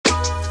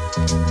You're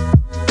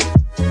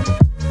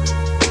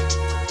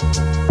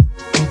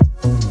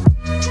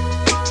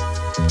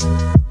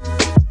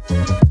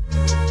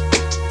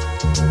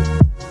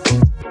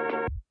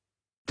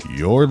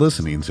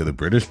listening to the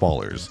British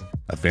Ballers,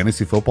 a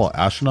fantasy football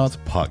astronauts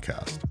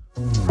podcast.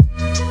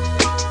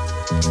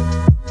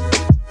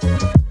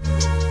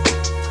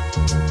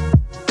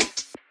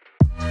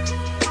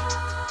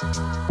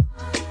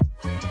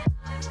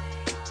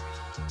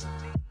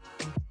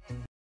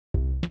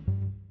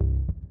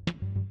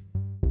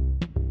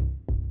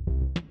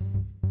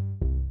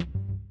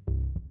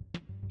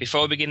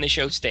 Before we begin the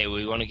show today,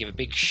 we want to give a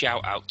big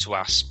shout out to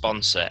our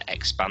sponsor,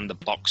 Expand the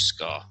Box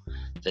Score,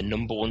 the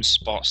 #1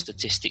 sports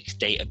statistics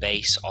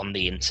database on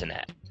the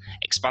internet.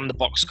 Expand the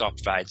Box Score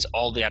provides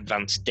all the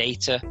advanced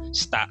data,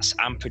 stats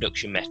and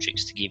production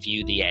metrics to give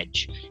you the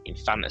edge in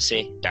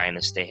fantasy,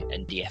 dynasty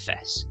and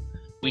DFS.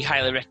 We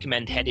highly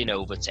recommend heading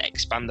over to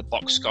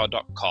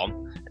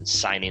expandtheboxscore.com and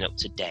signing up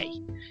today.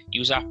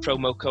 Use our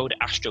promo code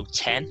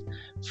ASTRO10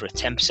 for a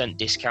 10%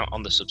 discount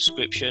on the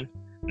subscription,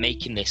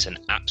 making this an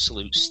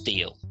absolute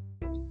steal.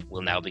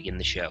 We'll now begin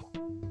the show.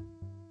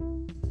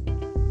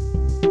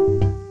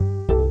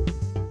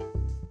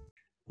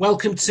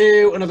 Welcome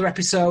to another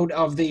episode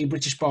of the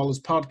British Ballers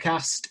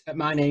podcast.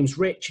 My name's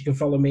Rich. You can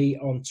follow me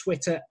on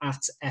Twitter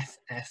at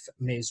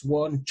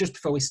FFMiz1. Just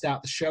before we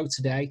start the show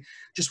today,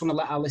 just want to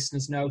let our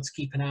listeners know to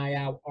keep an eye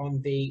out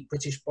on the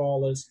British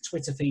Ballers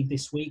Twitter feed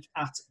this week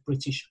at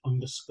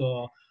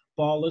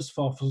British_Ballers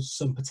for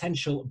some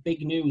potential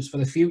big news for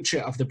the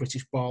future of the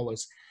British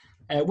Ballers.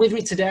 With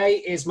me today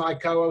is my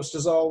co-host,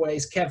 as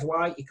always, Kev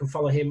White. You can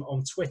follow him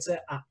on Twitter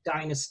at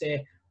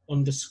Dynasty_Goat.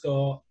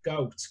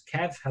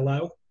 Kev,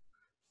 hello.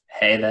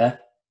 Hey there.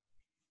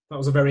 That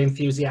was a very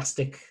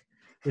enthusiastic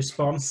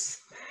response.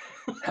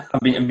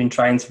 I've been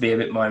trying to be a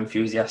bit more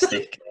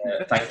enthusiastic.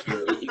 Thank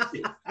you.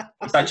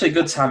 It's actually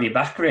good to have you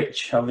back,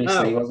 Rich.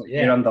 Obviously, you wasn't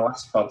here on the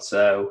last pod,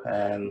 so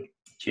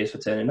cheers for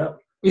turning up.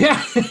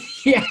 Yeah,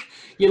 yeah.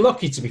 You're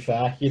lucky, to be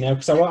fair,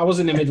 because I was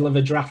in the middle of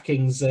a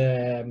DraftKings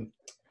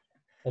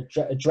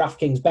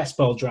best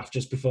ball draft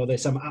just before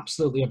this. I'm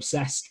absolutely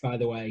obsessed, by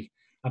the way.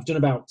 I've done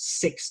about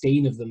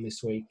 16 of them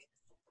this week.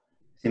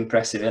 It's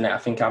impressive, isn't it? I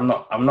think I'm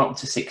not up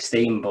to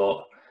 16,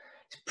 but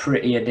it's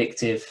pretty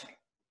addictive.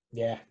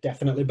 Yeah,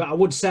 definitely. But I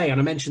would say,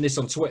 and I mentioned this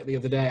on Twitter the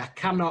other day, I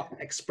cannot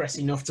express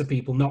enough to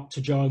people not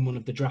to join one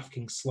of the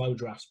DraftKings slow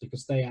drafts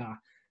because they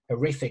are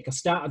horrific. I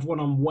started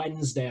one on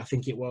Wednesday, I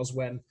think it was,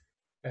 when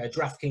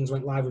DraftKings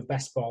went live with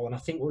best ball, and I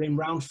think we're in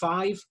round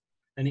 5,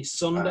 and it's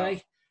Sunday.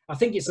 Wow. I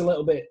think it's a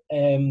little bit,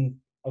 I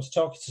was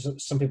talking to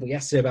some people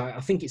yesterday about it.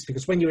 I think it's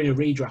because when you're in a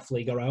redraft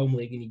league or a home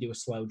league and you do a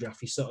slow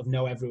draft, you sort of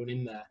know everyone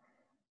in there.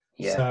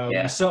 You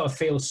sort of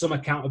feel some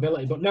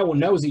accountability, but no one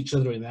knows each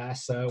other in there.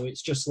 So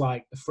it's just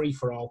like a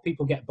free-for-all.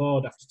 People get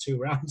bored after 2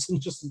 rounds and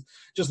just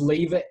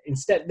leave it.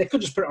 Instead, they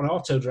could just put it on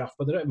auto draft,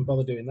 but they don't even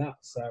bother doing that.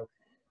 So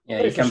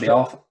yeah, you can be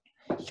off.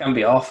 You can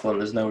be off when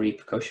there's no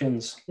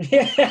repercussions.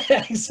 Yeah,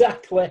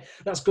 exactly.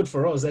 That's good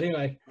for us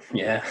anyway.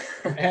 Yeah.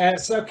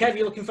 So, Kev,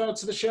 you looking forward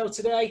to the show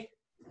today?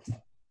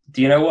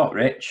 Do you know what,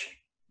 Rich?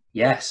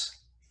 Yes.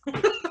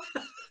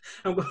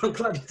 I'm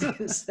glad you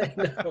didn't say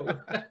no.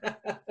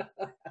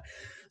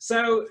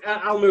 So,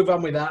 I'll move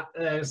on with that.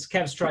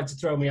 Kev's tried to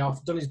throw me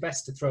off, done his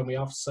best to throw me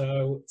off.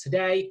 So,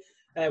 today,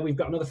 we've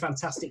got another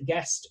fantastic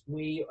guest.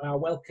 We are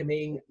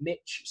welcoming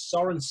Mitch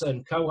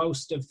Sorensen,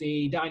 co-host of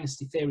the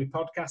Dynasty Theory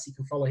podcast. You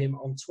can follow him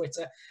on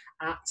Twitter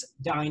at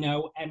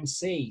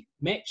DynoMC.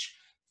 Mitch,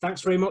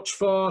 thanks very much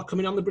for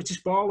coming on the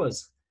British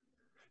Ballers.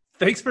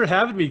 Thanks for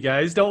having me,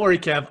 guys. Don't worry,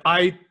 Kev.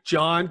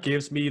 John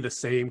gives me the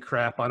same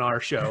crap on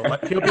our show.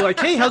 He'll be like,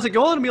 hey, how's it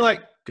going? And be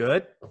like,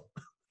 good.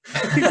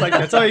 He's like,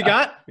 that's all you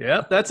got?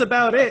 Yep, that's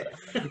about it.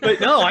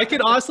 But no, I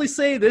can honestly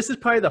say this is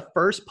probably the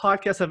first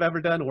podcast I've ever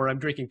done where I'm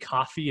drinking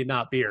coffee and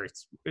not beer.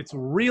 It's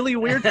really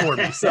weird for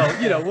me. So,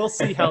 we'll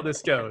see how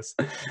this goes.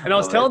 And I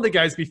was telling the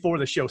guys before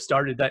the show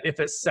started that if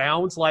it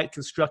sounds like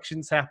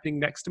construction's happening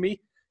next to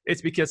me,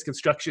 it's because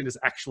construction is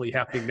actually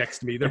happening next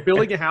to me. They're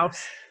building a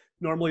house.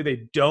 Normally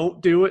they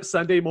don't do it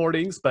Sunday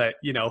mornings, but,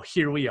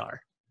 here we are.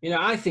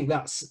 I think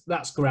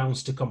that's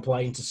grounds to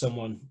complain to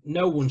someone.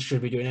 No one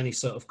should be doing any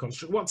sort of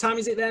construction. What time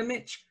is it there,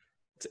 Mitch?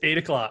 It's 8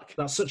 o'clock.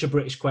 That's such a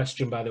British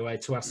question, by the way,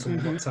 to ask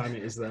someone what time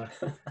it is there.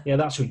 Yeah,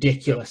 that's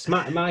ridiculous. In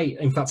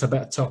fact, I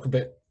better talk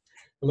a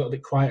little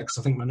bit quiet because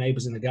I think my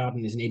neighbour's in the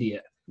garden is an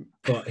idiot.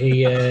 But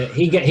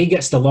he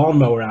gets the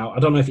lawnmower out. I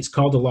don't know if it's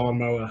called a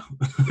lawnmower.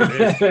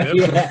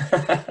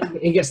 Yeah,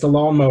 he gets the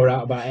lawnmower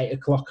out about 8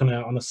 o'clock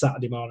on a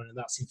Saturday morning, and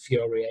that's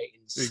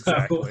infuriating.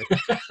 Exactly.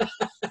 So,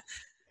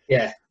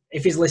 yeah.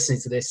 If he's listening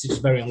to this, it's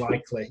very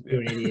unlikely.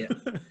 You're an idiot.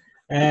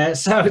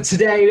 So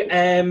today,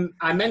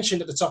 I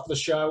mentioned at the top of the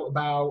show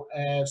about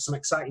some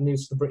exciting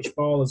news for the British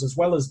Ballers. As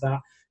well as that,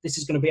 this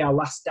is going to be our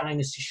last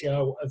Dynasty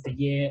show of the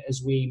year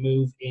as we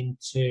move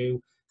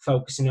into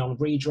focusing on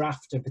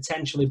redraft and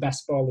potentially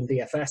best ball and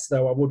DFS,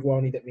 though I would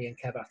warn you that me and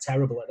Kev are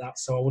terrible at that,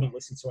 so I wouldn't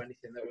listen to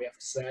anything that we have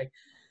to say.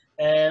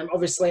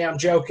 Obviously, I'm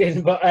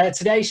joking, but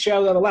today's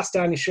show, the last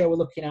Dynasty show, we're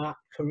looking at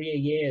career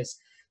years.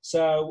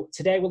 So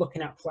today we're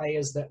looking at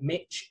players that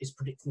Mitch is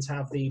predicting to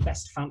have the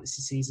best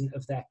fantasy season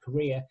of their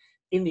career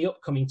in the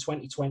upcoming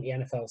 2020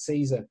 NFL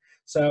season.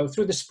 So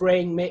through the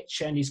spring,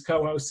 Mitch and his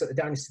co-host at the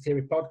Dynasty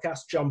Theory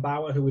podcast, John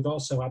Bauer, who we've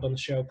also had on the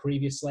show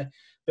previously,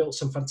 built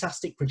some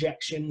fantastic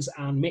projections,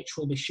 and Mitch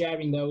will be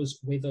sharing those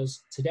with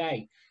us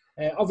today.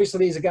 Obviously,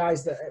 these are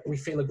guys that we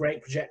feel are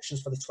great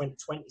projections for the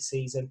 2020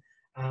 season,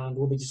 and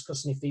we'll be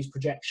discussing if these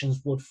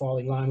projections would fall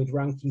in line with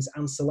rankings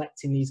and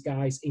selecting these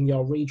guys in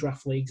your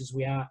redraft leagues, as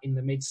we are in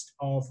the midst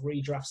of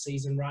redraft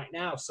season right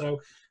now. So,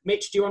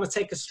 Mitch, do you want to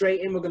take us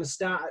straight in? We're going to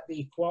start at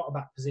the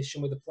quarterback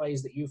position with the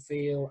players that you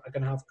feel are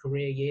going to have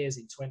career years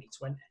in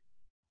 2020.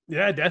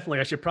 Yeah, definitely.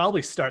 I should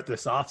probably start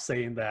this off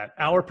saying that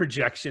our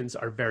projections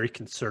are very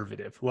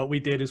conservative. What we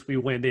did is we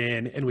went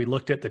in and we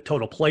looked at the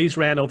total plays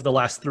ran over the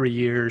last 3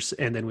 years,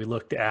 and then we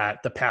looked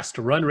at the pass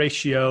to run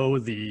ratio,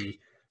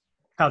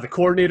 how the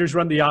coordinators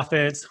run the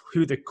offense,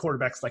 who the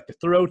quarterbacks like to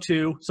throw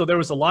to. So there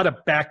was a lot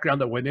of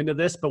background that went into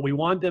this, but we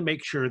wanted to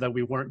make sure that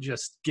we weren't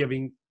just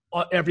giving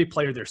every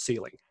player their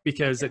ceiling,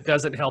 because it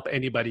doesn't help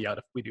anybody out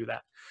if we do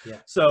that. Yeah.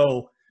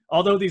 So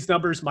although these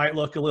numbers might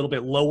look a little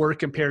bit lower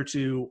compared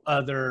to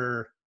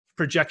other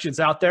projections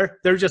out there,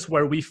 they're just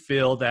where we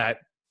feel that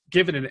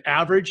given an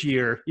average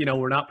year,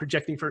 we're not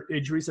projecting for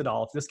injuries at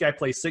all. If this guy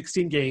plays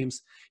 16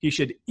 games, he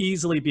should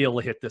easily be able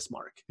to hit this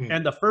mark.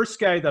 And the first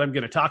guy that I'm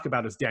going to talk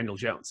about is Daniel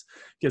Jones,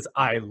 because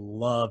I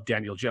love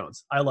Daniel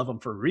Jones. I love him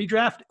for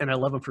redraft, and I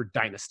love him for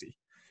dynasty.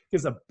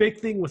 Because a big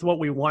thing with what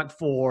we want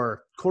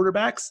for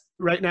quarterbacks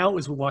right now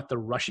is we want the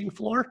rushing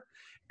floor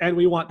and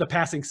we want the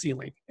passing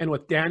ceiling. And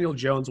with Daniel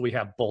Jones, we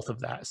have both of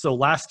that. So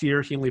last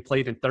year, he only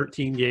played in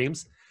 13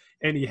 games,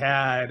 and he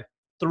had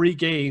 3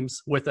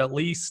 games with at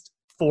least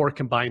 4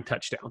 combined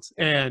touchdowns.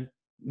 And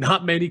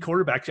not many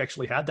quarterbacks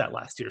actually had that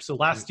last year. So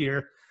last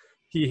year,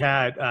 he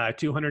had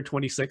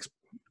 226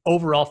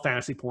 overall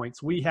fantasy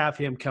points. We have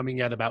him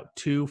coming at about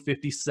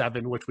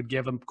 257, which would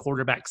give him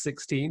quarterback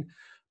 16.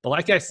 But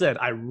like I said,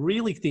 I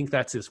really think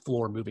that's his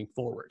floor moving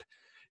forward.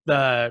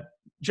 The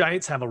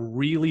Giants have a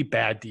really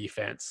bad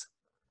defense,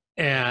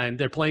 and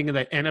they're playing in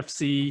the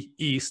NFC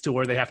East, to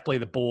where they have to play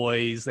the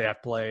boys, they have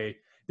to play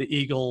the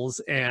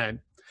Eagles, and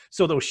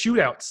so those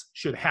shootouts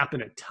should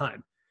happen a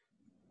ton.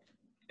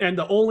 And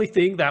the only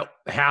thing that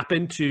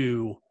happened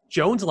to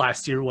Jones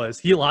last year was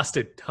he lost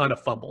a ton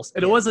of fumbles.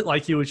 And it wasn't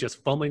like he was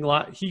just fumbling a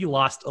lot. He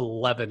lost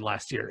 11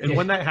 last year. And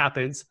when that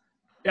happens,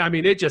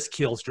 it just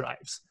kills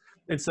drives.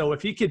 And so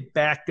if he could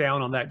back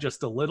down on that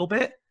just a little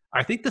bit,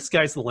 I think the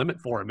sky's the limit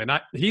for him. And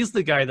he's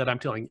the guy that I'm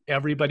telling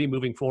everybody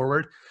moving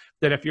forward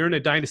that if you're in a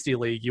dynasty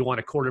league, you want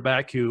a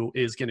quarterback who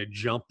is going to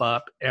jump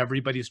up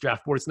everybody's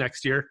draft boards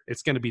next year,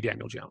 it's going to be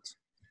Daniel Jones.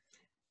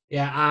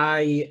 Yeah,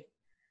 I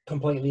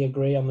completely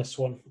agree on this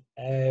one.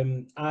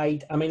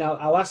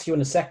 I'll ask you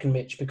in a second,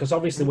 Mitch, because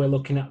obviously we're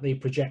looking at the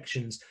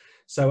projections.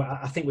 So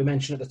I think we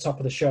mentioned at the top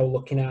of the show,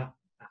 looking at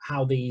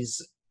how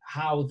these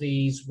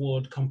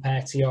would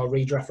compare to your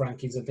redraft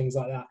rankings and things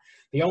like that.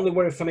 The only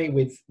worry for me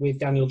with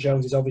Daniel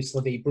Jones is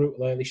obviously the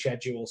brutal early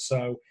schedule.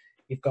 So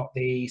you've got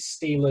the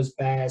Steelers,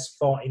 Bears,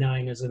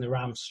 49ers, and the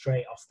Rams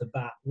straight off the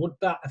bat. Would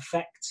that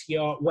affect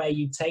where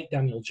you take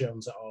Daniel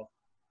Jones at all?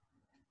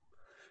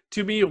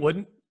 To me, it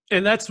wouldn't.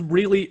 And that's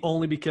really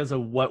only because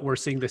of what we're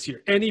seeing this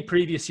year. Any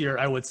previous year,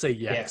 I would say,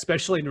 yeah.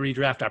 Especially in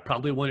redraft, I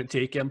probably wouldn't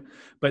take him.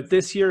 But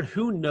this year,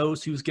 who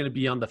knows who's going to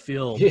be on the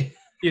field,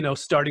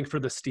 starting for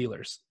the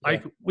Steelers.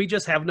 We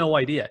just have no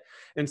idea.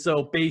 And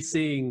so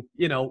basing,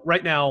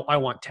 right now, I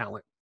want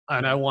talent.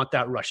 And I want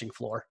that rushing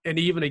floor. And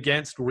even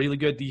against really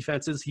good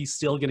defenses, he's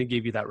still going to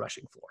give you that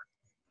rushing floor.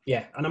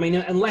 Yeah. And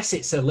unless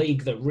it's a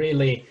league that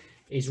really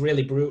is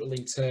really brutal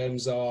in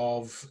terms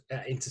of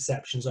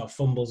interceptions or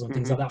fumbles and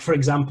things like that. For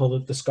example,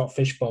 the Scott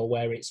Fish Bowl,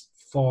 where it's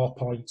 4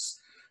 points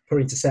per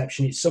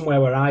interception. It's somewhere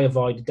where I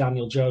avoid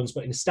Daniel Jones,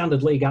 but in a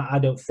standard league, I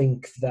don't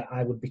think that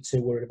I would be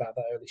too worried about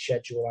that early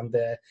schedule. And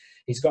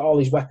he's got all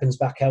his weapons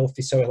back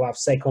healthy, so he'll have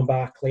Saquon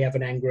Barkley,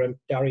 Evan Engram,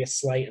 Darius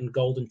Slayton,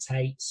 Golden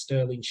Tate,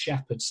 Sterling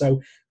Shepard. So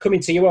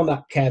coming to you on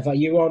that, Kev, are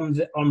you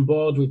on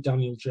board with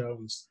Daniel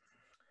Jones?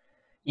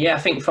 Yeah, I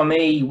think for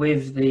me,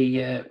 with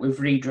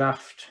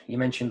redraft, you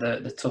mentioned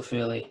the tough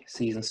early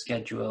season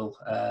schedule.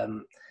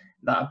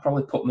 That would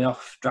probably put me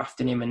off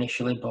drafting him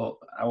initially, but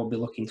I will be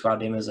looking to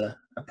add him as a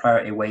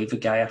priority waiver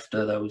guy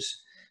after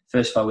those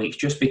first 4 weeks,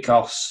 just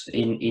because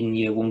in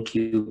year 1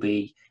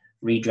 QB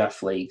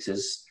redraft leagues,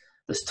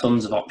 there's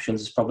tons of options.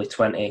 There's probably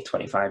 20,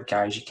 25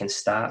 guys you can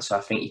start. So I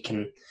think you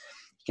can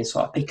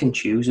sort of pick and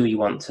choose who you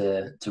want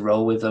to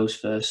roll with those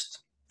first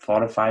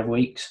 4 or 5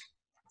 weeks.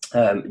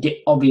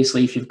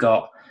 Obviously, if you've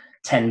got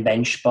 10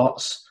 bench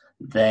spots,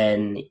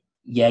 then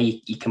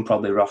you can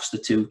probably roster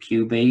 2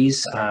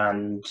 QBs.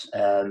 And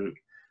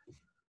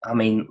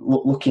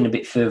looking a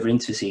bit further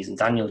into the season,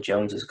 Daniel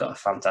Jones has got a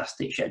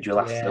fantastic schedule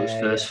after those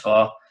first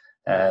 4.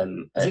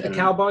 Is it the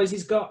Cowboys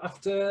he's got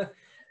after?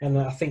 And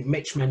I think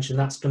Mitch mentioned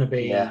that's going to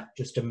be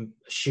just a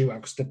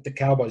shootout, because the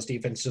Cowboys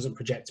defense doesn't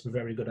project to be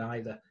very good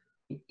either.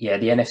 Yeah,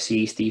 the NFC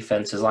East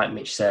defenses, like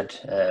Mitch said,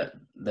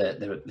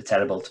 they're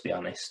terrible, to be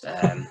honest.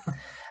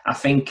 I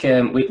think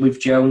with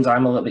Jones,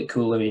 I'm a little bit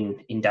cooler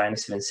in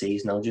Dynasty than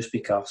seasonal, just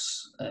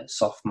because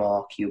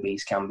sophomore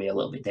QBs can be a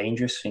little bit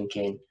dangerous,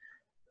 thinking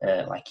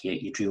like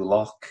you Drew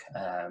Lock,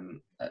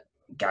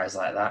 guys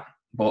like that.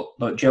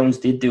 But Jones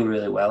did do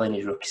really well in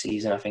his rookie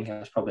season. I think I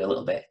was probably a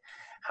little bit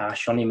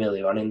harsh on him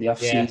earlier on in the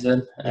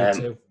off-season.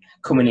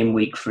 Coming in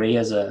week 3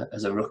 as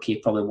a rookie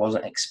probably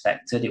wasn't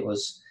expected. It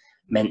was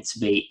meant to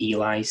be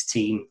Eli's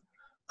team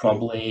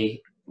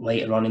probably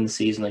later on in the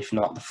season, if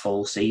not the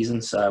full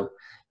season. So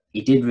he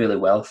did really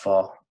well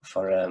for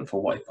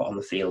what he put on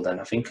the field.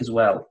 And I think as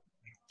well,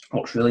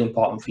 what's really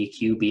important for your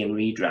QB and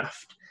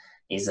redraft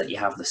is that you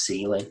have the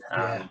ceiling.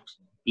 And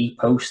he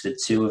posted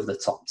 2 of the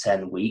top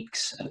 10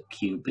 weeks at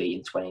QB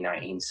in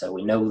 2019. So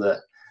we know that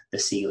the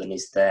ceiling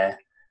is there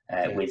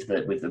with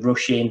the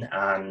rushing,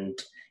 and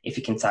if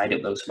he can tide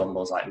up those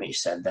fumbles, like Mitch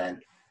said, then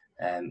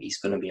he's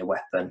going to be a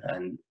weapon.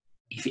 And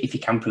if he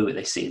can prove it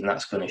this season,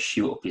 that's going to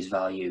shoot up his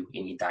value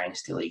in your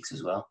dynasty leagues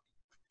as well.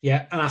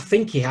 Yeah, and I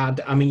think he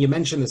had, I mean, you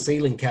mentioned the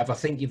ceiling, Kev. I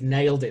think you've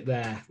nailed it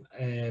there.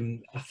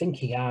 I think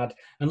he had,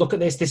 and look at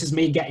this. This is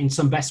me getting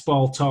some best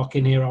ball talk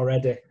in here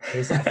already.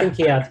 I think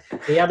he had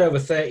over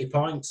 30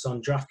 points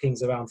on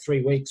DraftKings around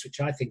 3 weeks,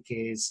 which I think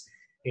is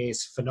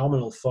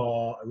phenomenal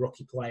for a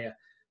rookie player.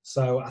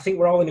 So I think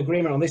we're all in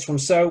agreement on this one.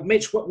 So,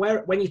 Mitch,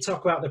 when you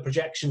talk about the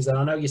projections, then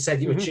I know you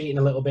said you were cheating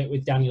a little bit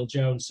with Daniel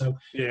Jones. So,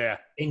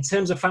 in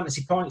terms of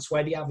fantasy points,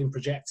 where do you have him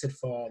projected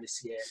for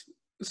this year?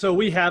 So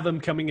we have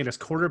him coming in as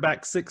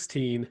quarterback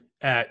 16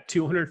 at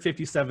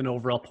 257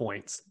 overall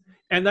points.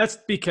 And that's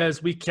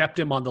because we kept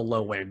him on the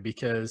low end,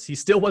 because he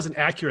still wasn't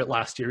accurate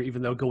last year,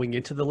 even though going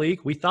into the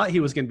league, we thought he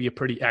was going to be a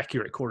pretty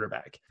accurate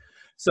quarterback.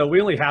 So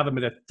we only have him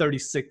at a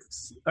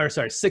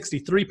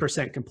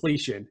 63%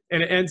 completion,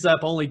 and it ends up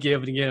only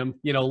giving him,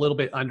 a little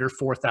bit under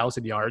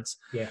 4,000 yards.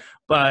 Yeah.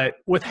 But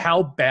with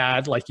how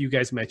bad, like you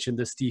guys mentioned,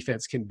 this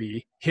defense can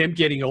be, him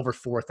getting over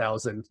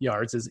 4,000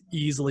 yards is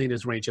easily in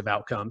his range of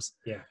outcomes.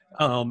 Yeah.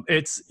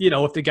 It's,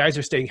 if the guys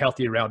are staying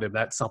healthy around him,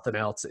 that's something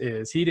else.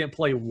 Is he didn't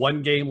play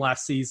one game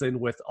last season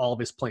with all of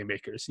his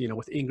playmakers,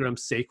 with Ingram,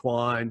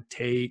 Saquon,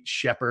 Tate,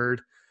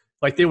 Shepard.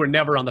 Like, they were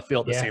never on the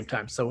field at the same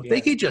time. So if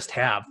they could just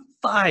have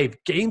 5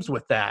 games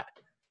with that,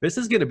 this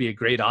is going to be a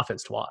great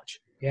offense to watch.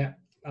 Yeah,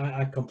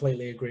 I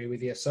completely agree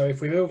with you. So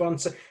if we move on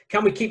to,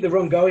 can we keep the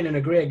run going and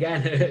agree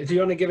again? Do you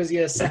want to give us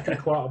your second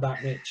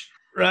quarterback, Mitch?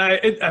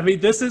 Right. I mean,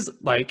 this is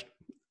like,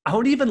 I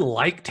don't even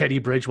like Teddy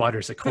Bridgewater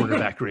as a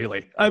quarterback,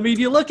 really. I mean,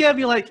 you look at him,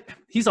 you're like,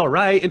 he's all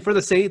right. And for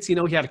the Saints, he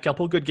had a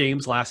couple good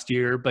games last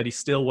year, but he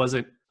still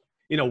wasn't,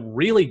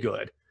 really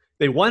good.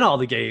 They won all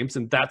the games,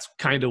 and that's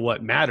kind of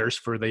what matters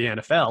for the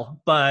NFL.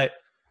 But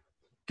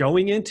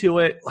going into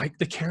it, like,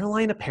 the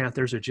Carolina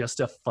Panthers are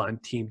just a fun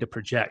team to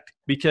project,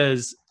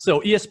 because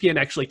so ESPN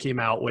actually came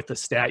out with a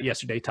stat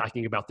yesterday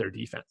talking about their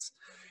defense.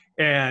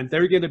 And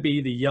they're going to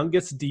be the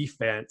youngest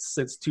defense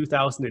since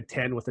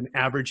 2010 with an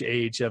average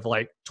age of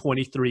like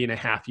 23 and a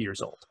half years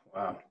old.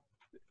 Wow.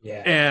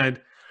 Yeah. And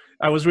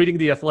I was reading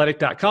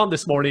theathletic.com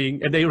this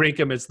morning, and they rank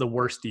them as the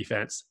worst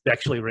defense. They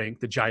actually rank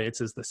the Giants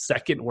as the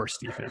second worst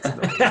defense in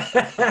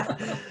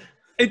the league.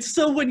 And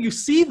so when you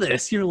see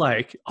this, you're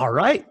like, all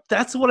right,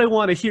 that's what I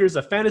want to hear as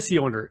a fantasy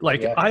owner.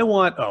 Like, I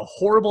want a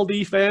horrible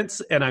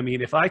defense. And I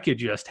mean, if I could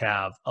just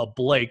have a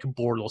Blake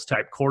Bortles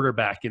type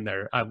quarterback in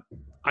there,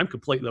 I'm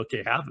completely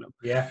okay having him.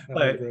 Yeah,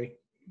 I agree.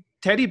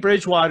 Teddy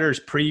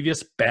Bridgewater's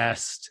previous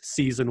best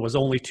season was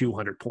only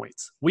 200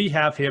 points. We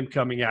have him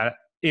coming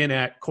in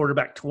at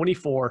quarterback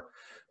 24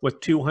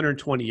 with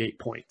 228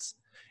 points.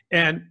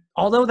 And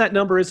although that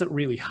number isn't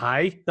really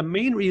high, the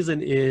main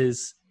reason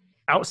is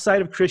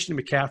outside of Christian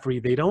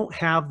McCaffrey, they don't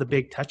have the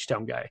big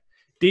touchdown guy.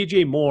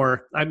 DJ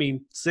Moore,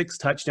 6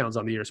 touchdowns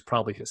on the year is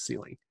probably his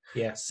ceiling.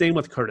 Yeah. Same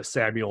with Curtis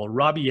Samuel.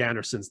 Robbie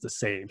Anderson's the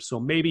same. So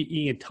maybe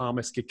Ian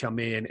Thomas could come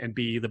in and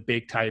be the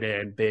big tight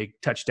end, big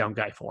touchdown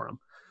guy for him.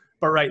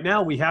 But right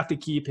now we have to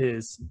keep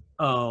his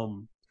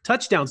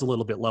touchdowns a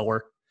little bit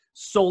lower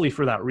solely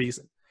for that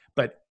reason.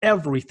 But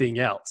everything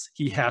else,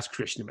 he has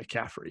Christian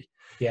McCaffrey.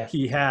 Yeah.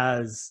 He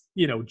has,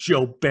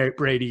 Joe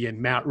Brady and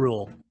Matt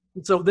Rule.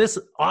 So this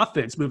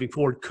offense moving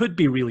forward could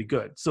be really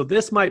good. So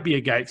this might be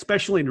a guy,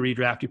 especially in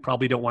redraft, you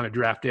probably don't want to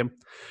draft him.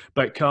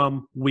 But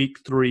come week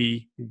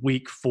 3,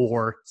 week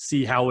 4,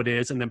 see how it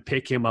is, and then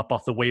pick him up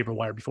off the waiver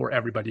wire before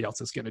everybody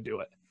else is going to do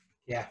it.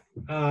 Yeah,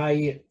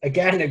 I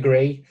again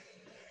agree.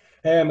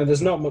 And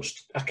there's not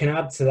much I can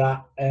add to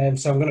that.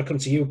 So I'm going to come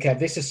to you, Kev.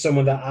 This is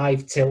someone that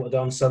I've tilted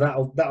on, so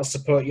that'll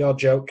support your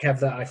joke, Kev,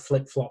 that I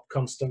flip-flop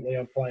constantly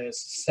on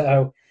players.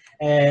 So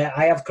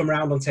I have come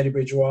around on Teddy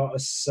Bridgewater.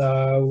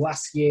 So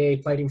last year he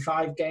played in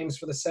 5 games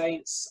for the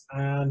Saints,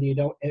 and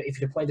if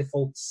he'd have played a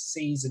full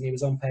season, he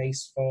was on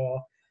pace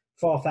for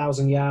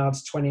 4,000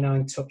 yards,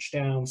 29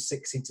 touchdowns,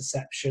 6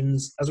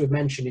 interceptions. As we've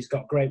mentioned, he's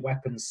got great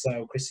weapons.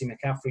 So Christian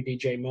McCaffrey,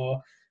 DJ Moore,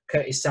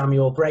 Curtis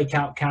Samuel,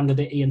 breakout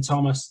candidate Ian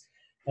Thomas.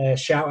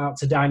 Shout out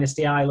to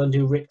Dynasty Island,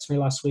 who ripped me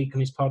last week on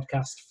his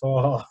podcast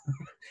for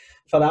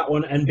that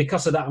one. And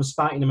because of that, I'm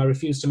spiting him. I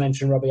refuse to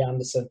mention Robbie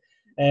Anderson.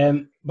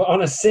 But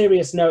on a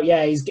serious note,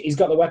 yeah, he's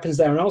got the weapons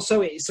there, and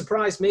also it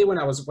surprised me when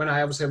I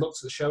obviously looked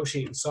at the show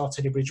sheet and saw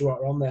Teddy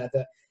Bridgewater on there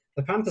that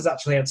the Panthers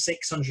actually had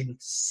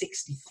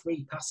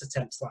 663 pass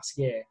attempts last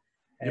year.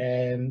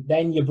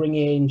 Then you bring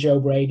in Joe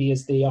Brady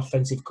as the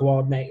offensive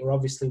coordinator,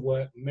 obviously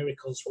worked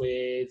miracles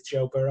with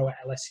Joe Burrow at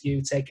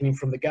LSU, taking him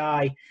from the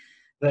guy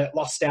that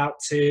lost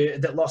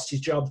his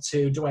job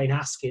to Dwayne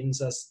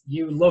Haskins, as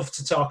you love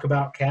to talk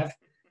about, Kev,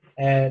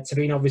 to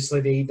being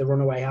obviously the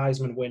runaway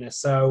Heisman winner.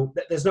 So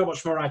there's not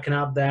much more I can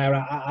add there.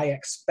 I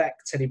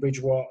expect Teddy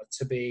Bridgewater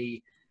to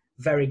be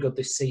very good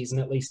this season,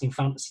 at least in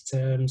fantasy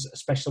terms,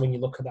 especially when you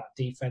look at that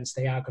defense.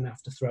 They are going to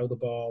have to throw the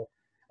ball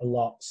a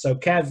lot. So,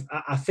 Kev,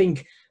 I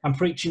think I'm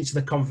preaching to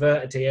the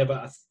converted here, but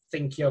I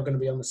think you're going to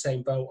be on the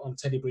same boat on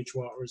Teddy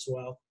Bridgewater as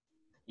well.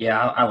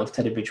 Yeah, I love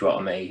Teddy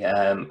Bridgewater, me.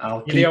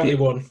 You're the only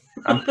one.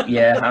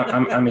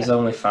 I'm his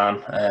only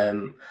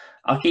fan.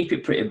 I'll keep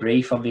it pretty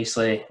brief.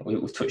 Obviously,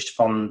 we've touched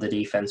upon the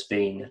defense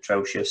being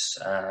atrocious.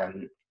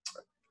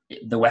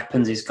 The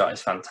weapons he's got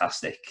is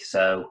fantastic.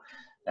 So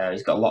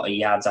he's got a lot of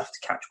yards after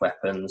catch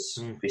weapons.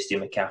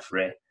 Christian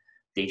McCaffrey,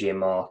 DJ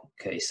Moore,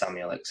 Curtis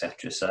Samuel,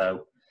 etc.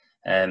 So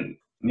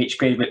Mitch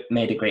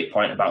made a great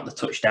point about the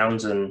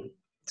touchdowns, and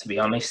to be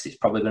honest, it's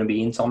probably going to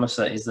be Ian Thomas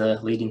that is the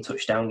leading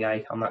touchdown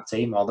guy on that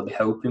team, or they'll be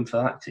hoping for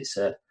that, because it's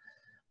a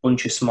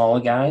bunch of smaller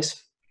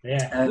guys.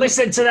 Yeah.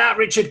 Listen to that,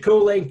 Richard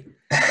Cooling.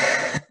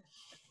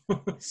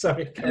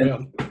 Sorry, carry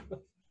on.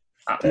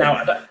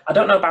 Now, I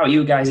don't know about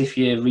you guys if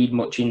you read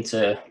much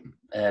into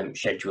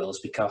schedules,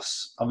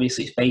 because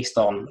obviously it's based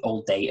on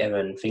old data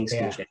and things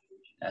can change.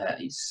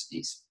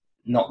 It's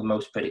not the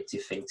most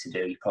predictive thing to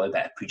do. You're probably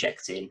better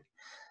projecting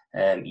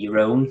your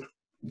own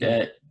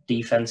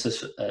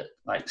defenses,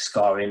 like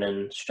scoring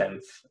and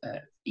strength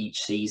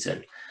each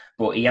season.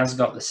 But he has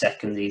got the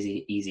second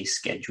easy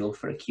schedule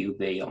for a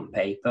QB on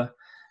paper.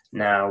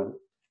 Now,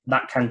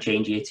 that can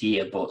change year to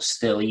year, but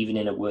still, even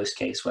in a worst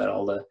case where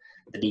all the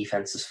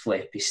defenses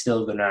flip, he's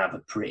still going to have a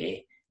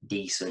pretty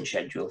decent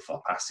schedule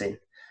for passing.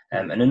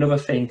 And another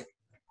thing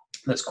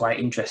that's quite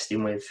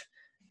interesting with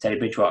Teddy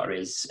Bridgewater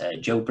is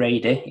Joe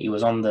Brady. He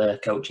was on the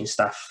coaching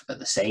staff at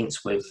the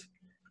Saints with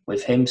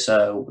him,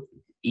 so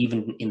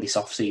even in this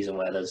off-season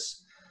where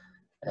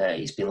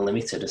he's been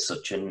limited as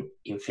such, and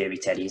in theory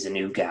Teddy is a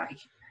new guy,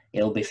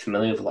 he'll be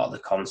familiar with a lot of the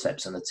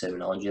concepts and the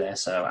terminology there,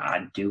 so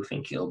I do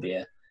think it'll be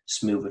a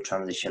smoother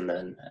transition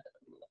than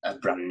a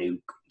brand new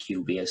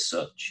QB as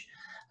such.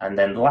 And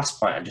then the last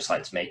point I'd just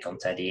like to make on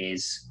Teddy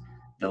is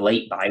the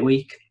late bye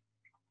week.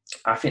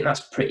 I think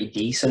that's pretty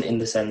decent in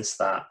the sense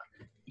that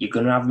you're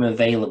going to have him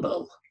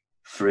available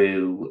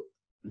through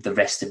the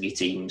rest of your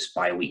team's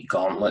bye week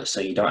gauntlet,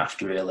 so you don't have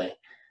to really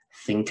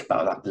think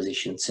about that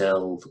position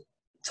till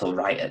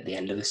right at the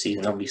end of the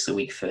season. Obviously,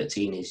 week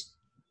 13 is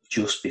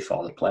just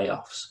before the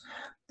playoffs,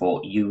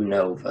 but you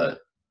know that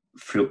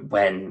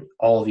when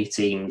all of your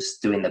teams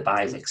doing the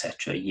buys,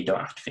 etc., you don't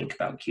have to think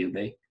about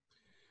QB.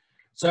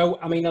 So,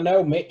 I mean, I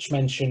know Mitch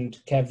mentioned,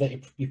 Kev, that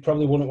you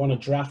probably wouldn't want to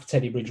draft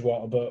Teddy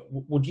Bridgewater, but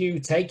would you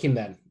take him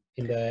then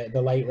in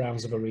the late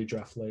rounds of a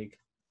redraft league?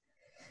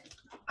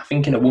 I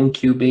think in a 1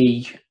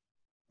 QB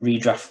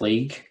redraft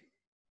league,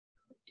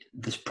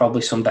 there's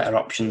probably some better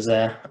options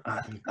there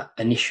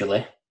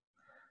initially.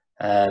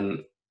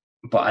 But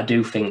I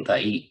do think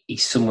that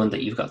he's someone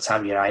that you've got to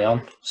have your eye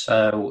on.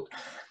 So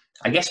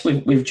I guess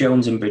with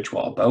Jones and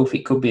Bridgewater both,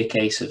 it could be a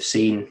case of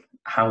seeing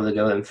how they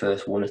go in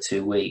first 1 or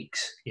 2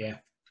 weeks. Yeah.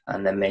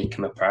 And then make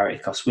them a priority,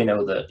 because we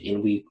know that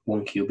in week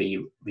 1 QB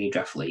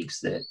redraft leagues,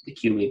 the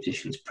QB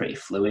position is pretty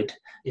fluid.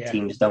 Yeah.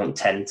 Teams don't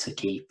tend to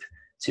keep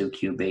 2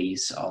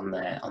 QBs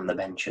on the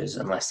benches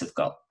unless they've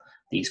got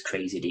these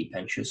crazy deep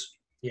benches.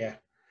 Yeah.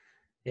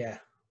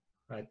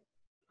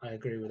 I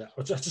agree with that.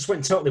 I just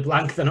went totally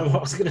blank then on what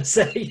I was going to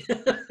say.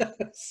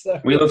 So,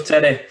 we love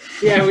Teddy.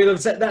 Yeah, we love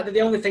Teddy.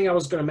 The only thing I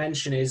was going to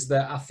mention is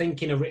that I think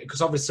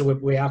because obviously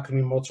we are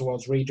coming more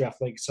towards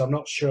redraft leagues, so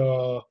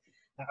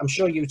I'm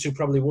sure you two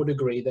probably would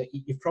agree that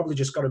you've probably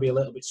just got to be a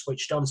little bit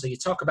switched on. So you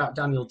talk about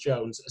Daniel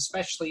Jones,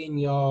 especially in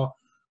your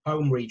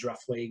home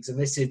redraft leagues, and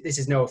this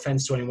is no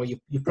offense to anyone,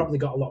 you've probably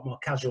got a lot more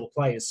casual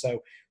players. So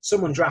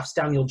someone drafts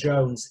Daniel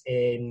Jones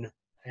in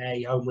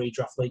a home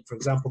redraft league, for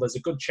example, there's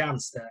a good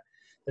chance that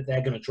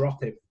they're going to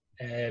drop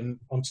him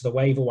onto the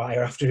waiver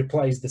wire after he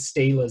plays the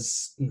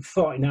Steelers and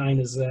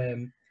 49ers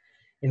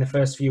in the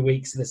first few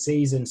weeks of the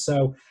season.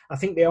 So I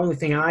think the only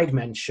thing I'd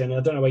mention,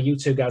 I don't know where you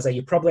two guys are,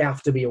 you probably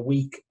have to be a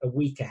week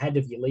ahead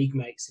of your league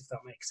mates, if that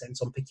makes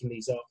sense, on picking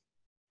these up.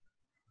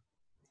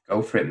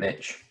 Go for it,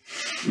 Mitch.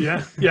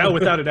 Yeah,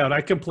 without a doubt.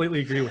 I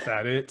completely agree with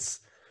that. It's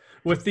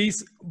with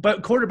these,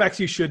 but quarterbacks,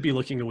 you should be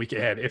looking a week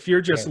ahead. If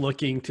you're just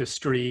looking to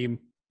stream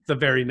the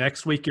very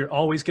next week, you're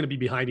always going to be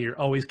behind. You're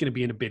always going to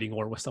be in a bidding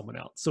war with someone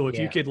else. So if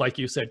you could, like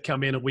you said,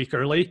 come in a week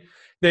early,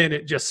 then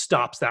it just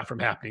stops that from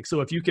happening. So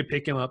if you could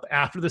pick him up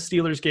after the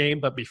Steelers game,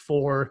 but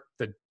before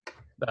the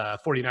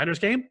 49ers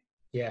game,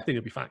 I think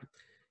it'll be fine.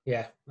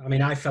 Yeah. I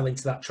mean, I fell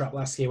into that trap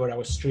last year where I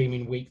was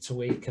streaming week to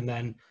week, and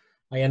then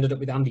I ended up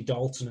with Andy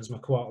Dalton as my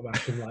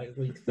quarterback in like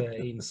week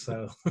 13,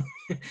 so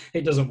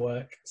it doesn't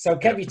work. So,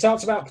 Kev, you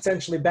talked about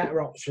potentially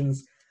better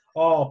options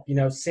or,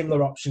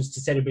 similar options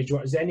to Teddy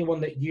Bridgewater. Is there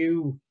anyone that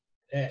you,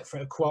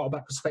 from a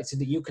quarterback perspective,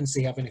 that you can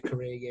see having a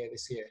career year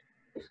this year?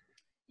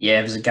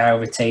 Yeah, there's a guy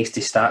with a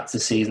tasty start to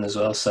the season as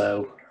well,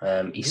 so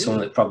he's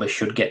someone that probably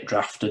should get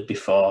drafted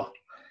before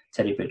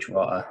Teddy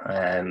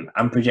Bridgewater.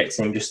 I'm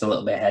projecting him just a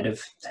little bit ahead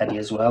of Teddy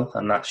as well,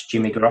 and that's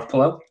Jimmy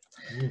Garoppolo.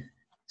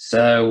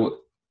 So,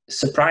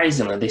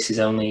 surprisingly, this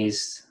will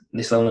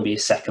only be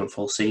his second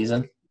full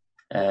season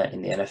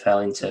in the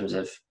NFL in terms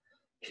of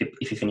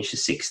if he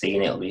finishes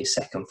 16, it'll be his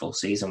second full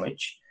season,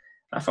 which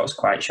I thought was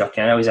quite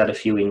shocking. I know he's had a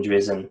few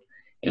injuries and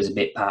he was a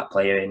bit part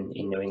player in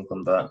New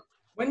England, but...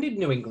 When did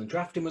New England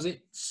draft him? Was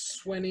it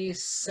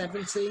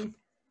 2017?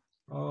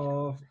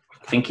 Oh,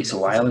 I think it's a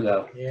while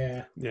ago.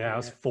 Yeah. Yeah, I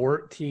was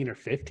 14 or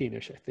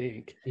 15-ish, I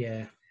think.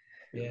 Yeah.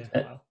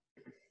 Wow.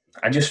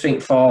 I just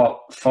think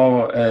for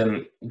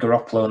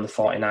Garoppolo and the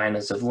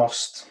 49ers,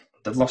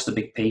 they've lost a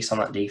big piece on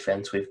that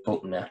defense with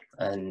Buckner,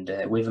 and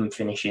with them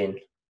finishing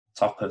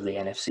top of the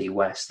NFC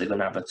West, they're going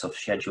to have a tough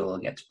schedule. They'll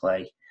get to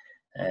play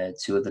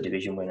two of the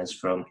division winners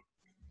from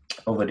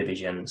other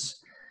divisions,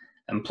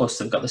 and plus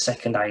they've got the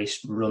second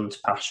highest run to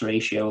pass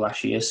ratio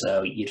last year,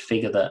 so you'd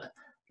figure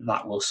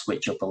that will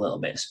switch up a little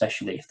bit,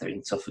 especially if they're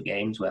in tougher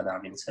games where they're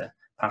having to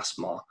pass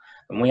more.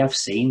 And we have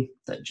seen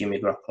that Jimmy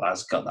Garoppolo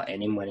has got that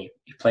in him when he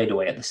played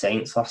away at the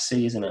Saints last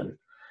season and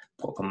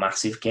put up a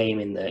massive game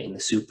in the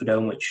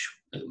Superdome, which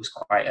it was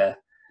quite a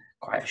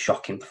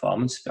shocking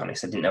performance, to be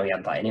honest. I didn't know he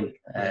had that in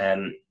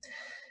him.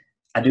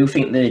 I do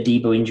think the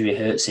Debo injury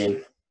hurts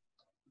him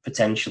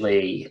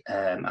potentially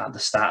at the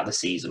start of the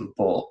season,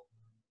 but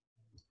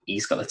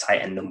he's got the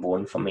tight end number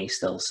one for me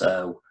still.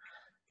 So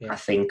I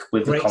think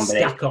with great the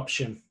combination stack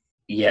option.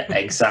 Yeah,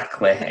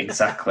 exactly.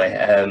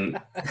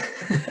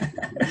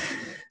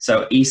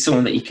 So he's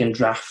someone that you can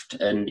draft,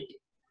 and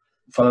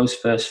for those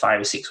first 5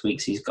 or 6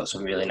 weeks, he's got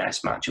some really nice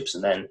matchups,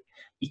 and then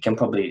you can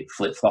probably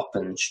flip-flop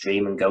and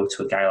stream and go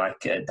to a guy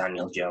like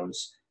Daniel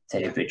Jones,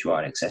 Teddy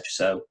Bridgewater, etc.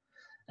 So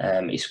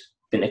it's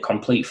been a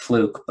complete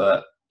fluke,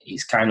 but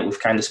we've kind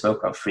of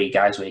spoke about three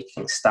guys where you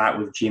can start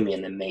with Jimmy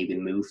and then maybe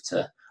move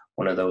to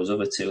one of those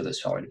other two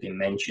that's already been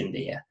mentioned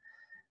here.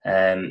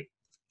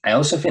 I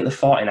also think the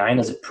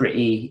 49ers are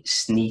pretty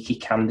sneaky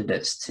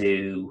candidates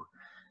to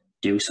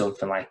do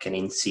something like an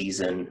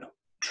in-season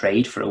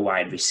trade for a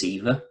wide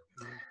receiver,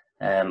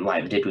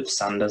 like they did with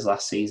Sanders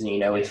last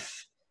season.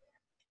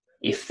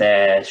 If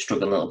they're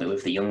struggling a little bit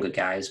with the younger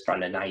guys,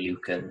 Brandon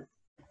Ayuk and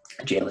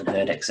Jalen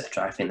Hurd,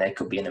 etc., I think they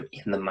could be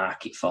in the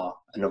market for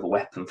another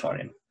weapon for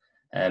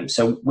him.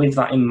 So with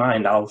that in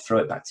mind, I'll throw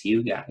it back to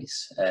you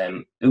guys.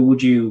 Who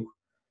would you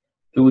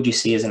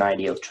see as an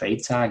ideal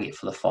trade target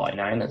for the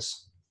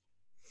 49ers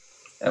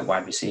at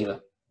wide receiver?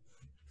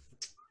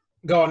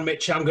 Go on,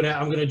 Mitch. I'm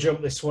gonna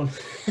jump this one.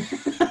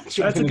 That's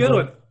a good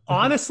one.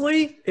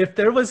 Honestly, if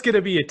there was going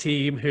to be a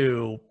team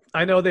who,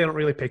 I know they don't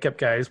really pick up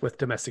guys with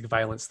domestic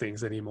violence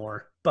things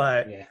anymore,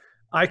 but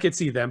I could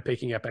see them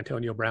picking up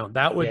Antonio Brown.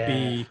 That would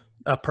be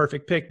a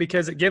perfect pick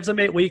because it gives them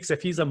 8 weeks.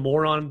 If he's a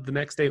moron the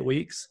next 8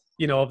 weeks,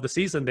 of the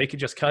season, they could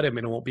just cut him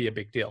and it won't be a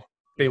big deal.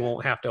 They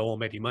won't have to owe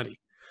him any money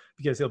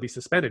because he'll be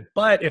suspended.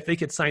 But if they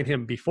could sign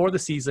him before the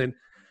season,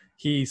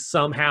 he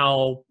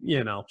somehow,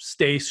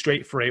 stays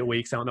straight for 8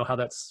 weeks. I don't know how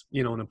that's,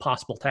 an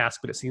impossible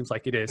task, but it seems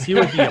like it is. He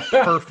would be a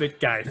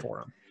perfect guy for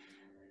him.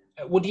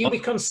 Would you be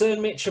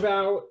concerned, Mitch,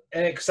 about,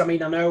 because I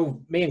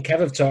know me and Kev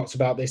have talked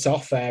about this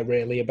off air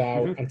really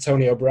about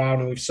Antonio Brown,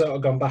 and we've sort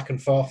of gone back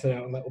and forth on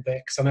it a little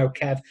bit because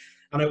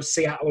I know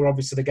Seattle are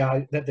obviously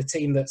the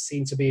team that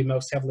seem to be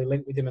most heavily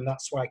linked with him, and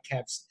that's why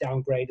Kev's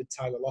downgraded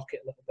Tyler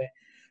Lockett a little bit.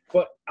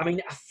 But, I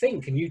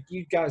think, and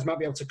you guys might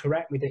be able to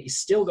correct me, that he's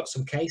still got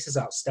some cases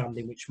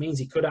outstanding, which means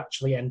he could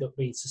actually end up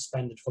being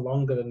suspended for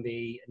longer than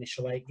the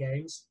initial 8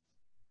 games.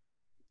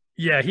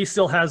 Yeah, he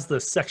still has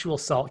the sexual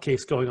assault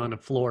case going on in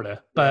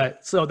Florida.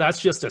 But so that's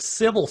just a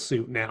civil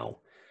suit now.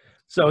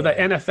 So the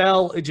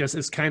NFL just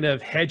is kind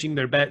of hedging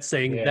their bet,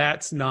 saying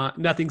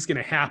nothing's going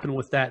to happen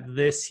with that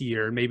this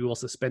year. Maybe we'll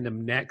suspend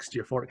him next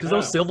year for it. Because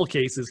those civil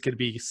cases could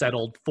be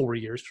settled 4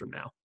 years from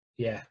now.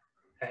 Yeah.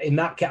 In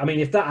that case,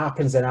 if that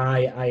happens, then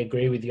I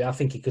agree with you. I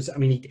think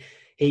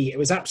he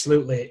was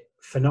absolutely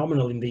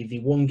phenomenal in the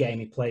one game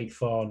he played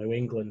for New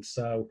England.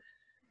 So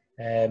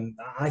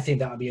I think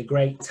that would be a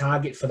great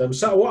target for them.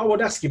 So what I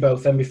would ask you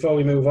both then before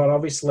we move on,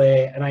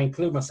 obviously, and I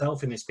include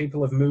myself in this,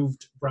 people have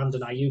moved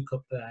Brandon Ayuk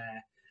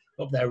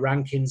up their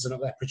rankings and up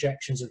their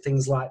projections and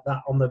things like that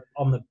on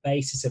the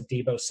basis of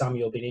Deebo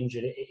Samuel being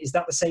injured. Is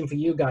that the same for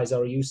you guys,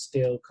 or are you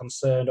still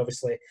concerned?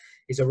 Obviously,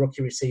 he's a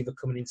rookie receiver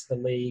coming into the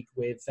league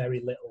with very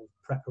little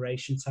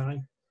preparation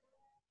time.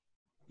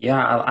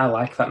 Yeah, I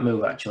like that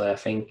move, actually. I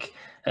think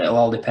it'll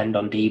all depend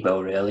on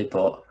Deebo, really,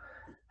 but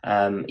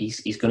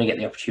he's going to get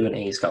the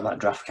opportunity. He's got that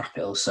draft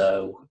capital,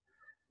 so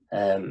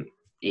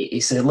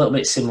it's a little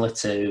bit similar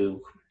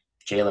to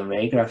Jalen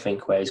Reagor, I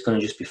think, where he's going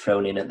to just be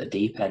thrown in at the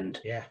deep end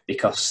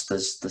because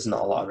there's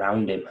not a lot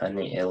around him, and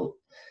it'll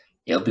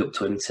be up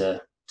to him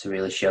to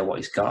really show what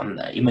he's got. And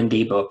him and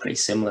Debo are pretty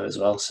similar as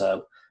well,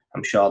 so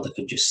I'm sure they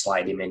could just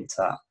slide him into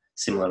that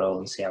similar role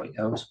and see how it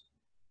goes.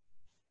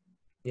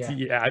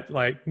 Yeah,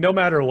 like no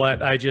matter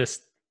what, I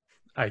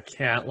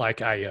can't like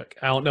Ayuk.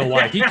 I don't know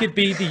why. He could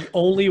be the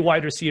only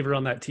wide receiver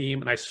on that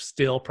team, and I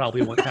still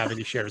probably wouldn't have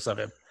any shares of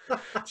him.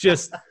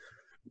 Just,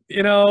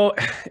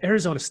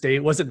 Arizona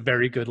State wasn't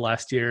very good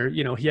last year.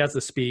 He has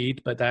the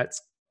speed, but that's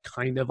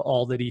kind of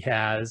all that he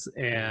has.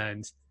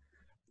 And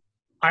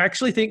I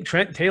actually think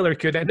Trent Taylor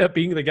could end up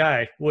being the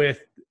guy.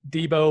 With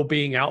Debo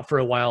being out for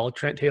a while,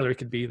 Trent Taylor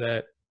could be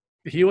that.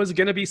 He was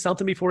going to be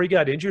something before he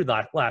got injured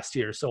last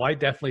year. So I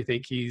definitely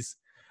think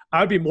I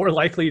would be more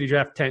likely to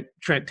draft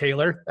Trent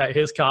Taylor at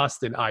his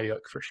cost than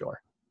Ayuk for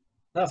sure.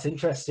 That's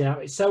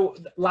interesting. So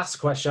last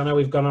question. I know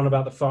we've gone on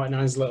about the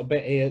 49ers a little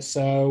bit here.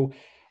 So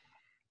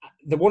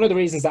one of the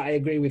reasons that I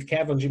agree with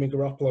Kev on Jimmy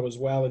Garoppolo as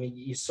well, and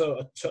you sort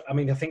of, I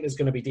think there's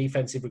going to be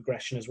defensive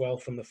regression as well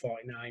from the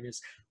 49ers.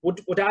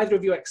 Would either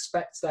of you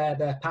expect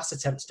their pass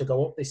attempts to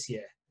go up this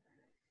year?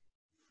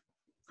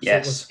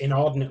 Yes. It was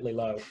inordinately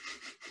low.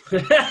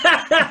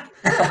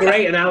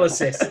 Great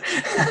analysis.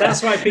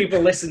 That's why people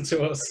listen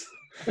to us.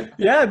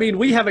 Yeah,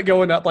 we have it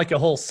going up like a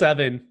whole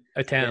 7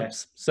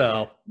 attempts. Yeah.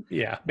 So,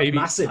 yeah, maybe.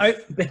 Massive.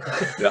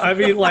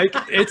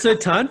 It's a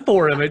ton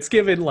for him. It's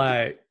given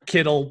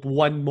Kittle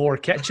one more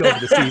catch over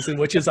the season,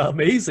 which is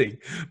amazing.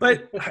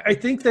 But I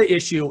think the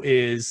issue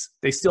is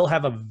they still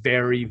have a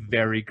very,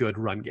 very good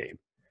run game.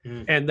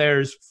 And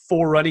there's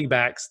 4 running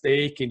backs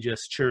they can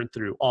just churn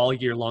through all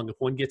year long. If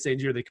one gets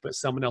injured, they can put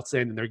someone else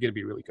in, and they're going to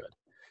be really good.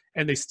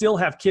 And they still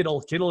have Kittle.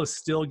 Kittle is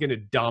still going to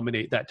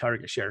dominate that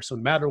target share. So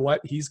no matter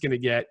what, he's going to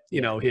get,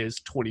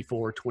 his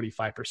 24,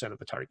 25% of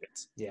the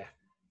targets. Yeah.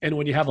 And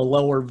when you have a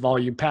lower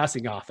volume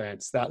passing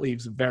offense, that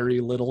leaves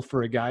very little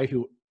for a guy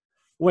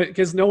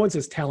because no one's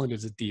as talented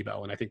as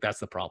Debo. And I think that's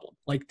the problem.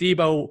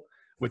 Debo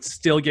would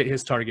still get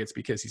his targets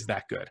because he's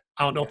that good.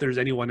 I don't know if there's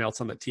anyone else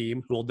on the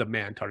team who will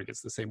demand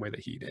targets the same way that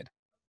he did.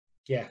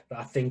 Yeah,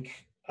 I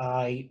think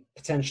I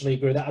potentially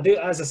agree with that. I do,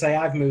 as I say,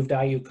 I've moved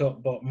Ayuk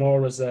up, but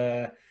more as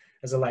a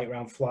late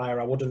round flyer.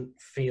 I wouldn't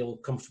feel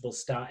comfortable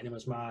starting him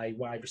as my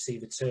wide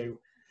receiver too.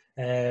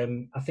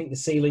 I think the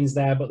ceiling's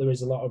there, but there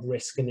is a lot of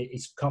risk, and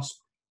his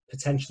cost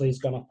potentially has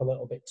gone up a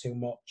little bit too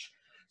much.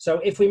 So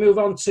if we move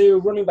on to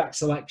running back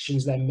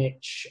selections then,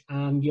 Mitch,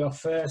 and your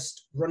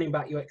first running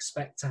back you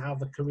expect to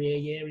have a career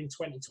year in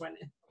 2020?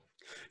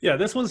 Yeah,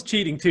 this one's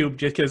cheating too,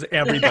 just because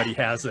everybody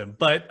has him.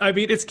 But,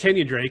 it's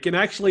Kenyon Drake. And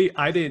actually,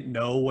 I didn't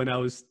know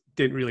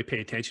didn't really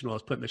pay attention when I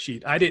was putting the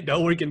sheet. I didn't know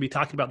we were going to be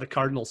talking about the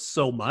Cardinals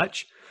so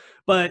much.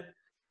 But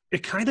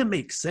it kind of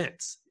makes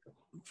sense.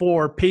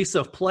 For pace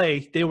of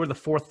play, they were the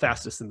 4th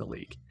fastest in the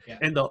league. Yeah.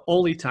 And the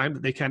only time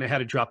that they kind of had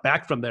to drop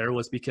back from there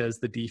was because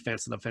the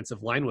defense and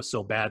offensive line was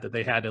so bad that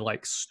they had to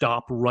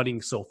stop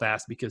running so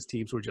fast because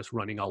teams were just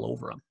running all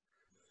over them.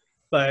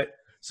 But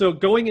so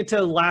going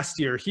into last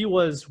year, he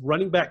was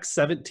running back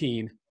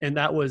 17, and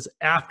that was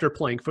after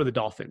playing for the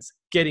Dolphins,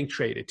 getting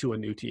traded to a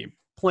new team,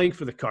 playing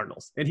for the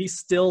Cardinals, and he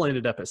still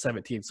ended up at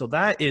 17. So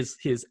that is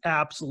his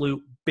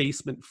absolute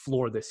basement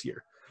floor this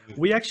year.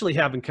 We actually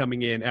have him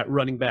coming in at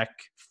running back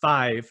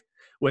 5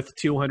 with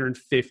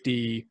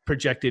 250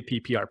 projected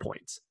PPR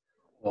points.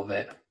 Love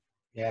it.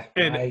 Yeah.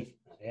 And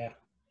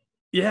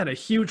a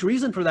huge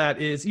reason for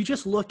that is you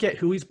just look at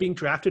who he's being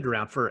drafted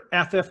around. For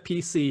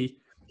FFPC,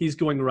 he's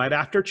going right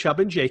after Chubb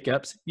and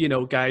Jacobs,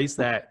 guys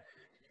that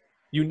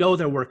their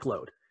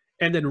workload.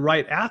 And then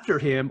right after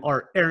him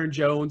are Aaron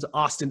Jones,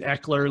 Austin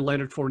Eckler,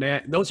 Leonard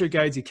Fournette. And those are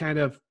guys you kind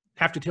of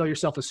have to tell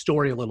yourself a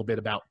story a little bit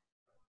about.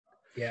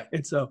 Yeah.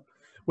 And so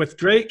with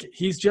Drake,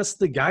 he's just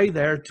the guy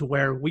there to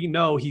where we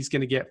know he's going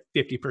to get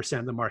 50%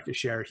 of the market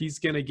share. He's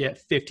going to get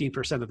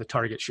 15% of the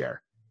target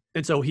share.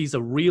 And so he's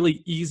a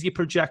really easy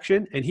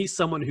projection, and he's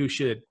someone who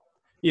should,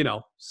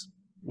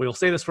 we'll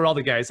say this for all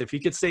the guys, if he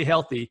could stay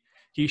healthy,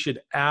 he should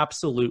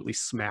absolutely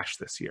smash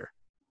this year.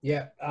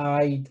 Yeah,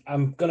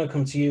 I'm going to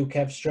come to you,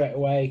 Kev, straight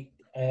away,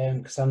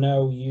 because I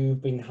know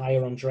you've been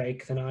higher on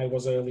Drake than I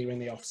was earlier in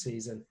the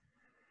offseason.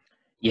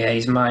 Yeah,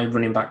 he's my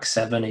running back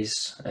 7.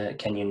 He's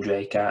Kenyon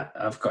Drake.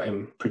 I've got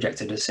him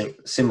projected a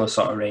similar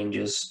sort of range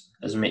as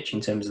Mitch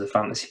in terms of the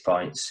fantasy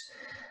points.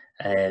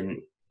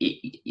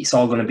 It's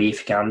all going to be if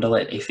he can handle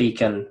it. If he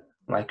can,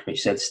 like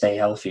Mitch said, stay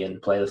healthy and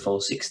play the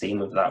full 16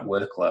 with that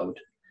workload,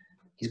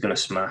 he's going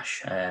to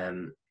smash.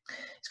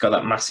 He's got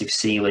that massive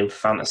ceiling for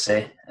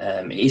fantasy.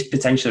 It is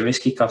potentially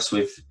risky because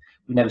we've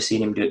never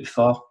seen him do it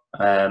before.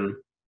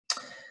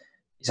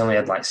 He's only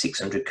had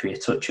 600 career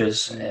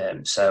touches,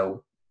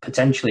 so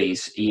potentially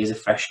he is a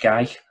fresh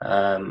guy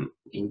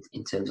in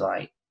terms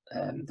of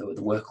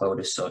the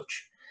workload as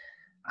such.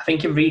 I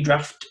think in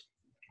redraft,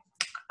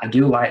 I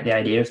do like the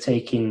idea of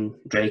taking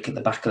Drake at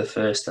the back of the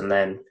first and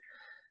then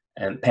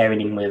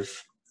pairing him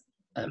with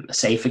a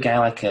safer guy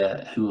like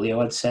a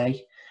Julio, I'd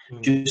say,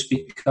 just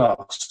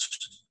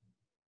because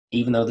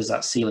even though there's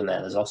that ceiling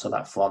there, there's also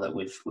that flaw that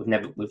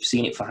we've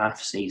seen it for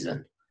half a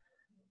season,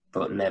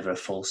 but never a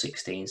full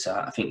 16. So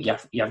I think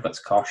you have got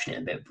to caution it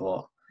a bit,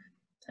 but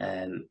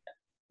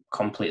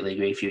completely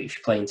agree. If you're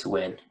playing to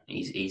win,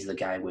 he's the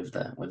guy with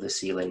the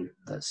ceiling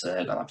that's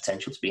got that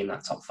potential to be in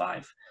that top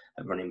 5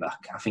 at running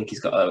back. I think he's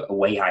got a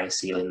way higher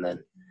ceiling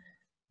than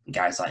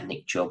guys like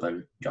Nick Chubb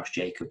and Josh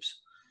Jacobs.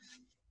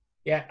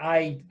 Yeah,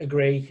 I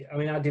agree. I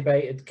mean, I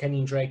debated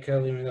Kenyon Drake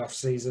earlier in the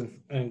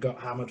off-season and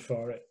got hammered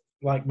for it,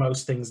 like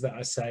most things that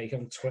I say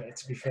on Twitter,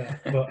 to be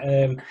fair.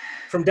 But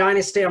from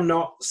Dynasty, I'm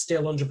not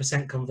still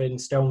 100%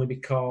 convinced, only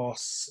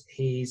because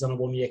he's on a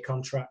 1-year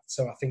contract,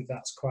 so I think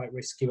that's quite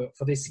risky. But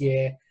for this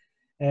year,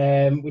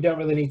 we don't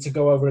really need to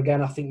go over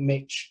again. I think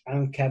Mitch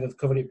and Kev have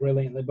covered it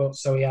brilliantly. But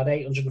so he had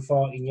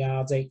 814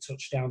 yards, 8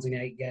 touchdowns in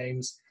 8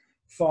 games.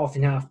 4th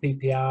in half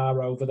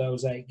PPR over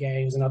those 8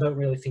 games, and I don't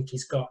really think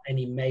he's got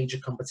any major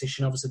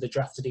competition. Obviously, they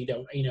drafted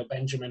Eno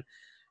Benjamin,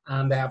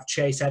 and they have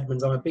Chase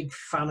Edmonds. I'm a big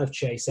fan of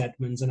Chase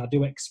Edmonds, and I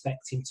do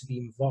expect him to be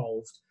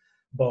involved,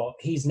 but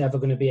he's never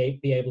going to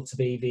be able to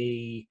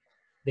be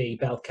the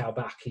bell cow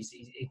back.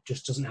 He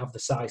just doesn't have the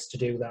size to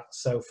do that.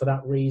 So for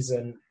that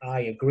reason, I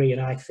agree, and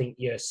I think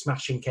you're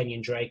smashing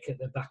Kenyon Drake at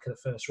the back of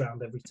the first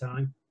round every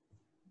time.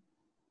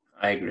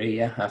 I agree,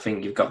 yeah. I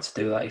think you've got to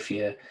do that.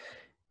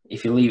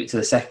 If you leave it to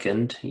the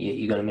second,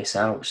 you're going to miss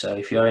out. So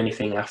if you're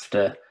anything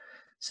after,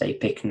 say,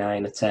 pick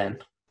 9 or 10,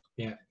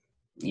 yeah,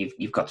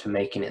 you've got to be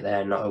making it there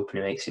and not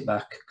hoping he makes it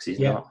back, because he's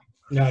not.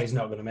 No, he's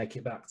not going to make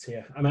it back to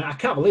you. I mean, I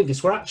can't believe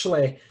this.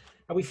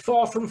 Are we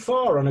 4 from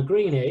 4 on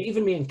agreeing here?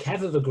 Even me and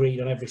Kev have agreed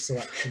on every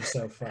selection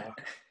so far.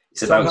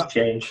 It's about to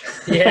change.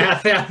 Yeah,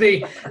 I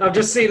think I've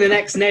just seen the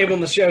next name on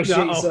the show sheet.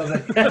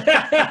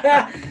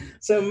 No.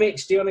 So,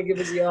 Mitch, do you want to give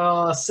us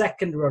your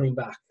second running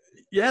back?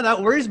 Yeah,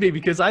 that worries me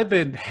because I've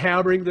been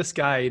hammering this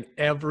guy in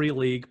every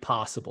league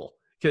possible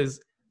because,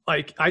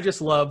 like, I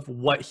just love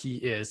what he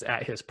is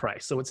at his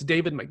price. So it's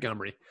David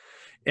Montgomery.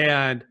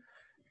 And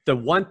the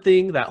one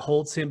thing that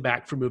holds him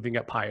back from moving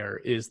up higher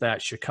is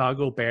that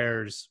Chicago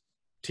Bears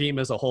team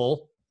as a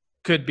whole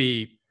could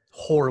be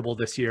horrible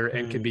this year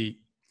and could be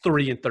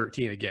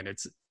 3-13 again.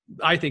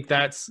 I think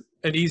that's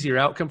an easier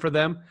outcome for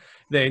them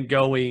than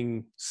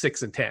going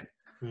 6-10.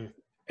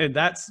 And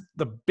that's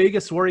the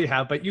biggest worry you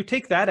have. But you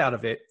take that out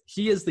of it,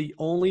 he is the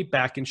only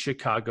back in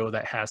Chicago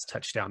that has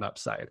touchdown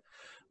upside.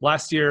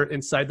 Last year,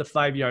 inside the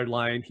 5-yard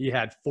line, he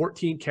had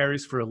 14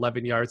 carries for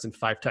 11 yards and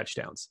 5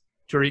 touchdowns.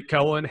 Tariq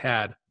Cohen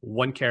had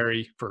 1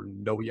 carry for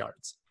no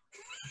yards.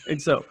 And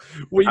so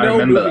we know. I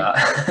remember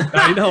that.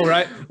 I know,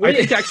 right? I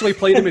think I actually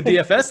played him in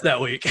DFS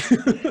that week.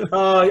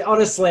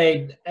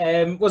 Honestly,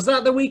 was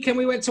that the weekend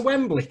we went to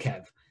Wembley,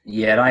 Kev?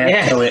 Yeah, I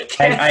had Cohen.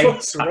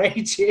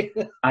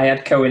 I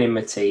had Cohen in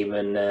my team,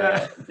 and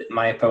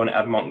my opponent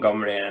had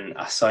Montgomery, and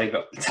I saw he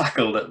got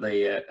tackled at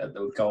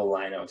the goal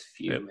line. I was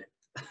fuming.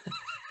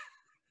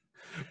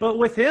 But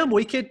with him,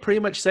 we could pretty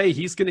much say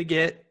he's going to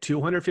get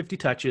 250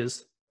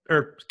 touches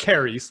or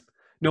carries,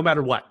 no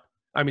matter what.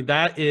 I mean,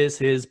 that is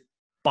his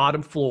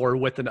bottom floor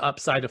with an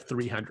upside of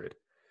 300.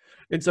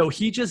 And so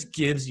he just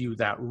gives you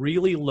that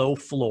really low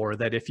floor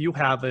that if you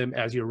have him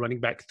as your running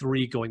back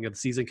 3 going into the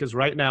season, because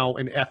right now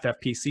in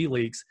FFPC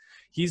leagues,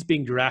 he's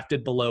being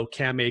drafted below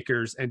Cam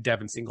Akers and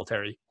Devin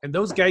Singletary. And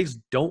those guys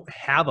don't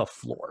have a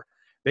floor.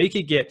 They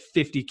could get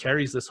 50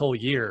 carries this whole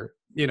year,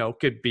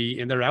 could be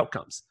in their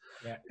outcomes.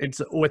 Yeah. And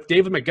so with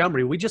David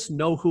Montgomery, we just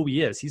know who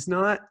he is. He's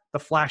not the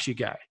flashy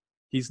guy.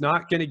 He's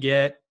not going to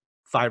get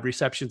 5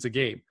 receptions a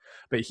game,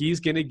 but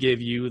he's going to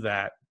give you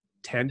that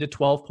 10 to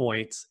 12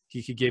 points.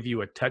 He could give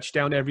you a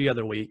touchdown every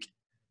other week.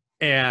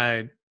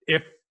 And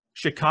if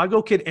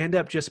Chicago could end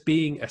up just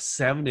being a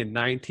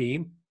 7-9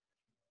 team,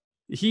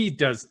 he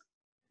does,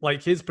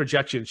 like, his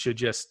projection should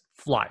just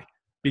fly,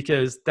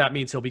 because that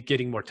means he'll be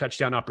getting more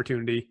touchdown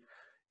opportunity.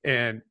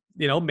 And,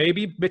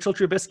 maybe Mitchell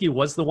Trubisky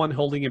was the one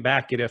holding him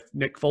back. And if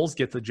Nick Foles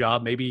gets the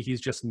job, maybe he's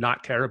just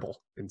not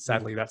terrible. And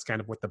sadly, that's kind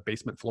of what the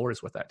basement floor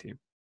is with that team.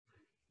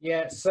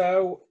 Yeah,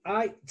 so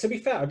to be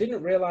fair, I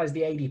didn't realize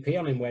the ADP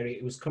on him, where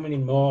it was coming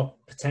in more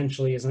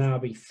potentially as an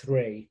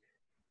RB3.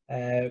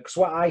 Because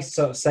what I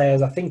sort of say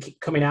is, I think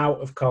coming out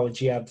of college,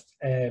 he had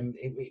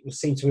it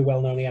seemed to be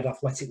well known he had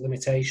athletic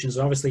limitations,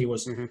 and obviously he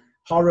was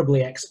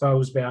horribly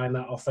exposed behind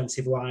that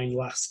offensive line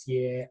last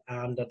year.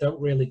 And I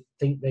don't really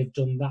think they've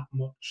done that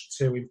much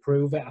to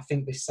improve it. I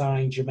think they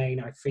signed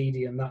Jermaine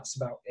Ifedi, and that's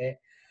about it.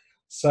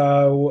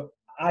 So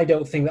I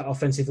don't think that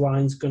offensive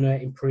line's going to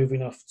improve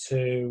enough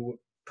to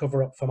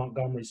cover up for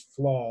Montgomery's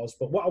flaws.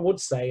 But what I would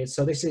say is,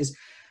 so this is,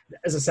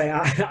 as I say,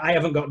 I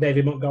haven't got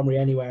David Montgomery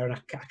anywhere, and I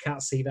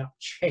can't see that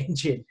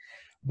changing.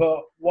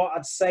 But what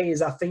I'd say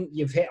is, I think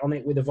you've hit on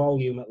it with the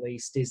volume, at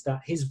least, is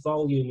that his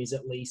volume is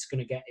at least going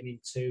to get him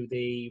into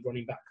the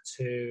running back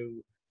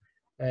to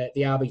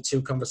the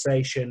RB2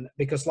 conversation.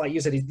 Because like you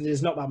said,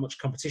 there's not that much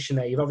competition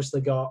there. You've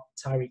obviously got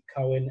Tariq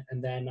Cohen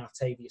and then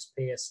Artavius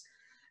Pierce.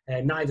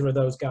 Neither of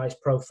those guys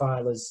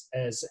profile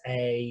as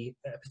a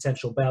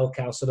potential bell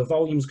cow. So the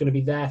volume's going to be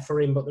there for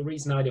him. But the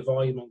reason I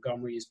avoid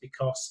Montgomery is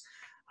because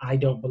I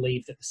don't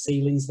believe that the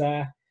ceiling's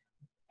there.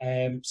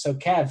 So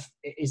Kev,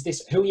 is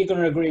this, who are you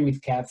going to agree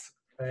with, Kev?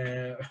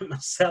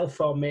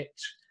 Myself or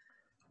Mitch?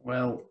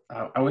 Well,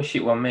 I wish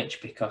it were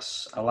Mitch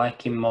because I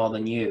like him more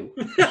than you.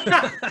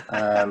 But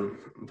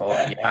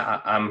yeah,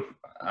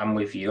 I'm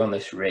with you on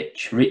this,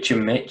 Rich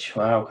and Mitch.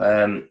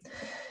 Wow.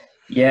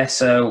 Yeah,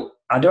 so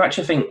I do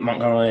actually think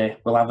Montgomery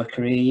will have a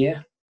career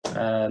year.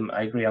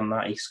 I agree on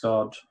that. He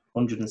scored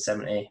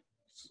 170.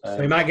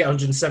 So he might get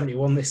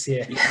 171 this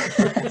year.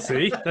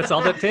 See, that's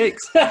all that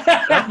takes.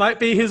 That might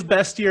be his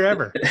best year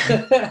ever.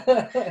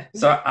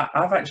 So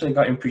I've actually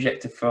got him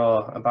projected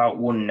for about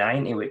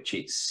 190, which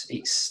it's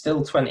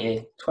still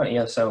 20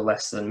 or so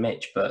less than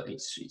Mitch, but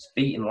it's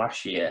beaten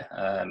last year.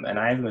 And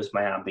I have him as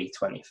my RB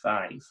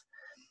 25.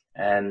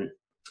 I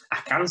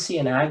can see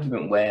an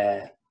argument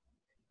where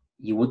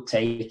you would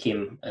take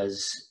him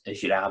as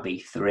your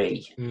RB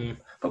 3,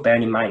 but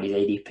bearing in mind his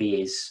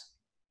ADP is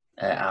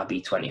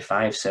RB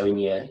 25, so in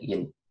your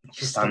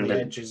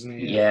standard edge, isn't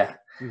it? Yeah.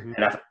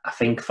 And I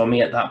think for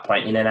me at that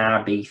point in an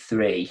RB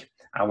 3,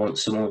 I want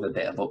someone with a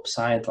bit of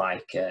upside,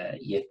 like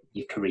your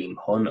Kareem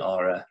Hunt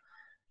or a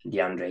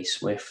DeAndre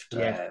Swift,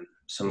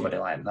 somebody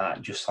like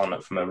that, just on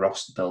it from a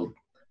roster build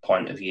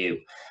point of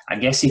view. I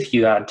guess if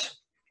you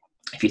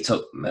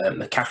took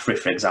McCaffrey,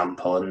 for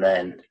example, and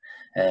then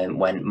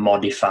went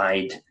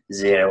modified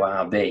 0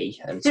 RB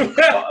and took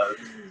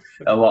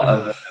a lot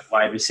of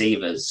wide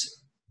receivers,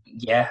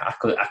 yeah,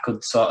 I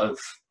could sort of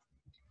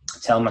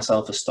tell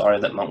myself a story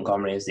that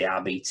Montgomery as the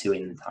RB2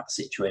 in that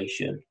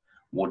situation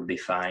would be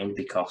fine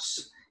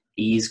because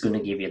he's going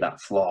to give you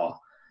that floor.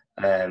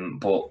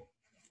 But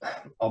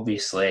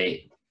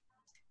obviously,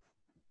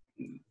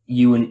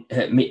 you and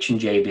Mitch and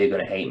JB are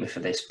going to hate me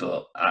for this,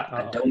 but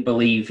I don't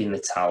believe in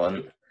the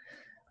talent.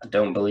 I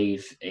don't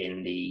believe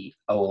in the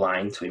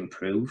O-line to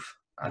improve.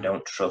 I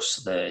don't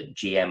trust the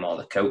GM or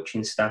the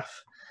coaching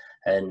staff.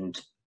 And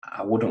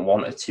I wouldn't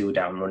want a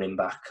 2-down running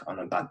back on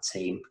a bad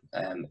team.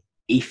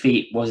 If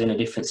it was in a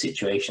different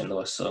situation, there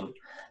was some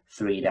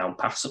 3-down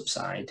pass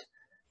upside,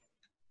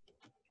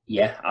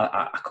 yeah,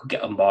 I could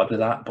get on board with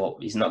that, but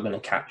he's not going to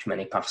catch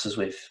many passes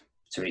with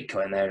Tariq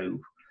Cohen there,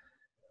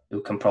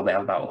 who can probably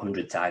have about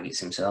 100 targets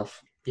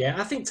himself. Yeah,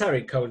 I think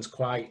Tariq Cohen's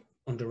quite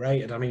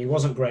underrated. I mean, he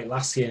wasn't great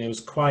last year and he was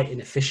quite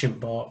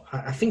inefficient, but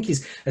I think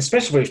he's,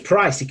 especially for his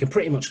price, he can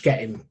pretty much get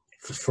him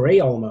for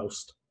free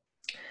almost.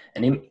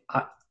 And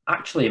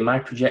actually, in my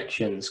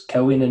projections,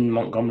 Cohen and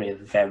Montgomery are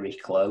very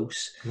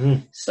close.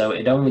 So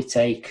it'd only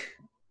take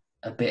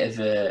a bit of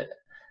a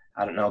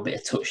bit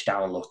of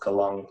touchdown luck,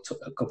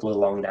 a couple of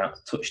long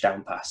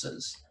touchdown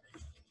passes.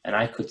 And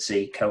I could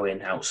see Cohen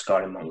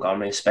outscoring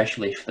Montgomery,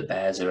 especially if the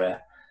Bears are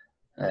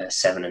a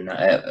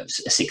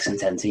 6 and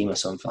 10 team or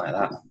something like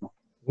that.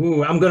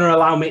 Ooh, I'm going to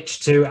allow Mitch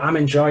to. I'm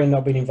enjoying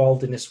not being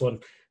involved in this one.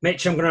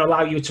 Mitch, I'm going to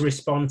allow you to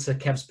respond to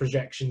Kev's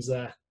projections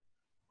there.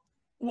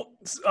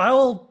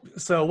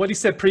 So what he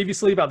said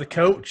previously about the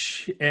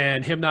coach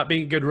and him not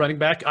being a good running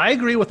back, I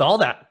agree with all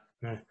that.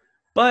 Yeah.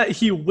 But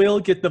he will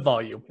get the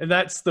volume. And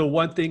that's the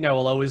one thing I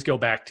will always go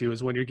back to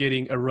is when you're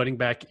getting a running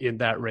back in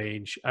that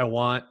range, I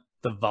want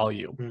the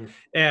volume.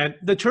 And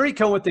the Tariq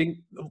Cohen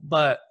thing,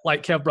 but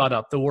like Kev brought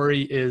up, the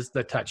worry is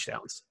the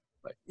touchdowns.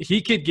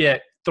 He could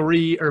get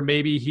 3 or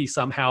maybe he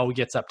somehow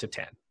gets up to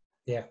 10.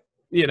 Yeah.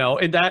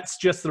 And that's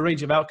just the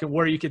range of outcome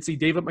where you could see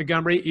David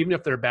Montgomery, even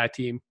if they're a bad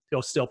team,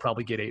 he'll still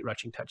probably get 8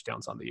 rushing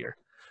touchdowns on the year.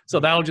 So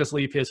that'll just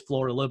leave his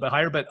floor a little bit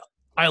higher. But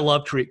I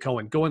love Tariq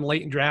Cohen. Going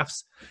late in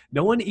drafts,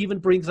 no one even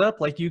brings up,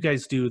 like you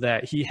guys do,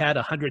 that he had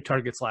 100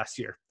 targets last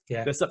year.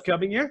 Yeah. This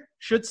upcoming year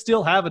should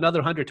still have another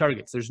 100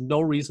 targets. There's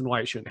no reason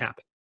why it shouldn't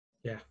happen.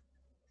 Yeah.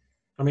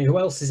 I mean, who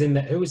else is in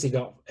there? Who has he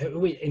got?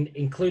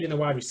 Including the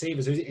wide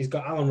receivers, he's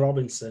got Allen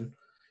Robinson.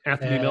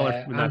 Anthony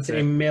Miller.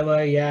 Anthony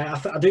Miller, yeah.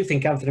 I do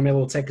think Anthony Miller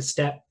will take a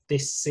step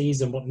this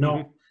season, but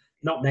not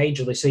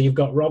majorly. So you've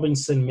got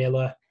Robinson,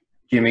 Miller.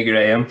 Jimmy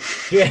Graham.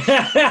 Yeah.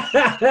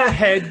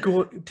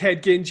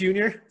 Ted Ginn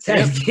Jr.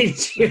 Ted Ginn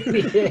Jr.,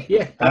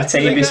 yeah.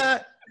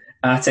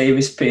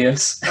 Artavis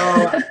Pierce.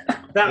 Oh,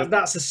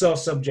 that's a sore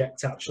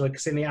subject, actually,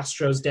 because in the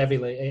Astros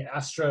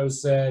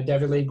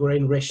Devy League we're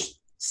in, Rish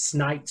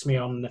sniped me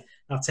on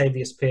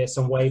Artavius Pierce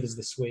on waivers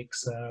this week,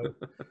 so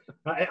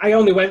I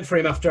only went for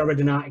him after I read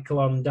an article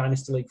on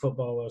Dynasty League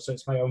football, so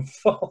it's my own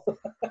fault.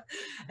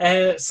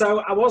 So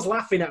I was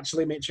laughing,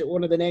 actually, Mitch, at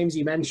one of the names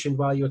you mentioned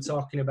while you were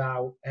talking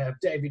about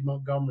David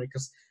Montgomery,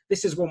 because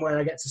this is one where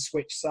I get to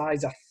switch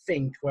sides, I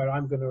think, where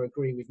I'm going to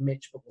agree with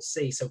Mitch, but we'll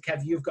see. So,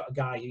 Kev, you've got a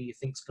guy who you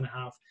think's going to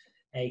have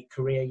a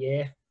career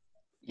year.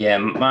 Yeah,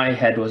 my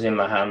head was in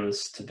my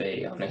hands, to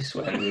be honest,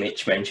 when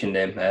Mitch mentioned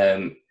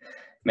him.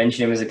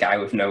 Mention him as a guy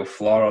with no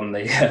floor on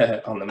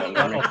the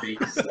Montgomery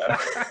piece. So,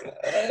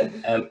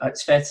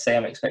 it's fair to say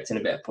I'm expecting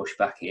a bit of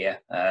pushback here.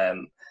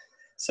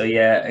 So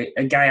yeah,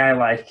 a guy I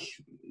like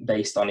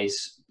based on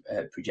his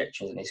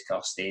projections and his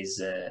cost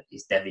is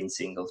Devin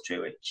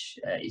Singletary, which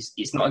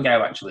he's not a guy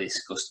I've actually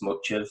discussed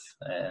much of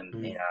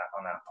on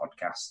our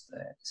podcast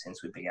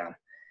since we began.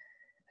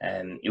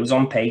 He was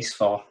on pace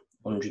for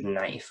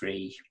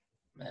 193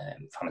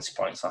 fantasy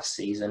points last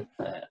season.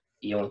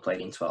 He only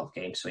played in 12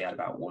 games, so he had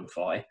about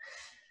 140.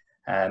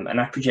 And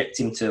I project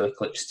him to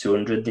eclipse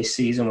 200 this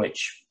season,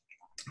 which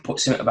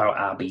puts him at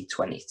about RB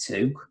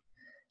 22.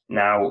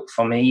 Now,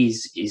 for me,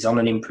 he's on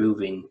an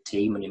improving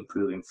team, an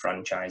improving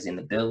franchise in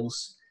the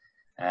Bills.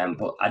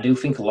 But I do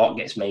think a lot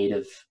gets made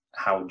of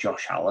how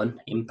Josh Allen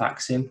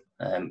impacts him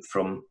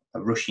from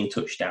a rushing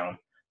touchdown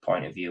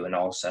point of view, and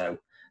also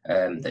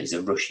there's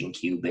a rushing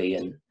QB,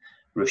 and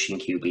rushing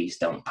QBs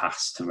don't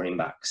pass to running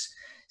backs.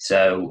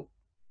 So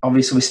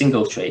obviously with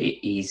Singletary,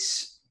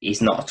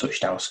 he's not a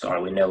touchdown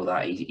scorer. We know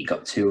that. He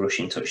got 2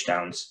 rushing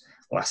touchdowns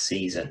last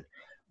season.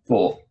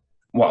 But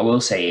what I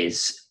will say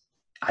is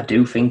I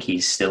do think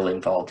he's still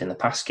involved in the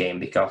pass game,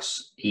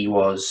 because he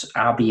was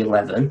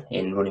RB11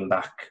 in running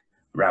back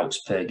routes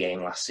per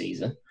game last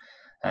season.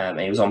 And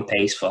he was on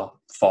pace for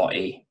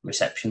 40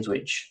 receptions,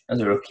 which as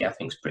a rookie I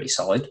think is pretty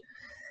solid.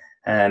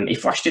 He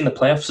flashed in the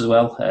playoffs as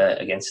well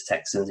against the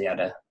Texans. He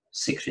had a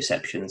 6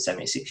 reception,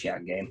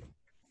 76-yard game.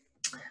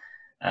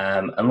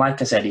 And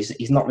like I said,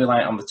 he's not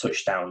reliant on the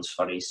touchdowns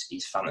for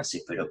his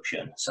fantasy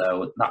production.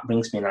 So that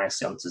brings me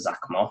nicely onto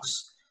Zach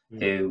Moss,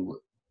 who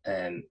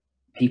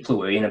people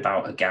were in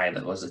about a guy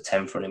that was a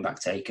 10th running back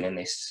taken in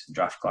this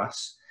draft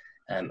class.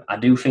 I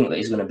do think that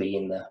he's going to be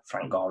in the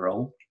Frank Gore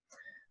role.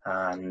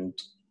 And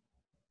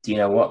do you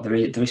know what? There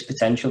is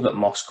potential that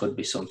Moss could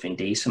be something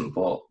decent,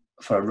 but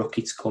for a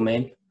rookie to come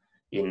in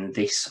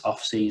this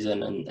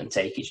off-season and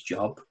take his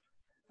job,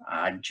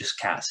 I just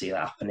can't see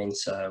that happening.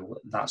 So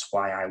that's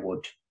why I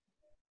would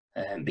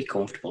be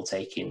comfortable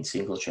taking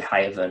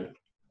Singletary a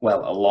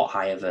lot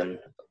higher than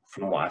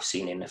from what I've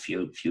seen in a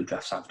few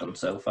drafts I've done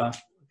so far.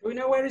 Do we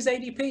know where his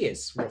ADP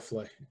is,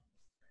 roughly?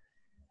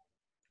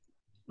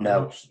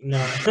 No.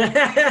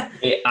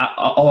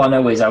 All I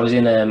know is I was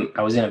in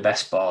a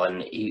best ball,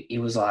 and he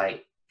was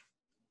like,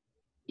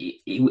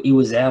 he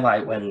was there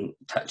like when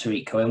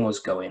Tariq Cohen was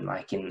going,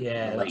 like in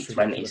the late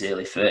 20s,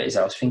 early 30s.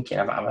 I was thinking,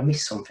 have I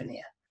missed something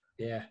here?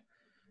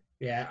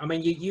 Yeah. I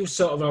mean, you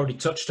sort of already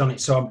touched on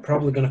it, so I'm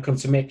probably going to come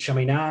to Mitch. I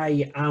mean,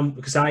 I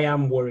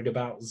am worried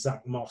about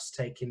Zach Moss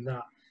taking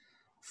that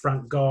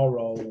Frank Gore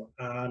role,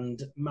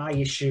 and my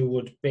issue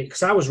would be,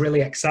 because I was really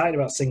excited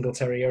about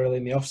Singletary early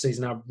in the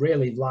offseason. I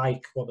really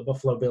like what the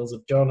Buffalo Bills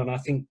have done, and I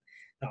think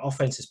that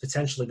offense is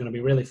potentially going to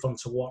be really fun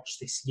to watch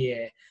this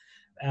year.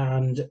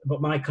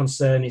 But my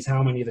concern is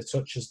how many of the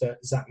touches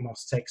that Zach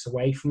Moss takes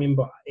away from him.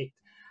 But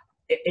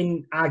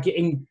in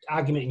argument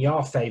in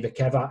your favour,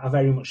 Kev, I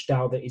very much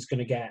doubt that he's going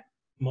to get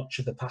much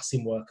of the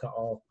passing work at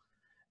all.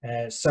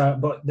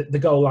 But the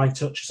goal line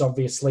touches,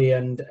 obviously,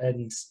 and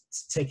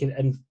taking,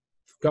 and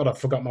God, I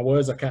forgot my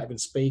words. I can't even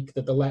speak.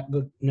 That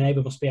the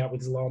neighbour must be out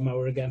with his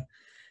lawnmower again.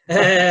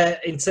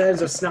 In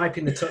terms of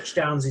sniping the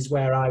touchdowns is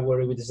where I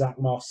worry with Zach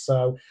Moss.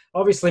 So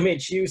obviously,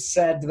 Mitch, you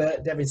said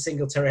that Devin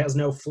Singletary has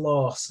no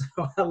flaw, so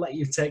I'll let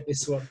you take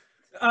this one.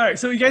 All right,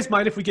 so you guys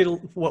mind if we get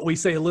what we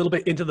say a little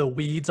bit into the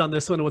weeds on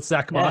this one with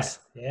Zach Moss?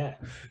 Yeah.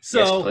 So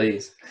yes,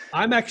 please.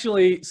 I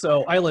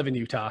live in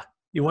Utah.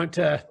 You went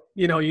to,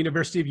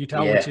 University of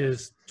Utah, which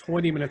is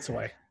 20 minutes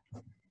away.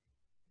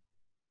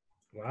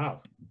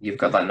 Wow. You've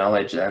got that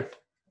knowledge then.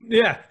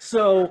 Yeah.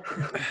 So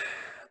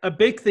a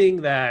big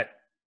thing that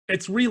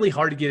it's really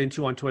hard to get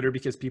into on Twitter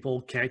because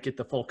people can't get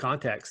the full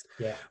context.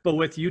 Yeah. But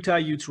with Utah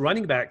Utes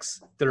running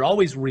backs, they're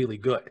always really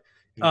good.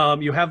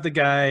 You have the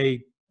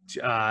guy,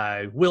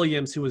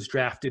 Williams, who was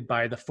drafted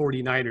by the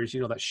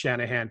 49ers, that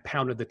Shanahan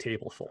pounded the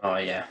table for. Oh,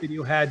 yeah. And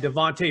you had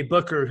Devontae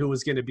Booker, who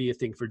was going to be a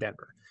thing for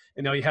Denver.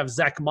 And now you have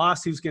Zach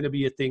Moss, who's going to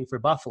be a thing for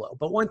Buffalo.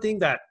 But one thing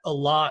that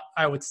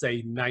I would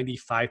say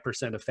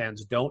 95% of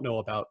fans don't know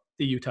about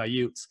the Utah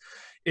Utes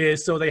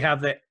is, so they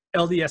have the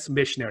LDS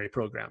missionary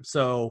program.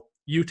 So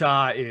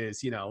Utah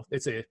is,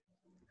 it's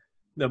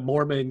the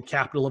Mormon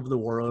capital of the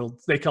world.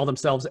 They call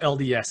themselves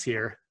LDS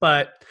here.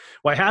 But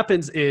what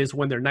happens is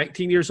when they're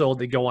 19 years old,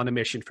 they go on a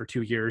mission for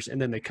 2 years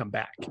and then they come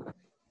back.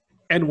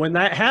 And when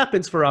that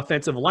happens for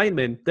offensive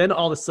linemen, then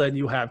all of a sudden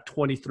you have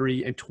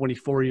 23 and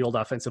 24-year-old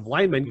offensive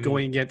linemen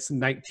going against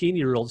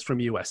 19-year-olds from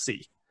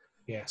USC.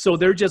 Yeah. So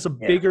they're just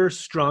bigger,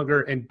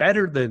 stronger, and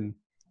better than,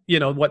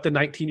 what the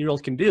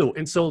 19-year-old can do.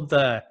 And so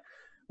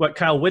what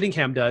Kyle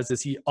Whittingham does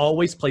is he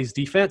always plays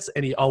defense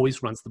and he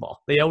always runs the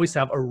ball. They always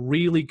have a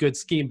really good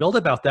scheme built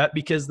about that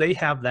because they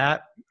have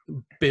that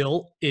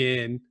built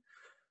in,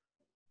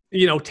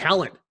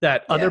 talent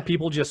that other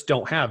people just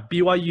don't have.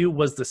 BYU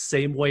was the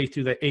same way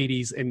through the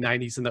 80s and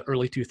 90s and the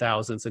early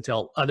 2000s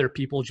until other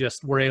people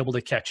just were able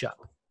to catch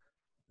up.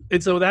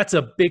 And so that's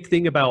a big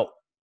thing about,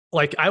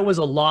 I was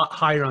a lot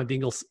higher on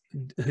Devin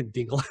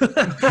Singletary,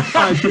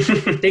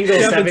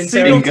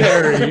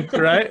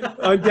 right?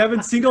 On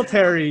Devin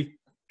Singletary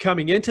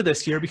coming into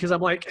this year because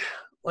I'm like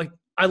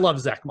I love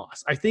Zach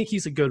Moss. I think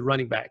he's a good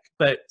running back,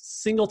 but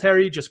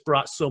Singletary just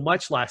brought so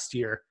much last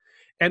year,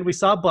 and we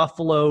saw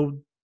Buffalo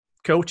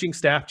coaching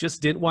staff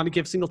just didn't want to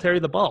give Singletary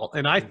the ball,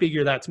 and I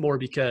figure that's more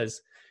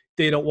because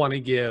they don't want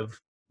to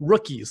give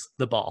rookies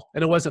the ball,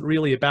 and it wasn't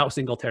really about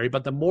Singletary.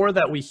 But the more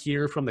that we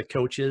hear from the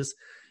coaches,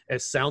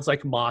 it sounds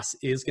like Moss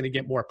is going to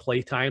get more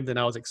play time than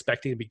I was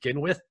expecting to begin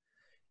with,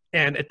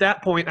 and at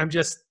that point,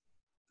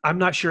 I'm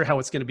not sure how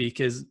it's going to be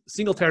because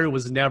Singletary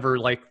was never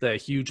like the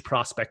huge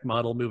prospect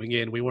model moving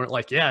in. We weren't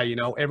like,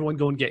 everyone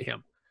go and get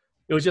him.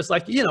 It was just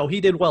like, he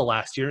did well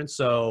last year, and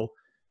so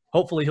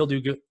hopefully he'll do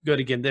good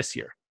again this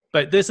year.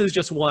 But this is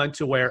just one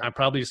to where I'm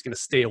probably just going to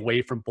stay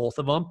away from both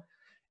of them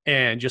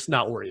and just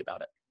not worry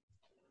about it.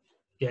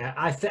 Yeah,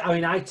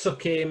 I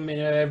took him in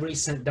a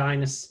recent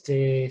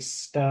Dynasty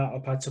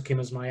startup. I took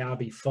him as my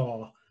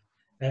RB4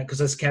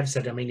 because, as Kev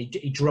said,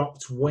 he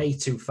dropped way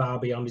too far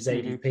beyond his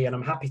ADP, and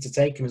I'm happy to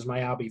take him as my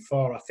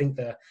RB4. I think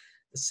the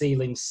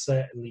ceiling's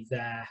certainly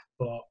there,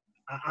 but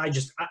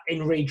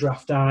in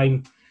redraft,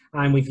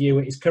 I'm with you.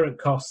 At his current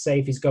cost, say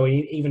if he's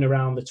going even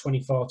around the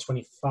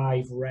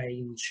 24-25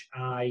 range,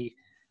 I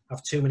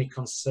have too many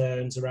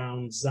concerns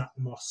around Zach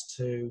Moss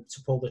to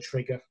pull the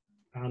trigger.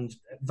 And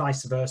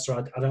vice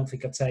versa, I don't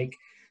think I'd take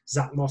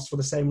Zach Moss for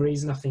the same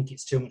reason. I think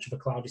it's too much of a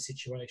cloudy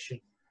situation.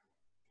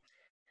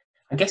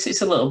 I guess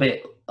it's a little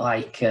bit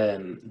like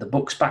the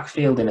Bucks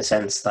backfield in a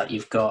sense that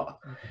you've got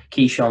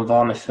Keyshawn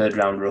Vaughn, a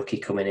third-round rookie,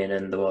 coming in,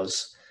 and there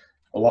was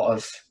a lot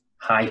of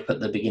hype at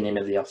the beginning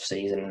of the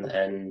offseason,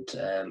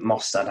 and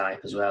Moss had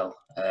hype as well.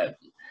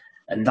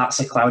 And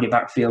that's a cloudy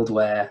backfield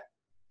where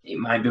it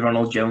might be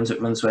Ronald Jones that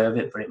runs away with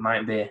it, but it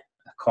might be a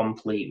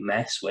complete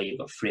mess where you've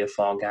got 3 or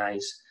 4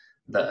 guys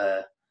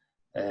that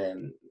are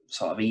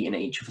sort of eating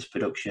at each other's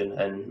production.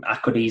 And I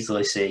could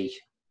easily see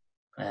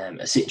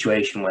a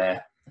situation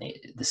where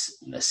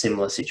a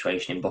similar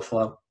situation in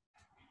Buffalo.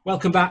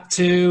 Welcome back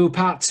to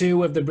part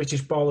 2 of the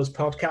British Ballers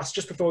podcast.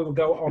 Just before we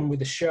go on with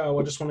the show,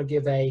 I just want to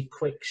give a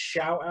quick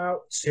shout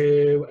out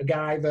to a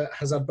guy that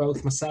has had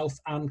both myself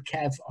and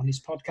Kev on his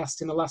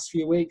podcast in the last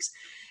few weeks.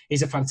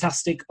 He's a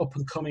fantastic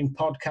up-and-coming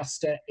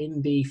podcaster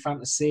in the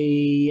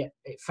fantasy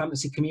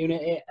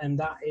community, and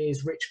that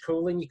is Rich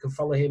Cooling. You can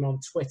follow him on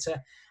Twitter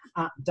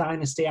at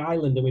Dynasty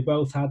Island, and we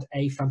both had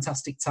a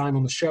fantastic time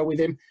on the show with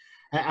him.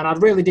 And I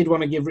really did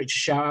want to give Rich a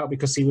shout-out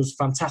because he was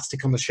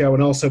fantastic on the show,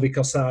 and also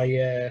because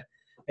I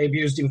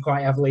abused him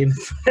quite heavily in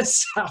the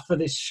first half of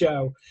this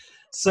show.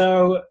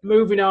 So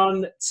moving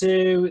on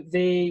to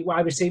the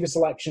wide receiver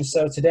selection.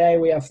 So today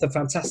we have the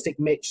fantastic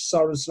Mitch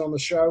Sorensen on the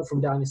show from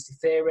Dynasty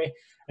Theory,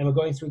 and we're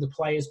going through the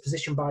players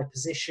position by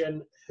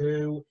position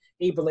who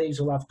he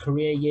believes will have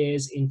career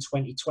years in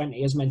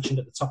 2020, as mentioned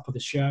at the top of the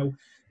show.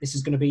 This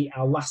is going to be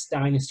our last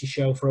Dynasty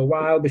show for a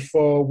while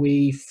before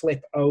we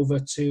flip over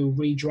to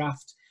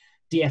redraft,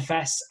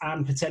 DFS,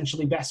 and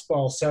potentially best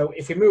ball. So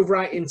if we move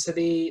right into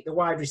the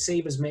wide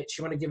receivers, Mitch,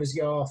 you want to give us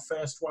your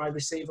first wide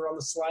receiver on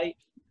the slate?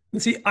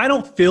 See, I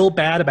don't feel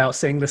bad about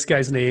saying this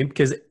guy's name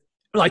because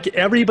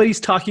everybody's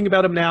talking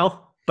about him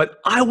now, but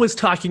I was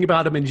talking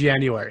about him in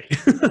January.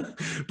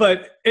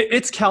 But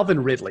it's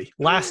Calvin Ridley.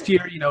 Last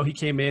year, he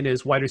came in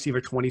as wide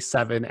receiver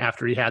 27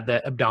 after he had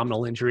that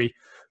abdominal injury.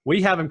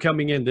 We have him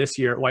coming in this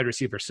year at wide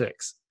receiver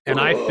 6. And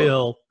I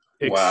feel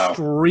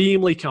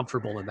extremely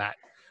comfortable in that.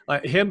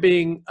 Him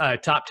being a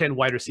top 10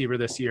 wide receiver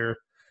this year,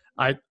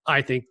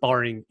 I think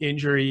barring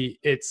injury,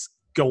 it's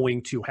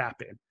going to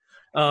happen.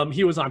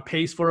 He was on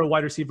pace for a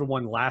wide receiver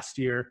 1 last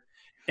year.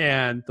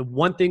 And the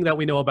one thing that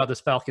we know about this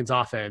Falcons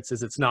offense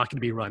is it's not going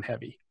to be run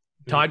heavy.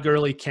 Todd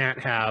Gurley can't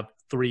have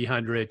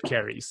 300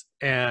 carries.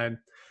 And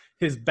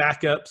his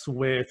backups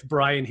with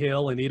Brian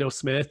Hill and Ito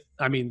Smith,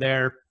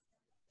 they're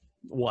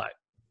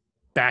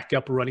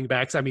backup running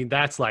backs.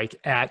 That's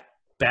at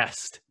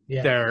best.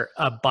 Yeah. They're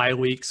a bye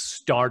week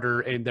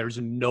starter and there's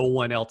no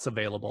one else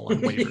available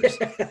on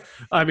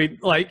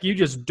waivers. You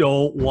just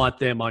don't want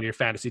them on your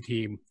fantasy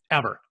team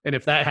ever. And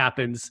if that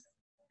happens,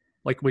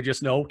 we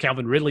just know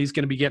Calvin Ridley's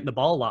going to be getting the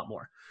ball a lot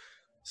more.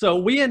 So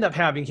we end up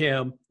having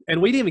him, and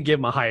we didn't even give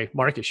him a high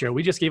market share.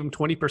 We just gave him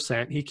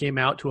 20%. He came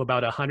out to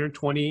about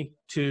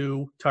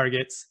 122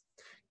 targets,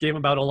 gave him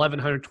about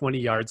 1,120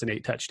 yards and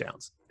 8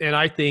 touchdowns. And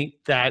I think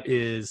that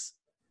is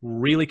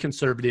really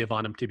conservative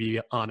on him, to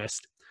be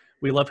honest.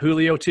 We love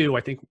Julio too.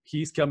 I think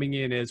he's coming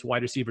in as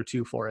wide receiver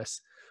 2 for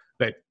us.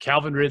 But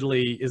Calvin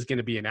Ridley is going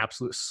to be an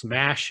absolute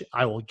smash.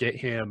 I will get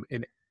him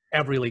in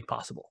every league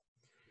possible.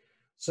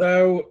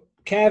 So,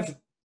 Kev,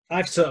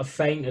 I've sort of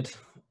fainted.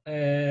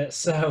 I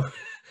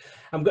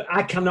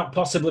cannot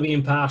possibly be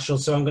impartial,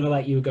 so I'm going to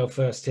let you go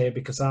first here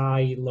because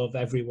I love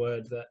every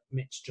word that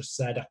Mitch just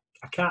said.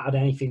 I can't add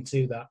anything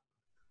to that.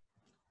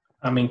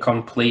 I'm in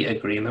complete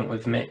agreement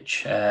with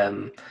Mitch.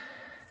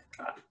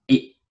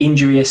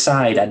 Injury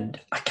aside,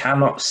 I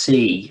cannot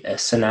see a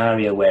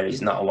scenario where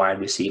he's not a wide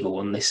receiver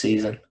 1 this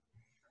season.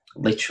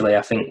 Literally,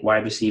 I think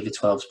wide receiver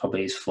 12 is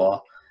probably his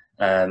floor.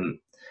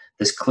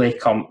 There's clear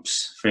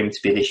comps for him to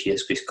be this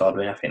year's Chris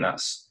Godwin. I think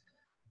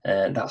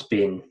that's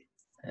been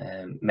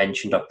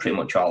mentioned pretty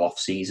much all off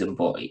season.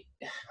 But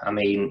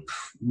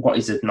what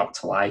is it not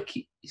to like?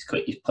 He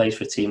plays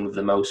for a team with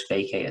the most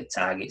vacated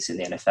targets in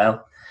the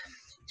NFL.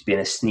 He's been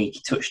a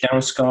sneaky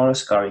touchdown scorer,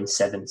 scoring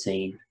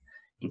 17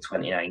 in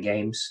 29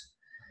 games.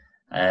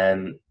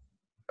 Our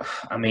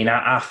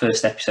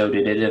first episode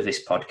we did of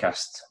this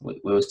podcast, we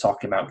was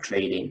talking about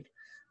trading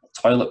a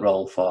toilet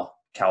roll for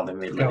Calvin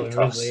Ridley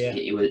because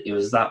it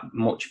was that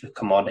much of a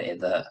commodity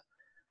that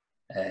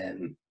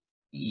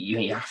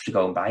you have to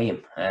go and buy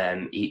him.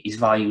 His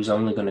value is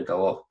only going to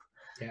go up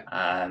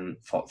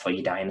for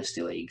your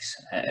dynasty leagues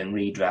and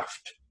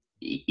redraft.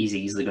 he's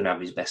easily going to have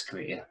his best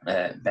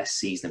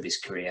season of his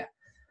career.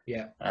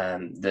 Yeah.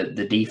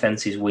 The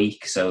defense is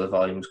weak, so the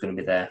volume's going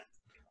to be there.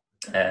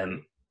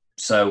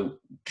 So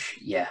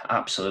yeah,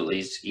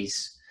 absolutely,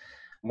 he's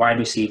wide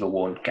receiver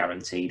 1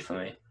 guaranteed for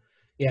me.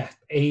 Yeah,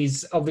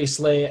 he's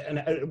obviously, and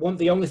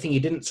the only thing you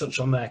didn't touch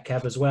on there,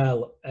 Kev, as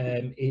well,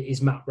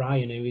 is Matt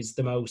Ryan, who is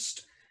the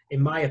most,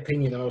 in my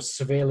opinion, the most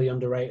severely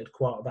underrated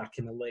quarterback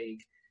in the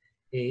league.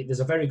 There's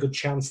a very good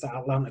chance that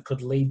Atlanta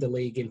could lead the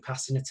league in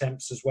passing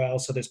attempts as well.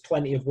 So there's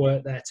plenty of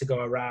work there to go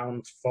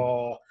around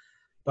for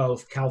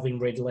both Calvin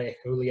Ridley,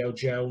 Julio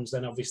Jones,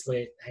 and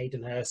obviously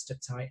Hayden Hurst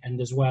at tight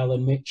end as well.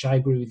 And Mitch, I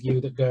agree with you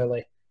that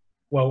Gurley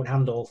won't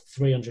handle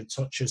 300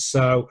 touches.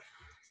 So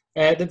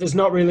there's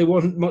not really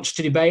much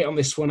to debate on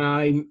this one.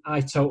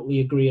 I totally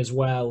agree as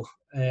well.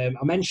 I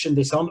mentioned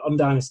this on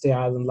Dynasty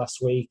Island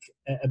last week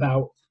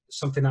about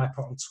something I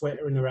put on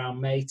Twitter in around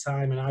May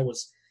time, and I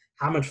was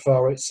hammered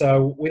for it.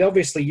 So with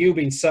obviously you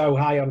being so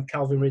high on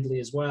Calvin Ridley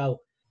as well,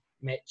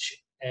 Mitch,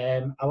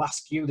 I'll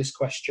ask you this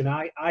question.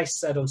 I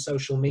said on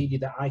social media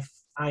that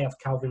I have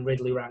Calvin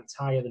Ridley ranked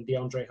higher than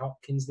DeAndre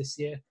Hopkins this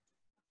year.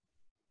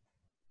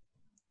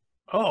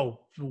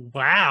 Oh,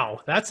 wow.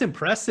 That's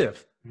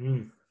impressive.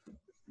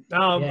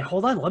 Yeah.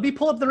 Hold on. Let me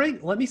pull up the rank.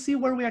 Let me see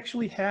where we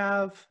actually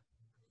have.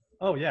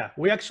 Oh, yeah.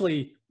 We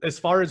actually, as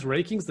far as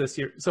rankings this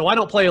year, so I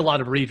don't play a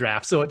lot of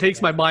redraft, so it takes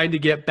my mind to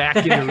get back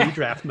into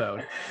redraft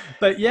mode.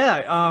 But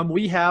yeah,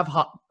 we have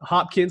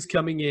Hopkins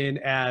coming in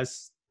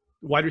as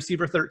wide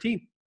receiver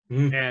 13.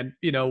 And,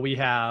 we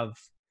have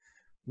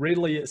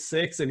Ridley at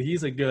 6, and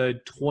he's a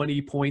good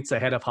 20 points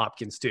ahead of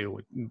Hopkins too.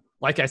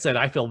 Like I said,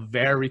 I feel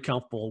very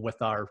comfortable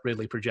with our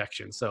Ridley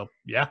projection. So,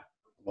 yeah.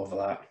 Love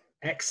that.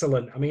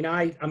 Excellent. I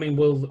mean,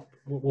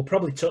 we'll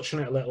probably touch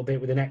on it a little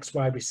bit with the next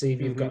wide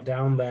receiver you've got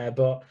down there,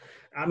 but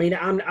I mean,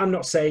 I'm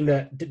not saying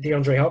that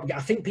DeAndre Hopkins. I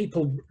think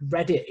people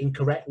read it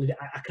incorrectly.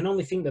 I can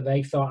only think that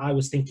they thought I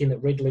was thinking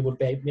that Ridley would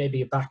be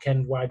maybe a back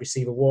end wide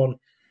receiver 1,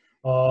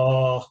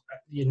 or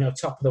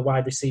top of the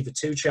wide receiver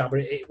 2 chart, but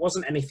it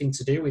wasn't anything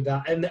to do with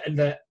that. And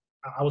that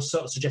I was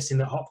sort of suggesting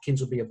that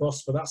Hopkins would be a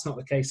bust, but that's not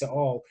the case at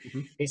all.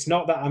 It's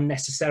not that I'm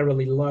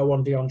necessarily low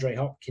on DeAndre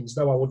Hopkins,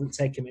 though I wouldn't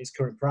take him at his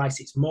current price.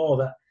 It's more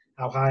that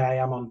how high I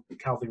am on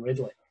Calvin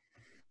Ridley.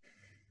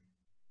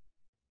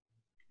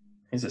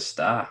 He's a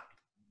star.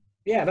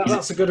 Yeah,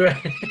 that's a good way.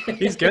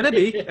 He's going to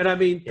be. And I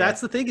mean,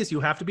 that's the thing, is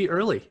you have to be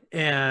early.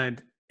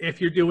 And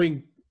if you're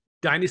doing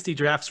dynasty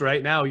drafts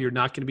right now, you're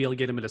not going to be able to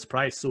get him at his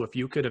price. So if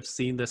you could have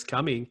seen this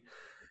coming,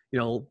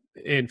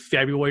 in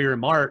February or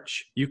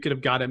March, you could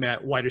have got him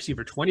at wide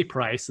receiver 20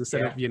 price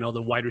instead of,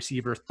 the wide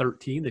receiver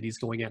 13 that he's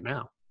going at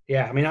now.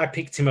 Yeah, I mean, I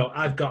picked him up.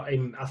 I've got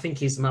him. I think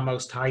he's my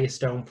most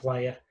highest owned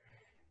player.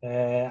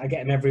 I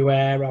get him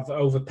everywhere. I've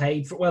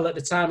overpaid for. Well, at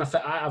the time,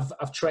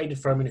 I've traded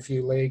for him in a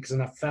few leagues,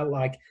 and I felt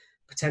like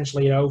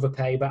potentially an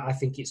overpay, but I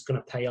think it's going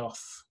to pay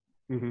off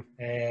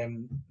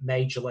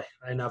majorly.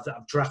 And I've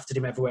drafted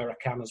him everywhere I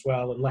can as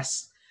well,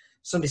 unless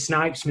somebody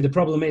snipes me. The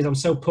problem is I'm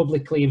so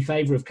publicly in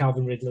favour of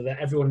Calvin Ridley that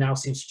everyone now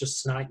seems to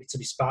just snipe me to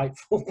be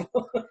spiteful.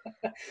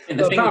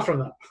 Apart from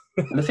that,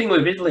 the thing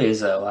with Ridley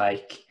is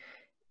like.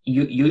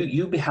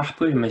 You be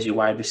happy with him as your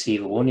wide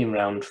receiver 1 in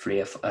round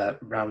 3 or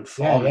round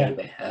 4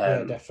 maybe.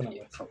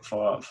 Definitely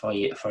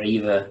for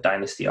either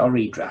dynasty or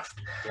redraft.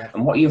 Yeah.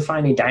 And what you'll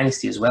find in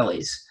dynasty as well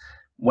is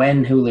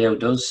when Julio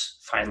does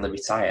finally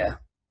retire,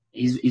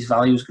 his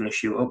value is going to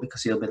shoot up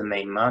because he'll be the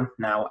main man.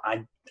 Now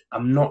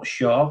I'm not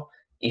sure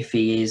if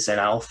he is an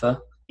alpha,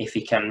 if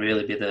he can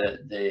really be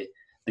the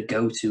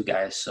go-to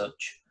guy as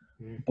such,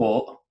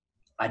 but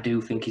I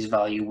do think his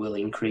value will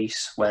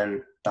increase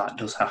when that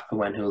does happen,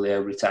 when Julio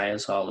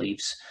retires or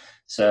leaves.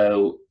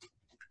 So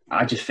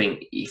I just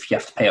think if you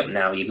have to pay up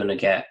now, you're going to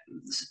get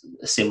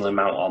a similar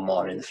amount or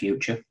more in the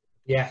future.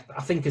 Yeah,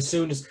 I think as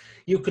soon as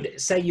you could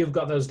say you've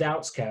got those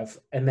doubts, Kev,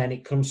 and then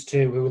it comes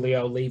to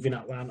Julio leaving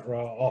Atlanta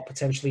or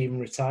potentially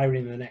even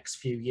retiring in the next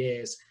few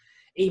years,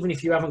 even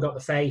if you haven't got the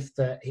faith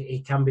that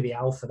he can be the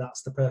alpha,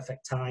 that's the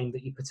perfect time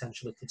that you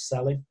potentially could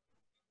sell him.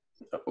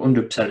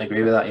 100%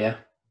 agree with that, yeah.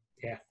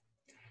 Yeah.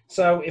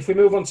 So if we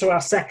move on to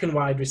our second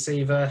wide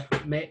receiver,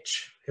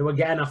 Mitch, who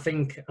again I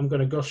think I'm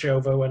going to gush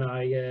over when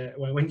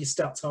when you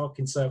start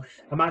talking, so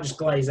I might just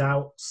glaze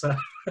out. So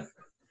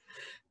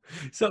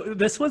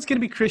this one's going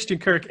to be Christian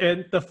Kirk,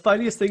 and the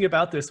funniest thing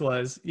about this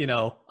was,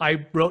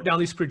 I wrote down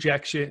these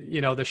projection,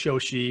 the show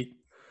sheet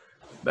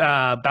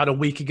about a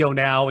week ago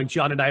now, and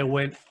John and I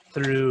went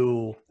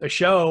through a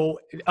show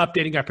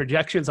updating our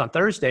projections on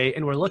Thursday,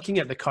 and we're looking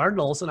at the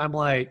Cardinals, and I'm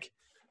like,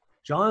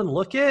 John,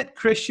 look at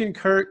Christian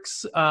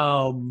Kirk's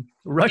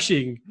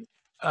rushing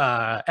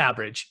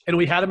average. And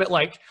we had him at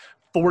like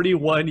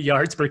 41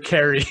 yards per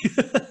carry.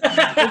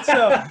 And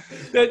so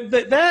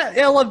that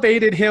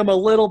elevated him a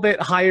little bit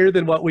higher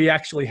than what we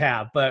actually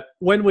have. But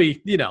when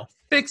we,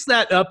 fixed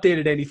that,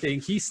 updated anything,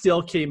 he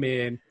still came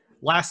in.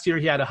 Last year,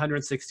 he had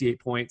 168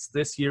 points.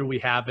 This year, we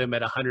have him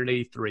at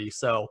 183.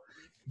 So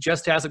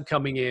just has him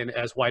coming in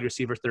as wide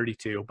receiver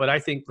 32. But I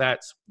think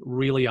that's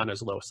really on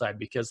his low side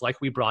because like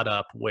we brought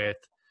up with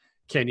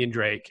Kenyon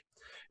Drake,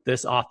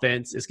 this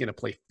offense is going to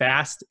play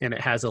fast, and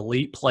it has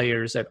elite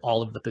players at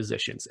all of the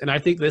positions. And I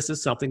think this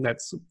is something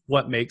that's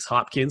what makes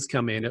Hopkins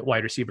come in at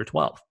wide receiver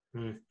 12.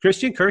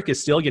 Christian Kirk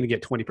is still going to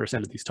get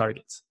 20% of these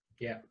targets.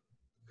 Yeah.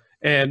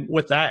 And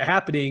with that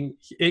happening,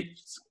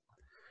 it's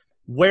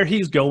where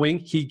he's going,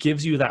 he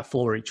gives you that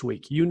floor each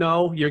week. You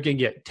know you're going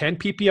to get 10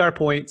 PPR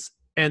points,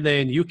 and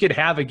then you could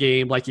have a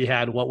game like he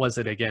had, what was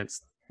it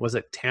against? Was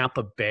it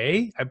Tampa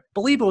Bay? I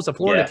believe it was a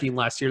Florida team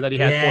last year that he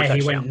had 4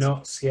 touchdowns. He went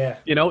nuts,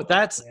 You know,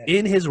 that's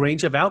in his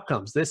range of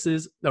outcomes. This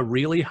is a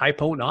really high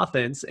potent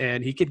offense,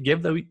 and he could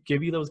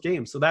give you those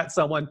games. So that's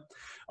someone,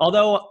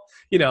 although,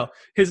 you know,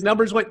 his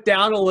numbers went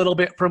down a little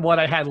bit from what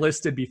I had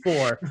listed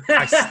before,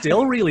 I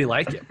still really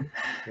like him.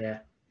 Yeah.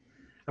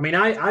 I mean,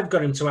 I've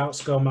got him to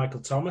outscore Michael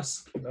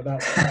Thomas.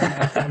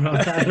 I'm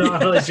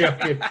not really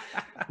joking.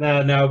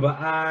 No, but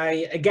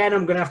I'm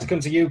going to have to come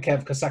to you, Kev,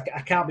 because I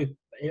can't be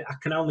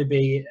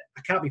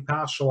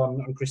partial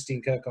on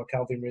Christian Kirk or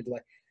Calvin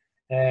Ridley.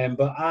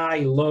 But I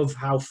love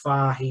how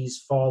far he's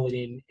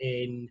fallen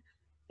in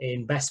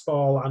best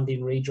ball and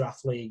in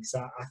redraft leagues.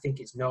 I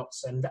think it's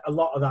nuts, and a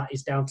lot of that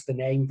is down to the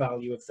name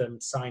value of them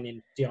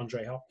signing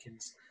DeAndre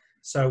Hopkins.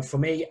 So for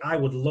me, I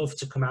would love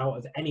to come out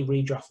of any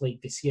redraft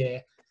league this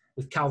year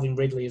with Calvin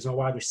Ridley as my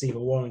wide receiver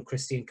 1 and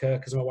Christian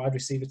Kirk as my wide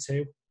receiver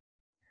 2.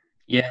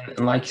 Yeah,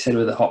 and like you said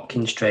with the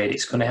Hopkins trade,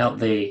 it's going to help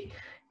the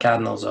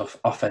Cardinals'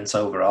 offense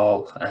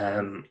overall.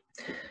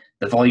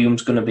 The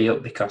volume's going to be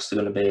up because they're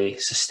going to be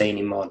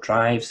sustaining more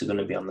drives. They're going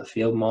to be on the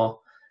field more.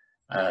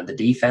 The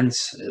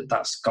defense,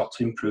 that's got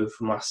to improve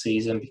from last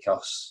season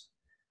because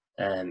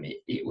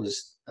it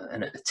was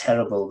a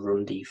terrible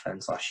run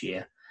defense last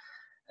year.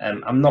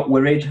 I'm not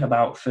worried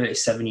about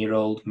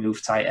 37-year-old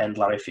move tight end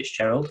Larry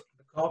Fitzgerald.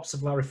 The corpse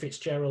of Larry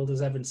Fitzgerald,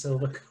 as Evan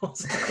Silver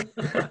calls it.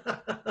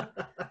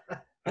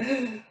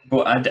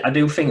 But I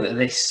do think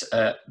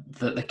that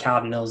that the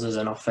Cardinals as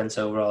an offense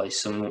overall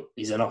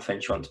is an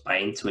offense you want to buy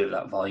into with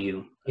that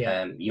volume.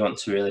 Yeah. You want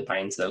to really buy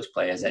into those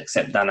players,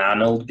 except Dan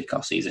Arnold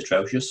because he's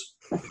atrocious.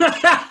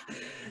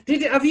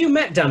 Have you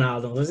met Dan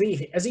Arnold? Has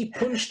he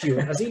punched you?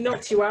 Has he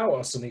knocked you out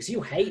or something? 'Cause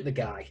you hate the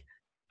guy.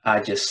 I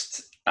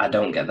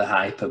don't get the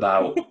hype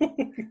about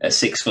a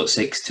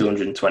 6'6",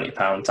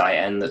 220-pound tight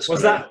end.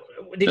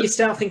 Did you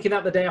start thinking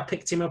that the day I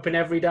picked him up in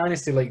every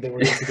dynasty league that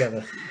we're in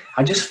together?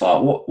 I just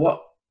thought,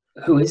 what?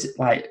 Who is it?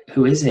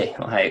 Who is he?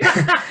 Like,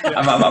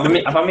 have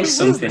I missed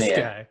something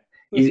here?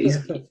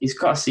 He's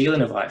got a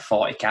ceiling of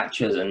 40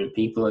 catches, and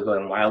people are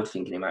going wild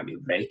thinking he might be a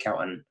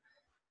breakout. And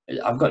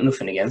I've got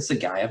nothing against the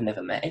guy. I've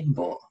never met him,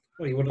 but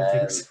well, you wouldn't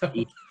think so.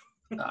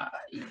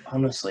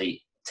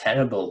 Honestly,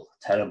 terrible.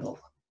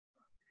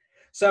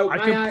 So I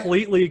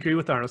completely agree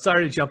with Arnold.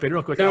 Sorry to jump in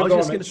real quick. I was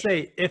just going to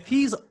say, if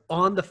he's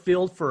on the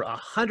field for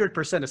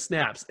 100% of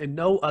snaps and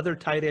no other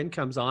tight end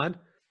comes on,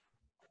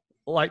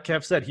 like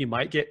Kev said, he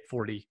might get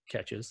 40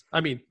 catches.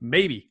 I mean,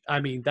 maybe. I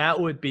mean, that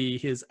would be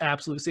his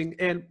absolute thing.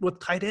 And with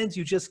tight ends,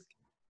 you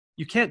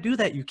can't do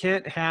that. You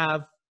can't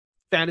have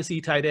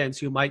fantasy tight ends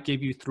who might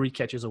give you 3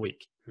 catches a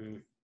week.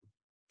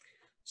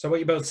 So what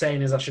you're both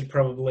saying is I should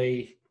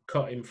probably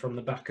cut him from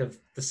the back of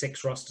the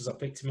 6 rosters I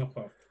picked him up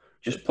on.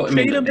 Just put him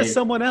trade him to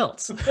someone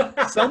else.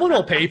 Someone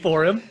will pay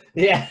for him.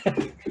 Yeah.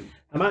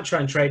 I might try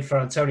and trade for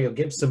Antonio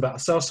Gibson, but I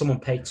saw someone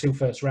pay 2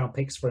 first-round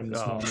picks for him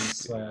this morning.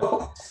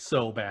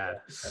 So bad.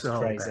 So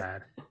crazy.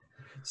 Bad.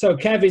 So,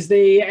 Kev, is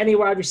there any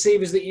wide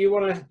receivers that you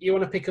want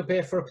to pick up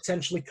here for a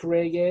potentially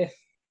career year?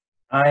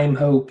 I'm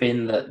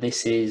hoping that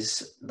this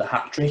is the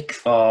hat trick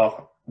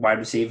for wide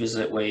receivers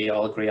that we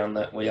all agree on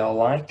that we all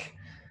like.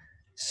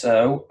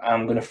 So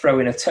I'm going to throw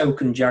in a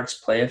token Jags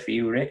player for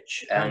you,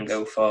 Rich, and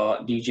go for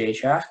DJ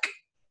Chark.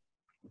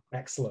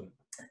 Excellent.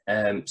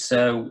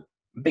 So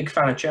big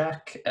fan of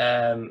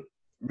Chark.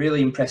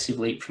 Really impressive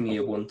leap from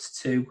year 1 to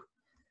 2.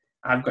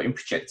 I've got him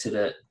projected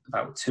at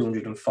about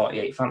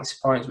 248 fantasy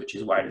points, which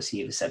is wide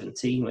receiver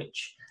 17,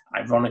 which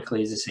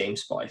ironically is the same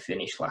spot I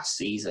finished last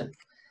season.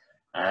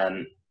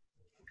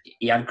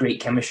 He had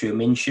great chemistry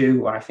with Minshew,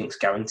 who I think is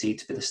guaranteed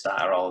to be the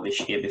starter all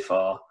this year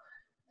before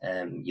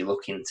you're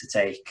looking to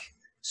take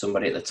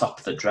somebody at the top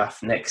of the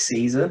draft next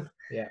season.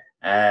 Yeah.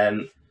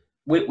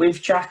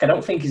 With Jack, I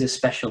don't think he's a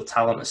special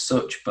talent as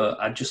such, but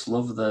I just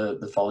love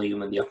the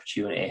volume and the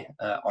opportunity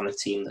on a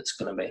team that's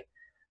going to be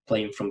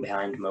playing from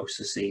behind most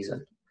of the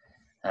season.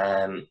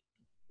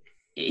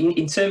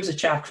 In terms of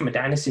Jack from a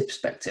dynasty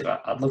perspective,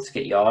 I'd love to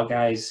get your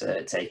guys'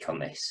 take on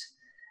this.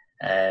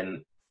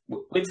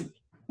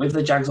 With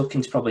the Jags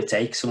looking to probably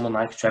take someone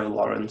like Trevor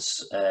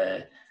Lawrence,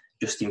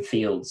 Justin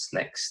Fields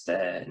next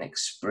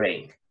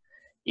spring,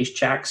 is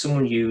Jack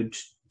someone you'd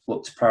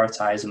look to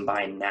prioritise and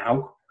buy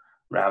now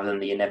rather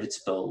than the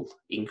inevitable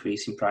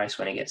increase in price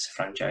when he gets a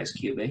franchise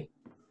QB?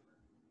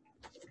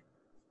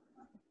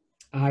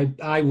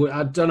 I would.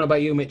 I don't know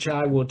about you, Mitch.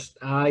 I would.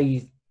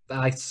 I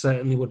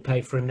certainly would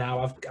pay for him now.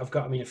 I've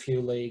got him in a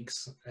few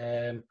leagues,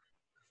 and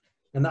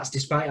that's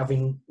despite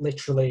having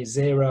literally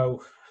zero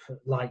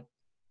faith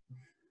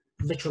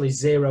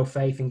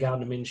in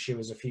Gardner Minshew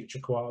as a future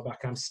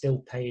quarterback. I'm still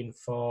paying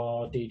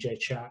for DJ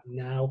Chark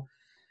now.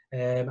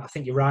 I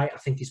think you're right. I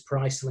think his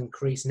price will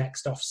increase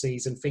next off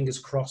season. Fingers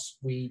crossed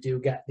we do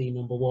get the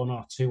number 1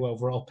 or 2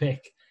 overall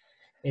pick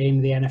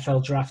in the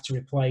NFL draft to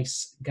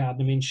replace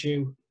Gardner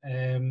Minshew.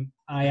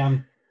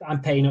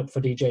 I'm paying up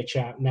for DJ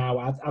Chark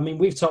now. I mean,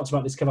 we've talked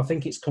about this, Kev. I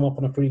think it's come up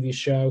on a previous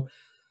show,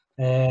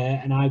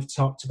 and I've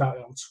talked about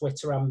it on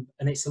Twitter. And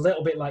it's a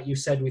little bit like you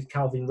said with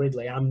Calvin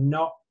Ridley. I'm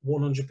not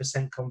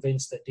 100%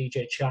 convinced that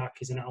DJ Chark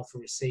is an alpha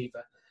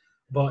receiver.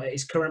 But at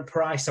his current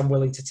price, I'm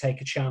willing to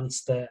take a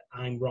chance that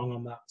I'm wrong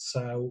on that.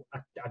 So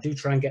I do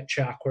try and get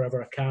Chark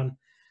wherever I can.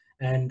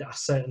 And I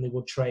certainly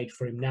would trade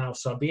for him now.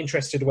 So I'd be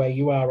interested where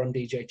you are on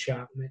DJ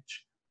Chark,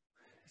 Mitch.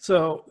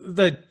 So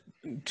the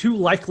 2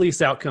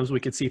 likeliest outcomes we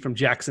could see from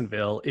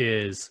Jacksonville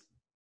is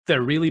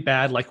they're really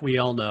bad, like we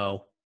all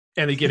know,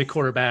 and they get a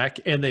quarterback,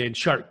 and then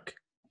Chark,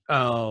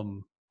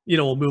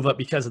 will move up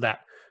because of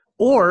that.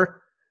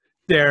 Or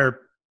they're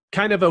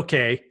kind of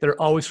okay.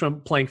 They're always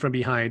playing from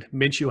behind.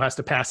 Minshew has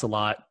to pass a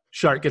lot.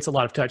 Chark gets a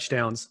lot of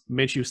touchdowns.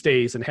 Minshew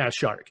stays and has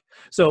Chark.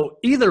 So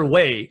either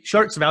way,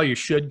 Chark's value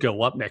should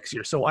go up next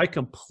year. So I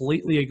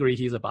completely agree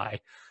he's a buy.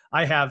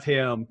 I have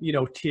him,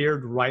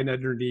 tiered right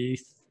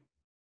underneath.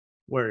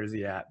 Where is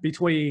he at?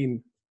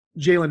 Between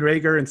Jalen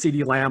Reagor and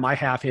CeeDee Lamb, I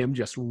have him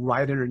just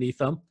right underneath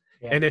them.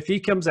 Yeah. And if he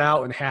comes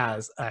out and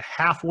has a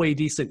halfway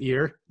decent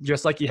year,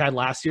 just like he had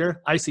last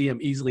year, I see him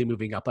easily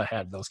moving up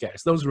ahead of those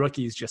guys. Those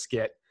rookies just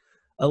get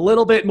a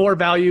little bit more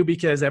value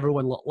because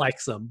everyone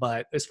likes them.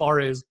 But as far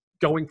as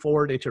going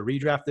forward into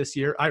redraft this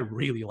year, I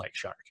really like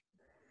Chark.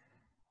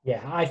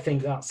 Yeah, I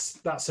think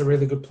that's a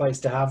really good place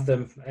to have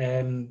them.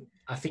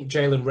 I think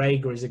Jalen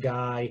Reagor is a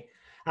guy,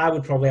 I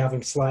would probably have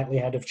him slightly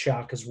ahead of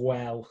Chark as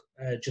well,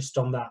 just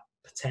on that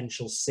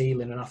potential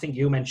ceiling. And I think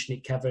you mentioned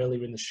it, Kev,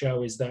 earlier in the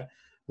show, is that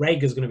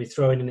Reagor's going to be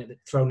thrown in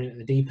at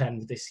the deep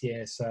end this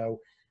year. So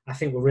I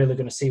think we're really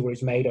going to see what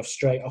he's made of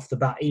straight off the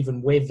bat,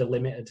 even with the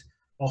limited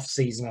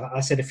off-season. I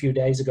said a few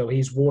days ago,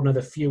 he's one of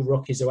the few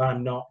rookies who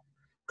I'm not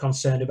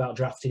concerned about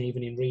drafting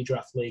even in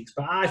redraft leagues.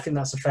 But I think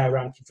that's a fair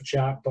ranking for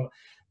Chark. But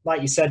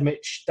like you said,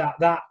 Mitch,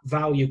 that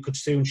value could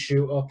soon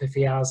shoot up if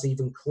he has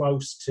even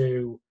close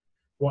to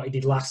what he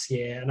did last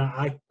year. And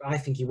I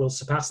think he will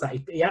surpass that.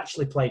 He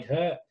actually played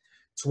hurt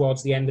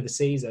towards the end of the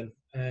season.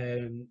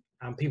 And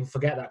people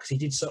forget that because he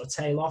did sort of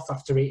tail off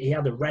after he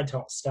had a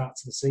red-hot start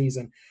to the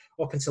season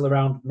up until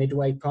around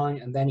midway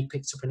point, and then he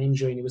picked up an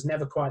injury and he was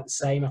never quite the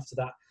same after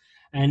that.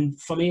 And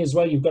for me as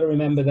well, you've got to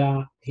remember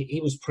that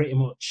he was pretty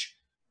much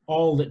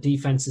all that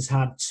defenses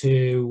had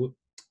to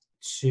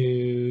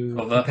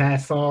prepare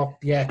for.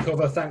 Yeah,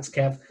 cover. Thanks,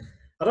 Kev.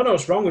 I don't know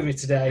what's wrong with me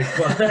today,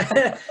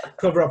 but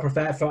cover or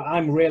prepare for.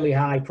 I'm really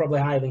high,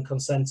 probably higher than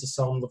consensus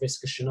on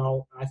Laviska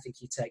Shenault. I think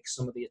he takes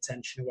some of the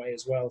attention away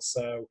as well.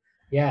 So,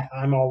 yeah,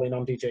 I'm all in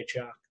on DJ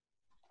Chark.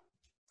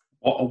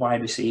 What a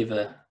wide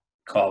receiver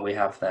core we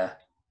have there.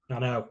 I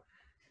know.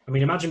 I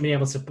mean, imagine being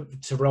able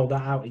to roll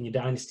that out in your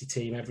dynasty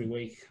team every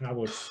week. I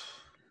would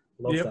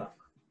love that.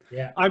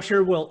 Yeah, I'm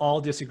sure we'll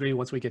all disagree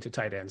once we get to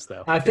tight ends,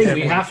 though. I think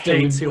we have to.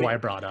 Hates who I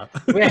brought up.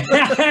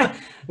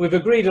 We've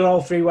agreed on all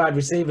 3 wide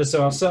receivers,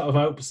 so I sort of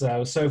hope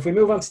so. So if we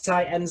move on to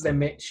tight ends, then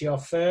Mitch, your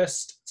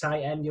first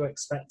tight end you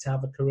expect to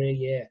have a career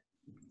year.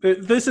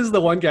 This is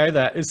the one guy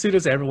that as soon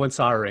as everyone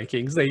saw our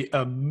rankings, they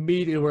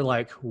immediately were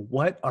like,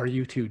 what are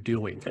you two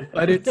doing?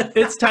 But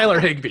it's Tyler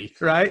Higbee,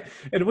 right?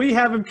 And we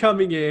have him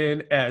coming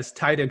in as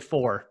tight end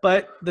 4.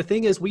 But the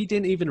thing is, we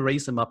didn't even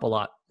raise him up a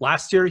lot.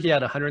 Last year, he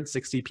had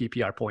 160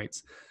 PPR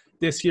points.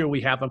 This year,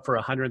 we have him for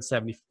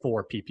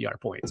 174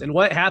 PPR points. And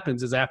what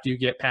happens is after you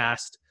get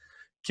past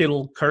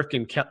Kittle, Kirk,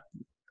 and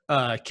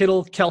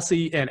Kittle,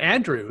 Kelsey, and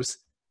Andrews,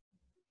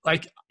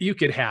 like you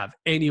could have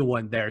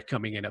anyone there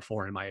coming in at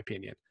 4, in my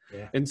opinion.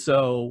 Yeah. And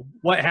so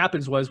what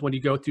happens was when you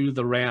go through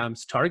the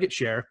Rams target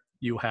share,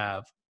 you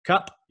have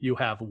Kupp, you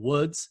have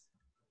Woods,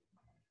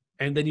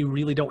 and then you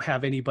really don't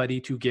have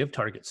anybody to give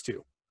targets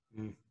to.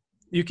 Mm.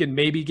 You can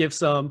maybe give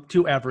some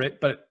to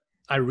Everett, but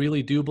I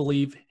really do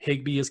believe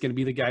Higbee is going to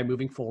be the guy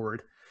moving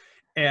forward.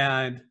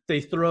 And they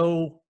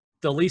throw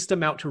the least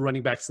amount to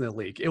running backs in the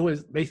league.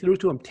 They threw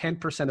to him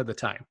 10% of the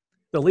time.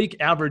 The league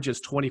average is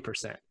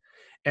 20%.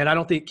 And I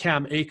don't think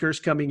Cam Akers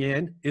coming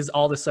in is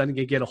all of a sudden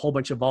going to get a whole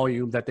bunch of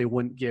volume that they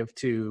wouldn't give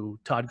to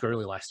Todd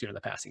Gurley last year in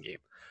the passing game.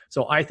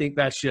 So I think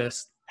that's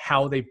just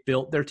how they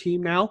built their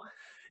team now.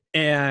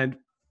 And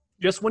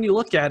just when you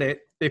look at it,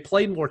 they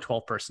played more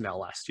 12 personnel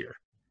last year,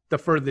 the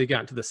further they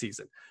got into the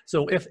season.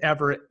 So if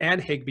Everett and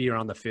Higbee are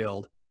on the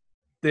field,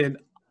 then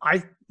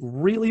I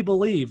really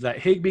believe that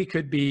Higbee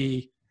could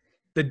be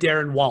the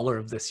Darren Waller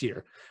of this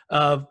year.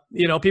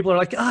 People are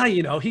like,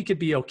 he could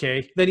be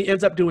okay. Then he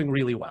ends up doing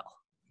really well.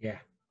 Yeah.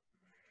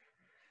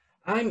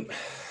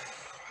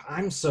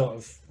 I'm sort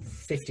of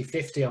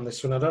 50-50 on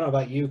this one. I don't know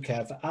about you,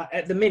 Kev.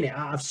 At the minute,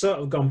 I've sort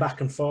of gone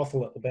back and forth a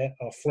little bit,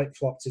 or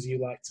flip-flopped, as you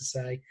like to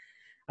say.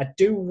 I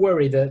do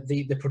worry that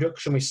the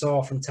production we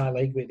saw from Tyler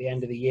Higbee at the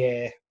end of the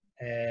year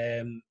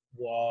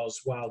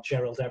was while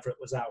Gerald Everett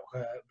was out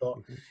hurt. But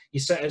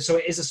so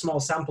it is a small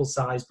sample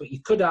size, but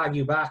you could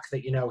argue back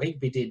that,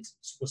 Higbee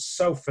was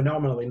so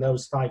phenomenal in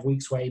those 5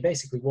 weeks where he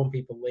basically won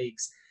people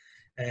leagues.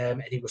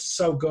 And he was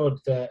so good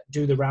that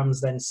do the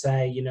Rams then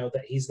say,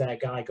 that he's their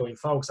guy going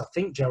forward? Because I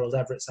think Gerald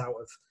Everett's out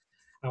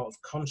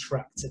of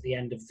contract at the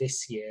end of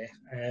this year.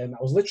 I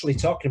was literally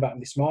talking about him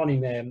this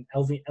morning.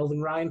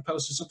 Elvin Ryan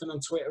posted something on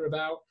Twitter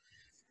about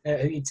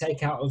who you'd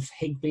take out of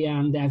Higbee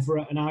and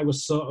Everett, and I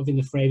was sort of in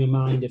the frame of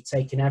mind of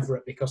taking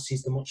Everett because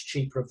he's the much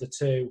cheaper of the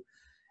two.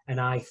 And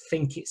I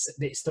think it's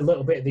the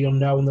little bit of the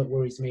unknown that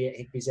worries me at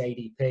Higbee's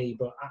ADP.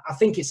 But I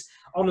think it's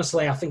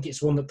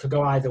one that could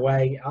go either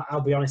way.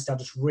 I'll be honest, I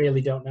just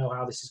really don't know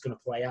how this is going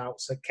to play out.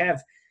 So, Kev,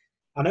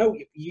 I know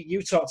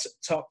you talked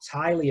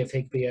highly of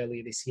Higbee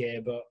earlier this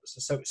year, but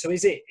so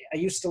is it? Are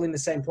you still in the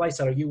same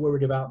place, or are you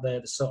worried about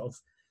the sort of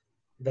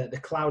the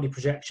cloudy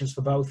projections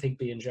for both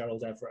Higbee and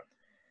Gerald Everett?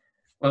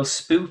 Well,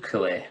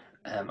 spookily,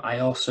 I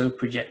also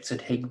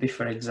projected Higbee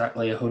for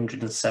exactly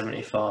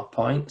 174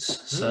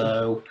 points.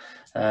 So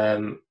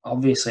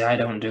obviously I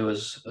don't do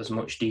as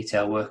much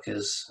detail work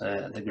as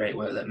the great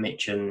work that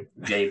Mitch and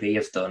JB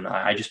have done.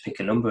 I just pick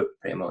a number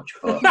pretty much.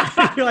 But,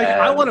 you're like,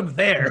 I want him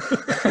there.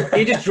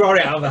 You just draw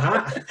it out of a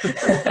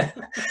hat.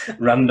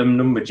 Random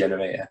number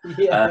generator.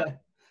 Yeah.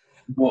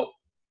 But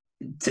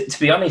to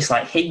be honest,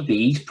 like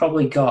Higbee, he's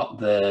probably got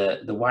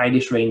the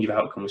widest range of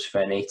outcomes for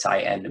any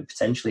tight end and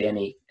potentially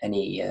any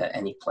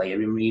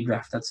player in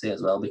redraft, I'd say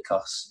as well,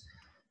 because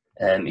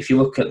if you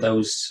look at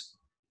those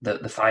the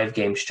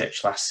 5-game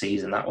stretch last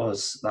season, that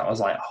was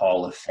like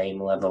Hall of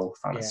Fame level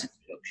fantasy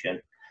production.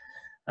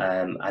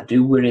 I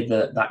do worry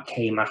that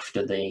came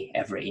after the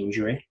Everett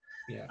injury,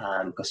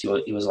 because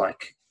he was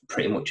like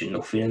pretty much a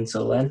nothing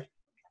until then.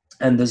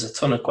 And there's a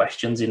ton of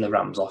questions in the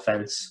Rams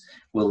offense.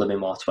 Will there be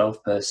more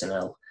 12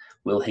 personnel?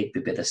 Will Higbee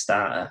be the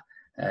starter?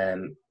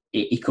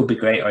 He could be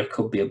great or he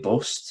could be a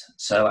bust.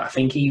 So I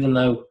think even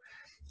though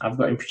I've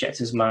got him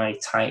projected as my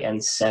tight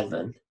end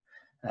 7,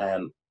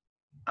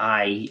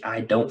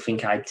 I don't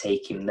think I'd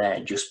take him there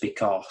just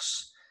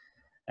because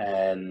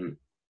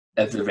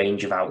of the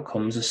range of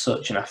outcomes as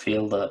such. And I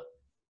feel that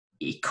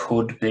he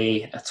could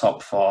be a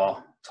top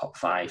 4, top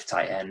 5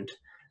 tight end,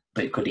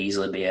 but it could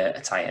easily be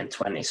a tight end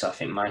 20. So I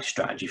think my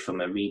strategy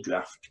from a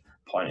redraft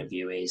point of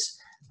view is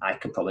I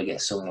could probably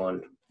get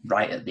someone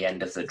right at the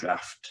end of the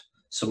draft,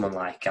 someone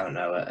like, I don't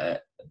know, a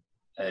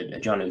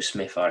Jonnu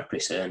Smith or a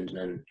Chris Herndon,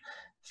 and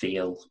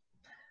feel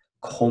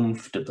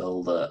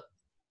comfortable that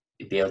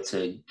he'd be able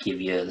to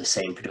give you the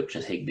same production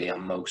as Higbee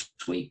on most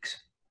weeks.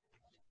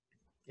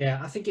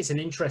 Yeah, I think it's an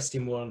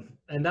interesting one.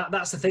 And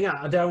that's the thing.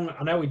 I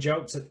know we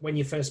joked when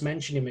you first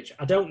mentioned him, Mitch.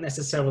 I don't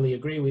necessarily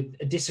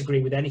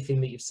disagree with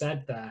anything that you've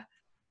said there.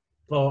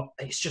 But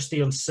it's just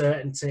the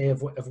uncertainty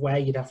of where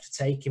you'd have to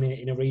take him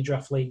in a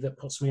redraft league that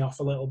puts me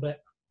off a little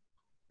bit.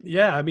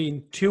 Yeah, I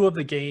mean, 2 of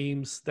the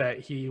games that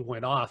he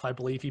went off, I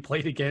believe he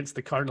played against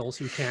the Cardinals,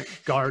 who can't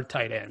guard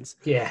tight ends.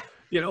 Yeah.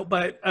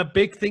 But a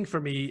big thing for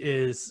me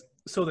is,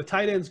 so the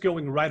tight ends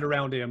going right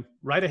around him,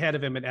 right ahead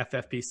of him in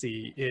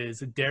FFPC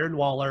is Darren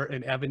Waller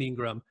and Evan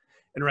Ingram.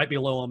 And right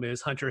below him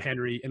is Hunter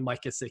Henry and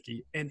Mike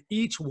Gesicki. And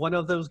each one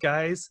of those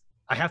guys,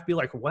 I have to be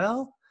like,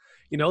 well,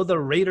 the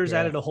Raiders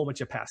added a whole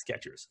bunch of pass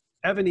catchers.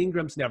 Evan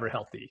Ingram's never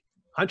healthy.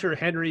 Hunter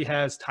Henry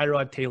has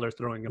Tyrod Taylor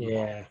throwing him the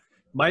ball.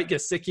 Mike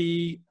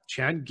Gesicki,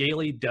 Chan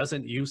Gailey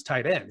doesn't use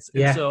tight ends.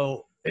 And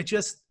so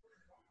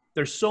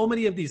there's so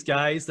many of these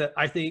guys that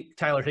I think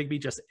Tyler Higbee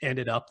just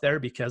ended up there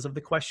because of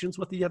the questions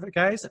with the other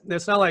guys. And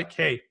it's not like,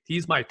 hey,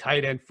 he's my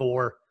tight end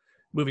 4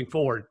 moving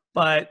forward.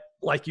 But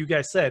like you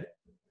guys said,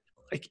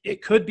 like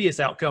it could be his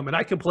outcome. And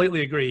I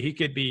completely agree. He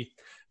could be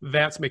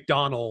Vance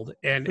McDonald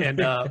and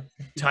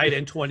tight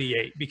end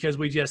 28, because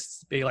we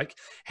just be like,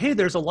 hey,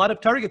 there's a lot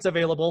of targets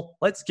available.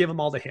 Let's give them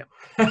all to him.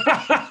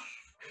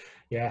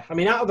 Yeah, I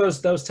mean, out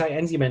of those tight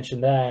ends you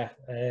mentioned there,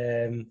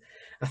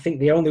 I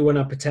think the only one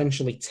I'd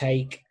potentially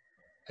take,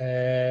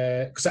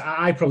 because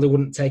I probably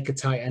wouldn't take a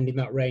tight end in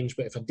that range,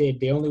 but if I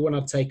did, the only one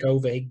I'd take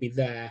over Higbee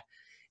there,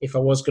 if I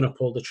was going to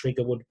pull the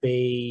trigger, would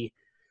be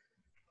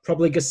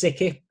probably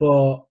Gesicki.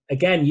 But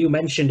again, you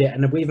mentioned it,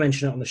 and we've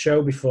mentioned it on the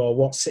show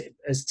before,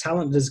 as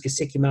talented as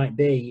Gesicki might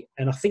be,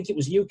 and I think it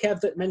was you, Kev,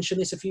 that mentioned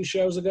this a few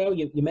shows ago.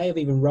 You may have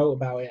even wrote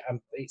about it,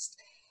 and it's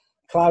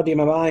cloudy in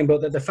my mind,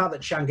 but the fact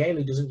that Chan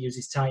Gailey doesn't use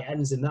his tight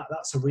ends, and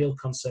that's a real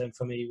concern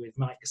for me with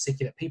Mike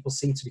Gesicki that people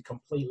seem to be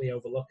completely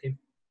overlooking.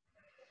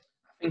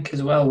 I think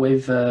as well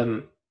with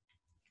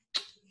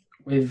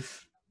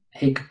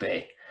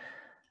Higbee,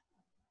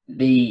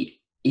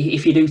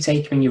 if you do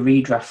take him in your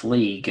redraft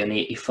league and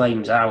he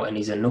flames out and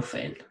he's a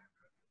nothing,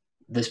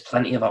 there's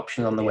plenty of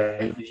options on the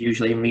waivers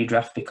usually in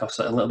redraft, because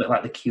a little bit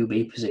like the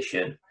QB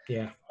position,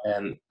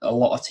 a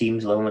lot of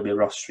teams will only be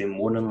rostering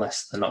one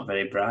unless they're not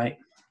very bright.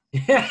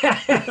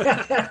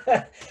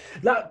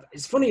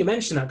 It's funny you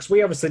mention that, because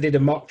we obviously did a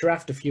mock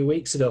draft a few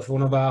weeks ago for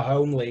one of our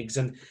home leagues,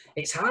 and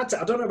it's hard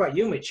I don't know about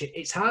you, Mitch,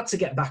 it's hard to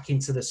get back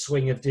into the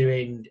swing of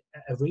doing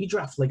a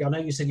redraft league. I know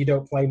you said you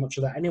don't play much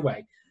of that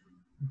anyway,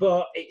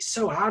 but it's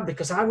so hard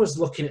because I was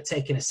looking at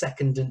taking a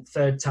second and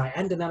third tight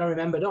end, and then I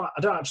remembered, I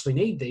don't actually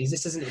need these.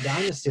 This isn't a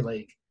dynasty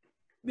league.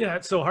 Yeah,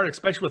 it's so hard,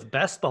 especially with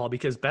best ball,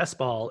 because best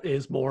ball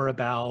is more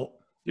about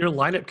your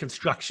lineup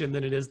construction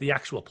than it is the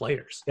actual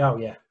players. Oh,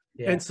 yeah.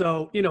 Yeah. And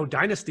so,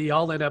 Dynasty,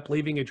 I'll end up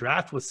leaving a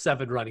draft with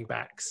 7 running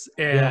backs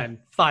and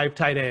 5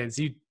 tight ends.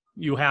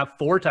 You have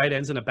 4 tight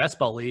ends in a best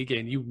ball league,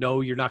 and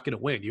you're not going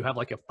to win. You have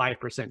like a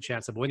 5%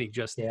 chance of winning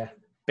just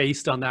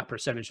based on that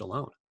percentage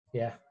alone.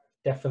 Yeah,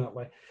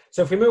 definitely.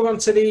 So if we move on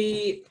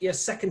to your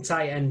second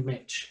tight end,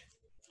 Mitch.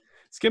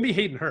 It's going to be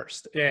Hayden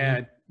Hurst.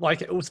 And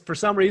it was, for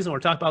some reason, we're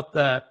talking about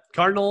the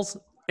Cardinals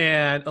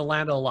and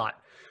Atlanta a lot.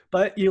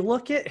 But you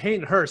look at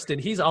Hayden Hurst, and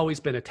he's always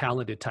been a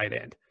talented tight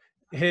end.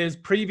 His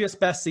previous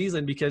best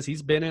season, because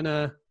he's been in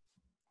a,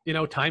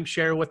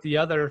 timeshare with the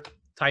other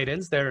tight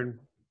ends there in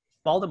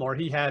Baltimore,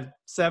 he had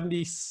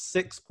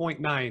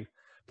 76.9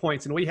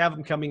 points, and we have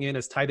him coming in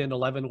as tight end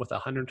 11 with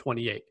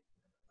 128.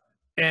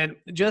 And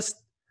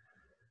just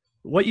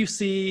what you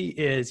see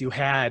is you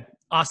had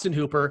Austin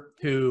Hooper,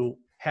 who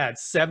had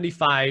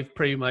 75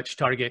 pretty much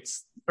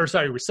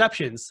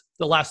receptions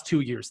the last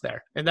 2 years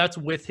there. And that's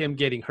with him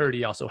getting hurt.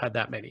 He also had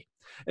that many.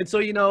 And so,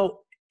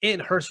 in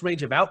Hurst's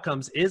range of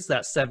outcomes is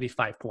that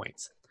 75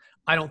 points.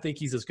 I don't think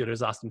he's as good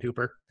as Austin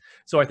Hooper.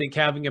 So I think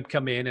having him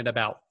come in at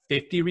about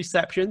 50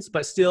 receptions,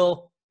 but it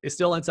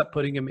still ends up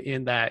putting him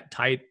in that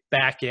tight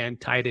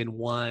end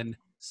 1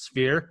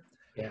 sphere.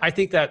 Yeah. I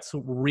think that's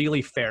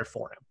really fair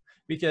for him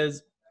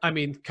because,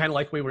 kind of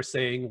like we were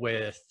saying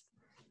with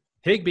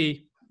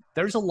Higbee,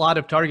 there's a lot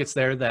of targets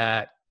there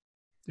that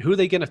who are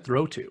they going to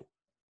throw to?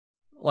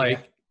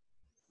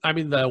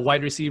 The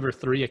wide receiver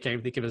 3, I can't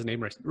even think of his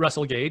name,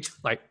 Russell Gage,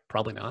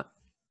 probably not.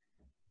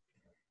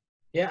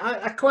 Yeah,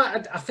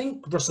 I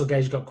think Russell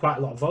Gage got quite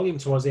a lot of volume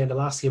towards the end of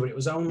last year, but it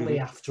was only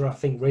after I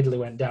think Ridley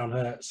went down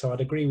hurt. So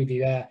I'd agree with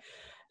you there.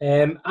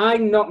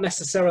 I'm not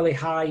necessarily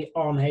high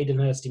on Hayden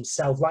Hurst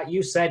himself. Like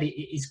you said,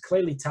 he's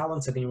clearly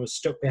talented and he was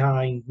stuck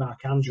behind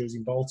Mark Andrews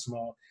in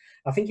Baltimore.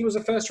 I think he was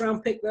a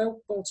first-round pick,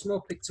 though.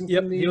 Baltimore picked him.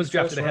 Yep, he was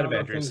drafted ahead of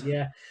Andrews.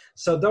 Yeah.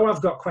 So though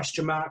I've got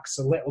question marks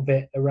a little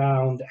bit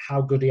around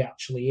how good he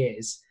actually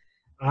is,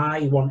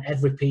 I want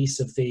every piece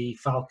of the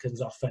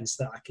Falcons offense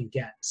that I can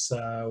get.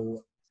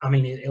 So,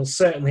 he'll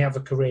certainly have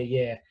a career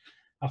year.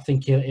 I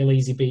think he'll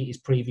easily beat his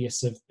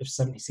previous of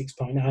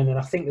 76.9. And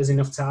I think there's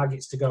enough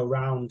targets to go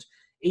around,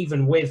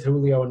 even with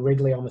Julio and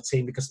Ridley on the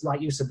team, because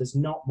like you said, there's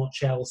not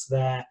much else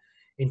there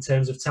in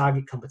terms of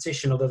target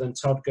competition other than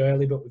Todd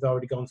Gurley, but we've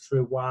already gone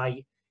through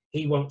why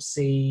he won't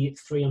see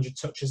 300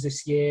 touches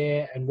this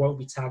year and won't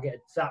be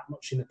targeted that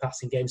much in the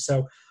passing game.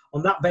 So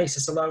on that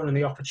basis alone and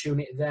the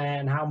opportunity there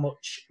and how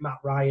much Matt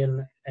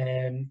Ryan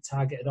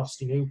targeted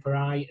Austin Hooper,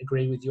 I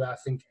agree with you. I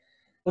think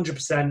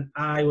 100%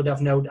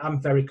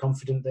 I'm very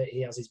confident that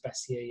he has his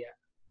best year yet.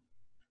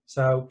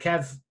 So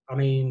Kev,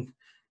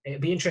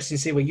 it'd be interesting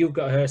to see where you've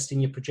got Hurst in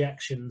your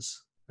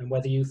projections and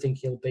whether you think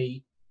he'll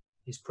beat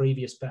his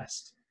previous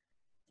best.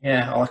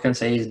 Yeah, all I can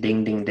say is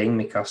ding, ding, ding,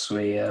 because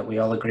we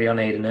all agree on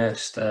Hayden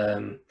Hurst.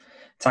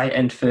 Tight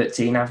end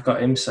 13, I've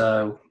got him,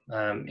 so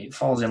it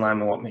falls in line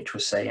with what Mitch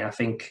was saying. I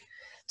think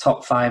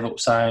top 5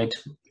 upside,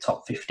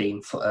 top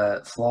 15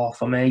 floor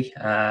for me.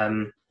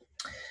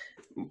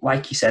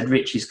 Like you said,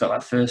 Richie's got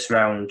that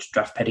first-round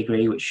draft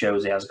pedigree, which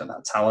shows he has got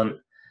that talent.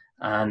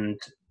 And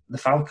the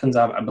Falcons,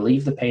 I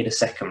believe they paid a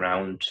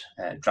second-round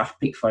draft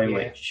pick for him,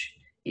 which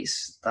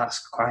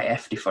that's quite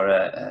hefty for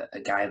a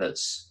guy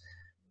that's,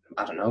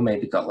 I don't know,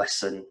 maybe got less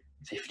than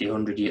 50,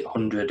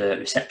 100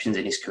 receptions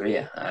in his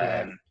career.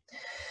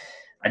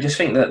 I just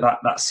think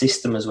that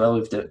system as well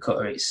with Dirk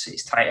Cutter,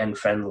 it's tight end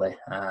friendly.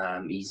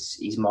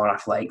 He's more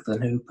athletic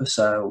than Hooper,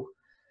 so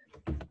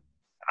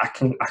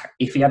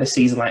if he had a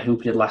season like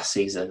Hooper did last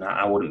season,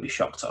 I wouldn't be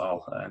shocked at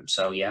all. I'm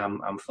fully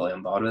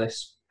on board with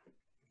this.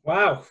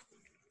 Wow,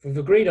 we've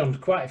agreed on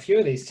quite a few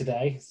of these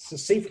today. So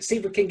see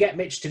if we can get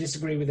Mitch to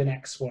disagree with the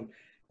next one.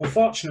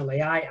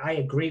 Unfortunately, I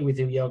agree with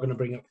who you're going to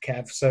bring up,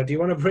 Kev. So do you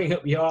want to bring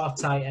up your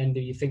tight end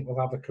who you think will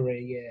have a career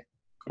year?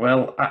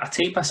 Well, I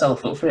teed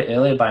myself up for it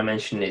earlier by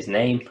mentioning his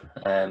name.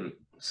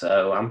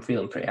 So I'm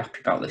feeling pretty happy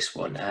about this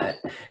one.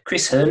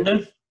 Chris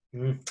Herndon.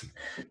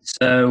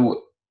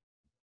 So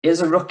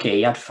as a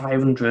rookie,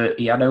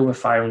 he had over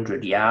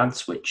 500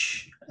 yards,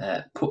 which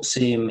puts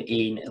him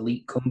in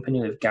elite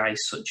company with guys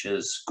such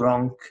as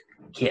Gronk,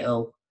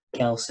 Kittle,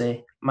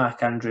 Kelsey,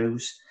 Mark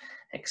Andrews,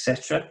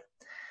 etc.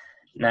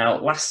 Now,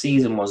 last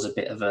season was a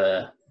bit of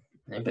a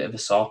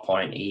sore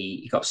point.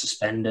 He got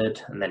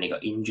suspended and then he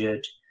got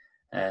injured.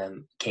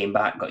 Came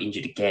back, got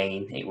injured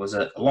again. It was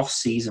a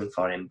lost season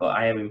for him, but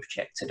I have him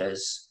projected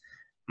as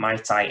my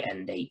tight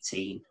end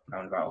 18,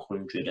 around about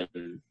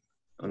 140,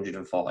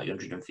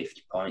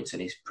 150 points,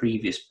 and his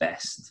previous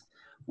best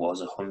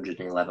was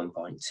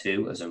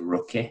 111.2 as a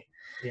rookie.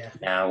 Yeah.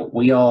 Now,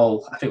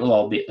 I think we'll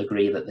all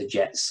agree that the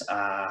Jets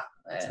are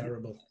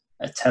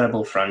a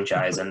terrible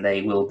franchise, and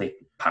they will be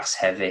pass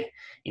heavy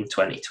in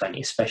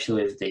 2020,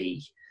 especially with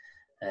the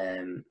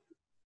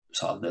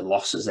sort of the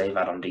losses they've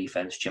had on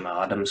defense.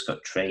 Jamal Adams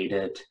got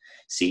traded,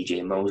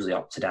 CJ Mosley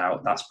opted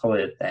out. That's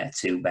probably their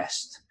 2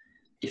 best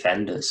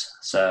defenders.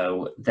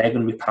 So they're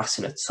going to be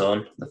passing a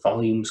ton. The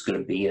volume's going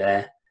to be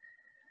there.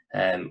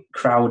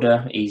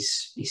 Crowder,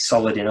 he's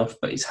solid enough,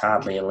 but he's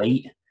hardly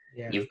elite.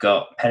 Yeah. You've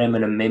got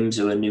Perriman and Mims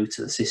who are new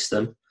to the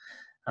system.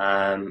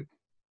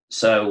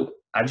 So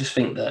I just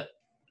think that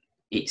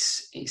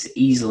it's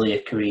easily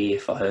a career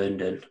for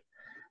Herndon.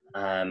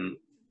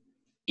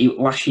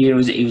 Last year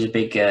he was a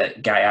big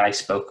guy I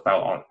spoke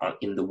about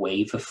in the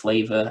Waiver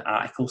Flavour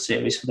article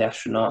series for the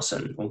Astronauts,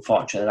 and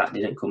unfortunately that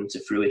didn't come to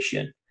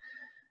fruition.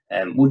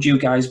 Would you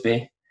guys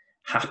be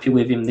happy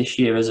with him this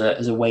year as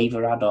a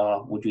waiver ad,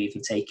 or would you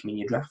even take him in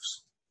your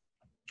drafts?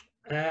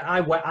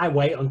 I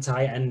wait on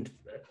tight end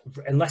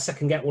unless I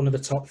can get one of the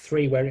top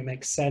 3 where it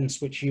makes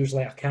sense, which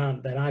usually I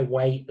can't. Then I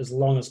wait as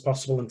long as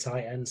possible in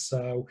tight end.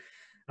 So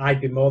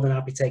I'd be more than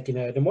happy taking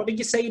Herndon. What did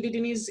you say he did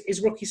in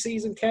his rookie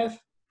season, Kev?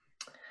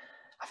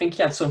 I think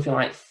he had something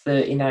like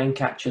 39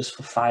 catches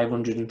for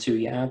 502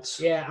 yards.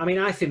 Yeah, I mean,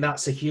 I think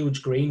that's a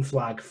huge green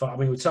flag.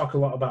 We talk a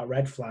lot about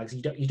red flags.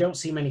 You don't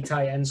see many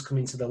tight ends come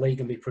into the league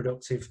and be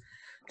productive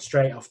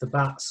straight off the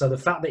bat. So the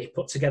fact that he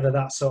put together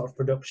that sort of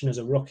production as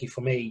a rookie,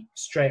 for me,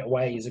 straight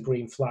away is a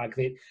green flag.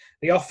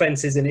 The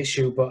offense is an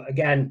issue, but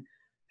again,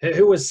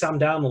 who has Sam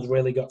Darnold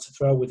really got to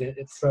throw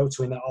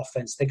to in that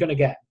offense? They're going to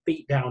get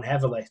beat down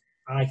heavily,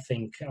 I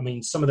think. I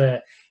mean, some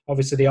of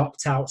obviously the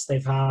opt-outs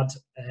they've had,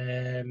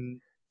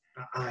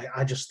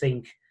 I just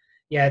think,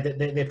 yeah,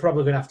 they're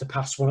probably going to have to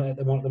pass one of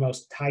the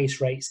most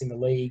highest rates in the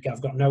league.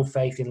 I've got no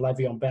faith in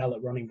Le'Veon Bell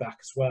at running back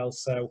as well.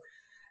 So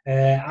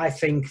I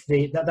think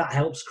that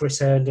helps Chris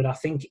Herndon. I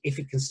think if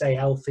he can stay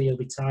healthy, he'll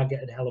be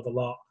targeted a hell of a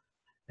lot.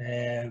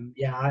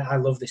 I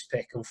love this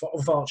pick.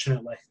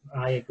 Unfortunately,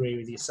 I agree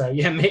with you. So,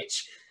 yeah,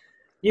 Mitch,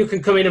 you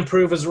can come in and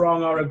prove us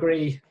wrong or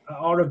agree.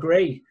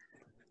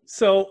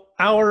 So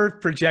our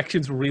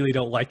projections really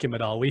don't like him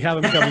at all. We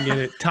have him coming in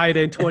at tight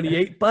end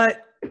 28,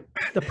 but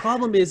the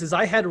problem is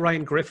I had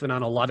Ryan Griffin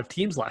on a lot of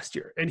teams last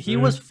year, and he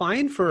was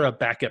fine for a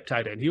backup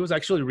tight end. He was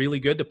actually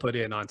really good to put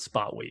in on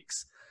spot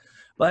weeks.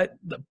 But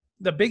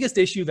the biggest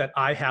issue that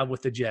I have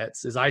with the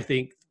Jets is I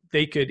think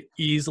they could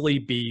easily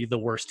be the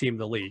worst team in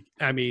the league.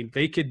 I mean,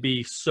 they could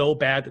be so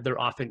bad that their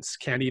offense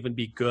can't even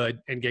be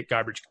good and get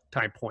garbage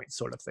time points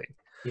sort of thing.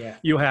 Yeah.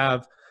 You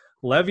have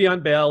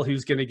Le'Veon Bell,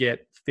 who's going to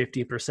get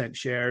 50%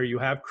 share. You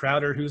have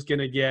Crowder, who's going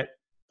to get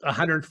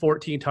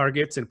 114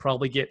 targets and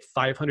probably get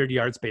 500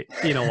 yards,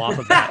 off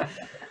of that.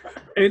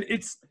 And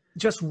it's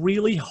just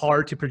really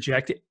hard to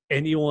project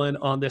anyone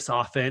on this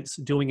offense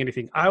doing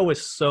anything. I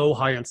was so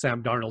high on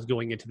Sam Darnold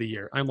going into the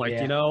year. I'm like,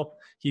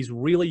 he's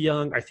really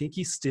young. I think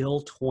he's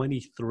still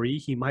 23.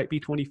 He might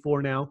be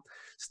 24 now.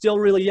 Still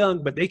really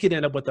young, but they could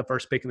end up with the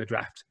first pick in the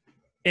draft.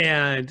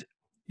 And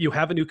you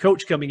have a new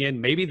coach coming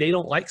in. Maybe they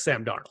don't like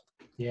Sam Darnold.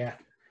 Yeah.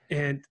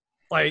 And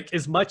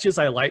as much as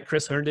I like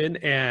Chris Herndon,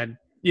 and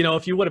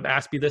if you would have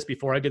asked me this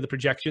before I did the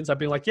projections, I'd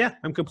be like, yeah,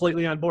 I'm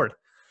completely on board.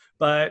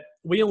 But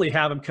we only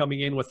have him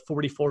coming in with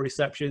 44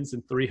 receptions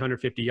and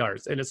 350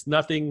 yards. And it's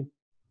nothing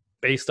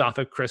based off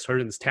of Chris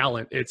Herndon's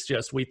talent. It's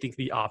just we think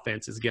the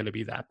offense is going to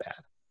be that bad.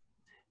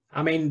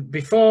 I mean,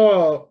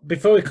 before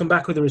we come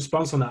back with a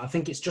response on that, I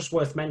think it's just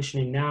worth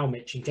mentioning now,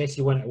 Mitch, in case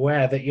you weren't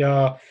aware, that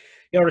your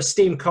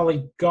esteemed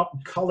colleague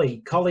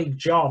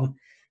John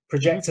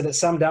projected that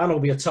Sam Darnold will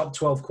be a top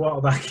 12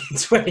 quarterback in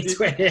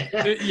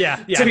 2020. Yeah.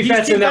 To be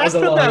fair to him, that was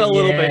a lot. A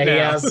little bit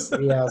now.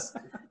 He has.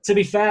 To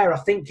be fair, I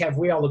think, Kev,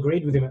 we all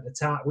agreed with him at the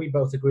time. We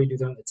both agreed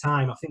with him at the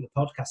time. I think the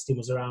podcasting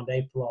was around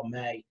April or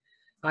May.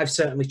 I've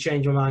certainly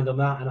changed my mind on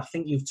that, and I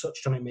think you've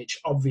touched on it, Mitch.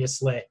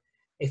 Obviously,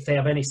 if they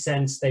have any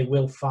sense, they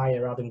will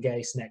fire Adam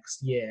Gase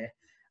next year.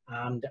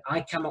 And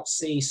I cannot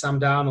see Sam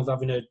Darnold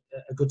having a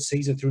good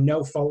season through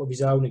no fault of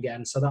his own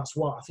again. So that's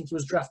what I think he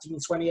was drafted in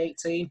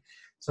 2018.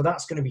 So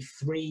that's going to be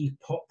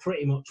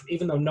pretty much,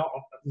 even though not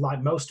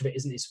like most of it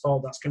isn't his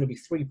fault, that's going to be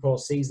 3 poor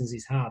seasons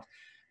he's had.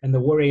 And the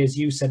worry, as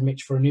you said,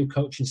 Mitch, for a new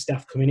coaching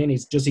staff coming in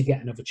is, does he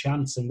get another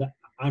chance? And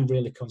I'm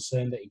really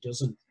concerned that he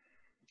doesn't.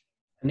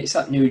 And it's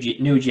that new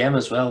GM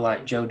as well,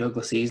 like Joe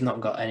Douglas. He's not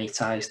got any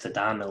ties to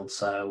Darnold,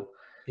 so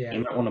he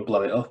might want to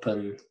blow it up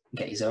and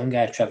get his own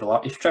guy, Trevor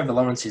Lawrence. If Trevor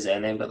Lawrence is there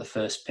and they've got the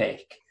first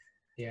pick,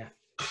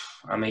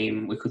 I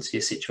mean, we could see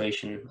a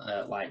situation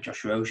like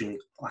Josh Rosen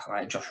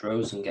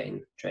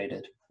getting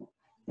traded.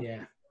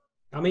 Yeah.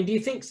 I mean, do you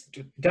think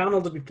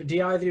Darnold? Do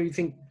either of you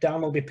think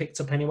Darnold will be picked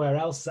up anywhere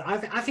else? I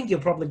think he'll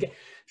probably get.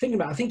 Thinking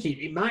about, I think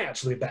it might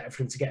actually be better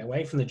for him to get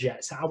away from the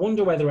Jets. I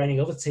wonder whether any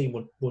other team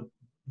would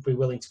be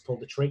willing to pull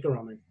the trigger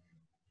on him.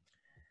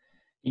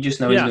 You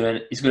just know he's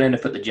going to end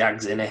up at the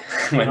Jags, innit?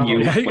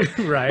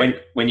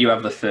 when you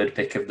have the 3rd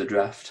pick of the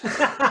draft.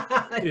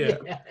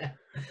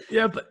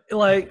 Yeah, but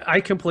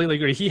I completely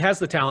agree. He has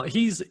the talent.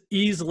 He's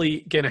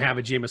easily going to have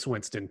a Jameis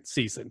Winston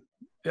season,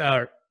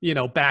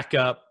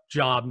 backup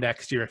job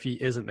next year if he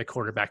isn't the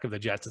quarterback of the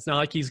Jets. It's not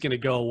like he's going to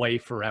go away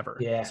forever.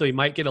 Yeah. So he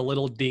might get a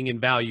little ding in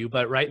value,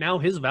 but right now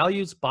his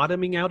value's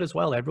bottoming out as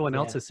well. Everyone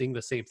else is seeing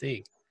the same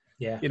thing.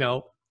 Yeah.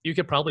 You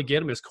could probably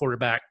get him as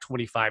quarterback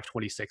 25,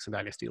 26 in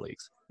dynasty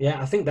leagues.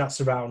 Yeah, I think that's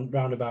around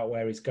about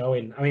where he's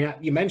going. I mean,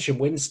 you mentioned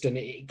Winston.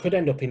 It could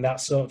end up in that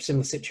sort of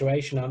similar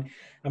situation.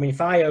 I mean, if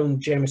I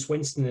own Jameis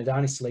Winston in a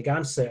dynasty league,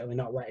 I'm certainly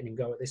not letting him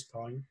go at this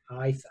point.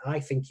 I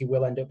think he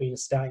will end up being a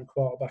starting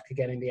quarterback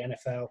again in the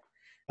NFL.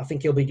 I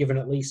think he'll be given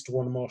at least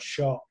one more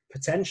shot,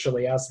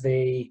 potentially as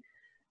the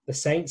the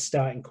Saints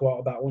starting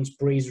quarterback once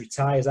Breeze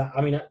retires.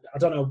 I mean, I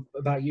don't know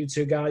about you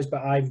two guys,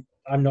 but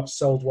I'm not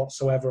sold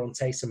whatsoever on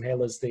Taysom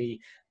Hill as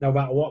no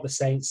matter what the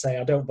Saints say,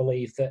 I don't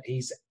believe that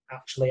he's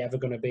actually ever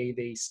going to be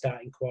the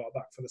starting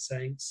quarterback for the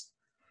Saints.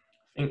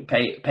 I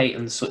think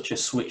Peyton's such a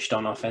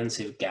switched-on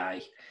offensive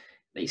guy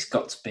that he's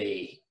got to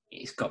be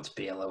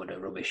a load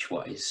of rubbish.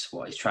 What he's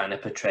trying to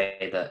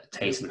portray, that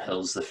Taysom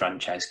Hill's the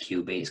franchise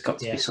QB. It's got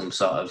to be some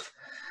sort of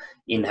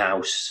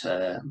in-house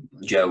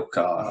joke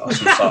or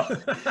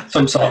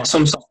some sort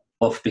of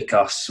bluff,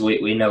 because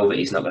we know that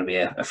he's not going to be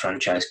a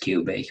franchise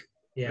QB.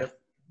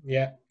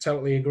 Yeah,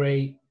 totally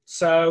agree.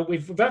 So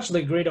we've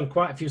actually agreed on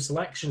quite a few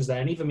selections there,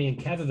 and even me and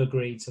Kev have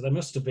agreed. So they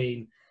must have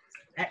been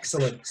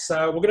excellent.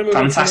 So we're going to move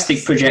fantastic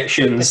on to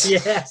projections.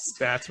 Yes,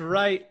 that's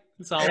right.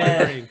 It's all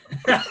agreeing.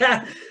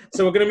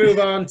 So we're going to move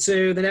on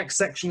to the next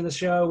section of the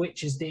show,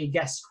 which is the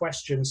guest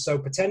questions. So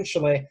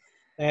potentially,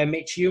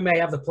 Mitch, you may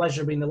have the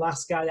pleasure of being the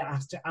last guy that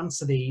has to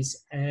answer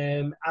these,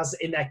 as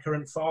in their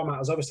current format.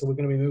 As obviously we're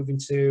going to be moving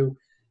to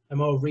a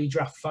more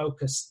redraft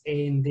focus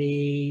in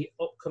the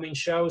upcoming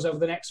shows over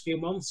the next few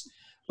months.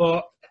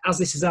 But as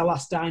this is our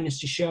last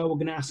Dynasty show, we're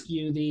going to ask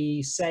you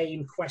the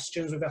same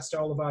questions we've asked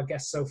all of our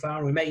guests so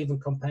far. We may even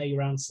compare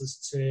your answers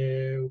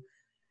to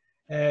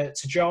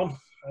John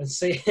and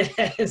see.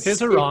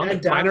 His are wrong,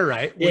 mine are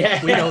right. We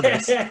know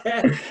this.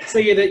 So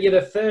you're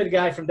the third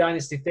guy from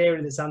Dynasty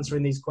Theory that's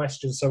answering these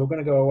questions. So we're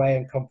going to go away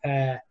and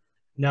compare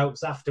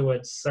notes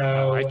afterwards.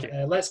 So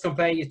let's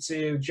compare you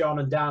to John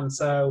and Dan.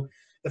 So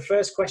the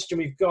first question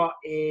we've got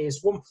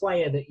is one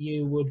player that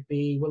you would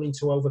be willing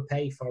to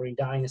overpay for in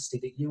Dynasty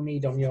that you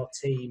need on your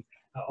team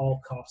at all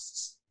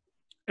costs.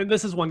 And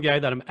this is one guy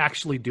that I'm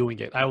actually doing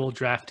it. I will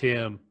draft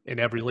him in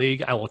every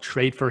league. I will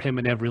trade for him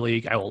in every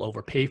league. I will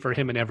overpay for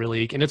him in every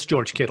league. And it's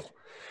George Kittle.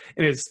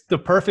 And it's the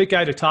perfect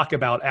guy to talk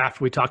about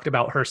after we talked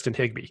about Hurst and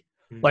Higbee.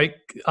 Like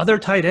other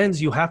tight ends,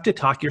 you have to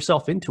talk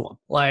yourself into them.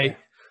 Like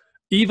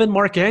even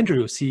Mark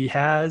Andrews, he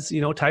has,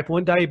 type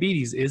 1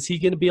 diabetes. Is he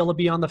going to be able to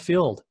be on the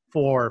field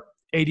for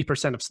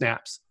 80% of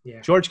snaps?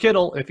 George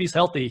Kittle, if he's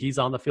healthy, he's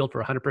on the field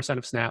for 100%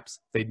 of snaps.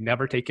 They'd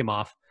never take him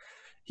off.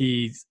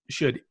 He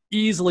should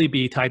easily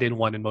be tight end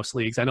 1 in most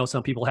leagues. I know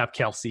some people have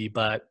Kelsey,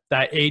 but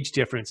that age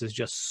difference is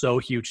just so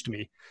huge to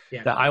me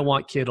that I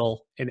want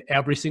Kittle in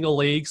every single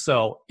league.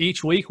 So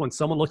each week when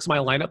someone looks at my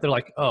lineup, they're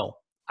like, oh,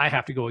 I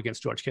have to go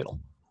against George Kittle.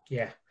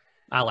 Yeah.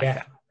 I like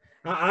that.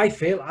 I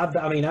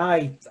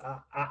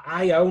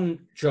own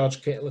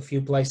George Kittle a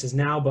few places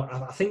now, but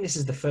I think this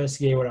is the first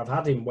year where I've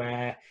had him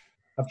where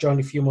I've joined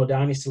a few more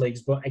Dynasty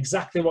leagues, but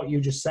exactly what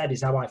you just said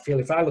is how I feel.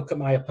 If I look at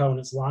my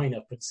opponent's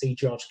lineup and see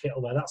George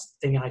Kittle there, that's the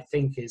thing I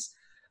think is,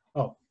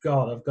 oh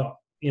God, I've got,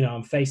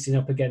 I'm facing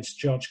up against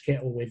George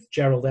Kittle with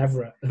Gerald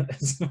Everett.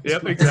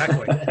 Yep,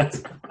 exactly.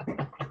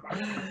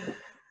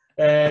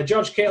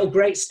 George Kittle,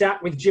 great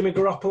stat with Jimmy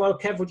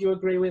Garoppolo. Kev, would you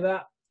agree with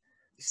that?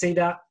 See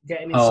that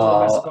getting into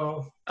the best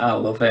ball? I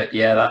love it.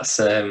 Yeah, that's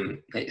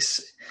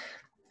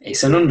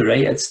it's an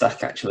underrated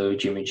stack actually with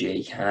Jimmy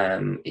G.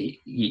 In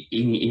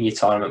your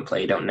tournament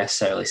play, you don't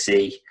necessarily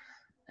see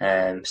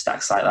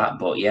stacks like that,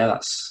 but yeah,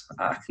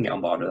 I can get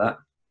on board with that.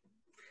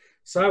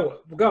 So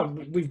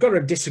we've got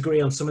to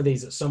disagree on some of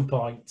these at some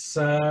point.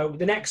 So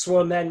the next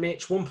one then,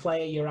 Mitch, one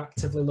player you're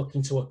actively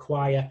looking to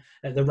acquire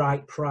at the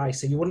right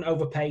price, so you wouldn't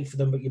overpay for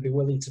them, but you'd be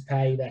willing to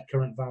pay their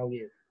current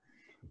value.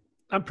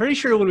 I'm pretty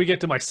sure when we get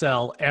to my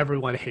sell,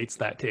 everyone hates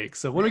that take.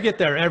 So when we get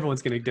there,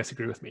 everyone's going to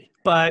disagree with me.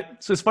 But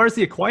so as far as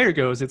the acquire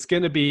goes, it's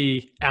going to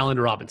be Allen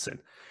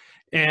Robinson.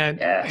 And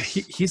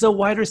he's a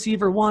wide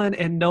receiver 1,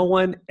 and no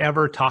one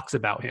ever talks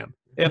about him.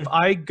 If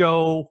I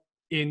go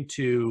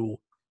into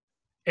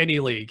any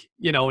league,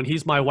 and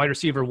he's my wide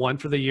receiver 1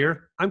 for the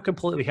year, I'm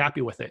completely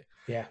happy with it.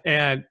 Yeah.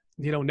 And,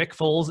 Nick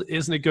Foles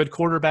isn't a good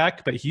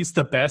quarterback, but he's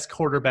the best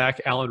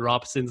quarterback Allen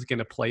Robinson's going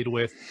to play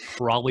with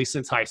probably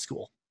since high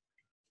school.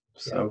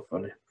 So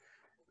funny.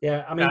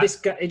 Yeah, I mean, this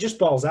guy, it just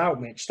balls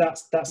out, Mitch.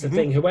 That's the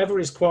thing. Whoever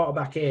his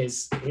quarterback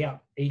is,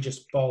 he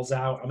just balls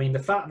out. I mean, the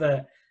fact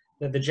that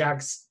the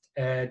Jags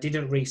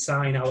didn't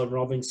re-sign Allen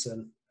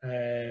Robinson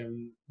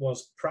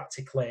was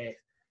practically.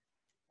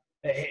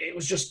 It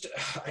just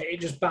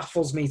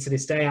baffles me to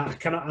this day. I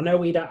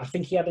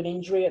think he had an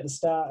injury at the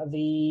start of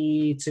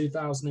the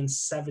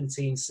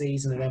 2017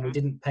 season, and then we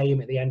didn't pay him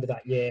at the end of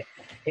that year.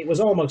 It was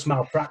almost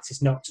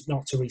malpractice not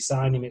to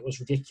re-sign him. It was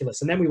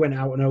ridiculous. And then we went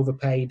out and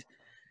overpaid.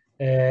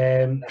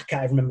 I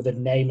can't even remember the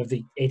name of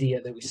the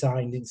idiot that we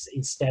signed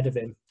instead of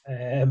him.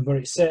 But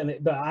it's certainly.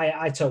 But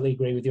I totally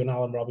agree with you on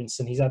Allen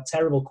Robinson. He's had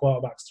terrible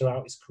quarterbacks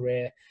throughout his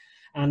career.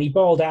 And he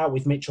balled out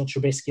with Mitchell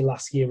Trubisky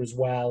last year as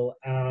well.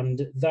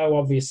 And though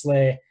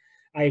obviously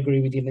I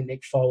agree with you that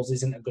Nick Foles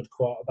isn't a good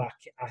quarterback,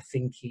 I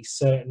think he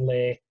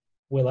certainly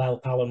will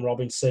help Allen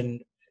Robinson,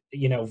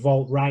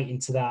 vault right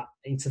into the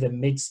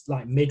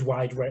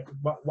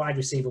wide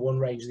receiver 1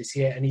 range this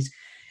year. And he's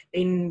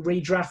in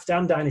redraft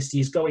and dynasty.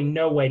 He's going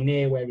nowhere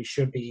near where he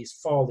should be. He's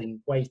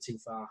falling way too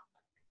far.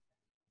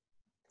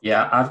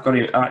 Yeah, I've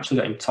actually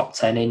got him top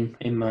 10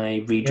 in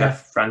my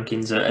redraft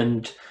rankings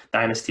and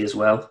dynasty as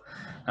well.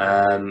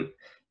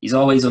 He's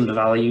always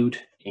undervalued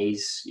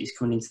He's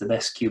coming into the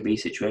best QB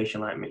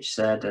situation, like Mitch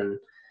said,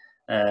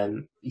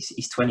 and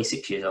he's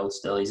 26 years old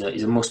still. He's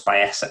a must-buy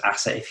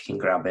asset if you can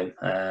grab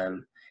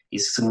him.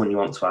 He's someone you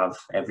want to have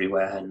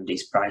everywhere, and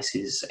his price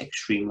is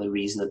extremely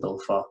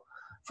reasonable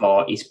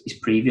for his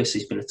previous.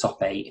 He's been a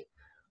top 8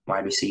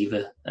 wide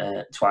receiver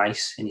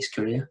twice in his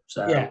career.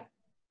 So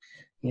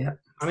yeah.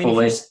 I mean,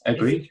 fully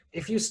agreed.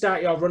 If you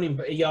start your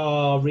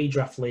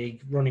redraft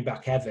league running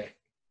back heavy,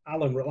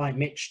 like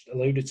Mitch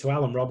alluded to,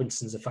 Allen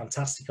Robinson's a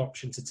fantastic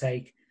option to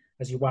take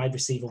as your wide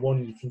receiver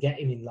 1. You can get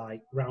him in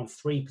like round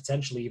 3,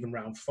 potentially even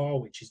round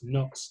 4, which is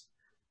nuts.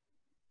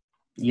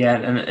 Yeah,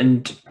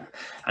 and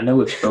I know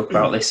we've spoke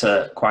about this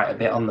quite a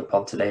bit on the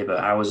pod today, but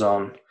I was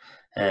on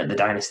the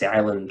Dynasty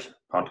Island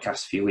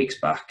podcast a few weeks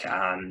back,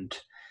 and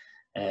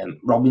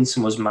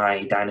Robinson was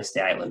my Dynasty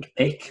Island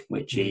pick,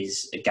 which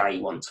is a guy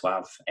you want to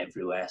have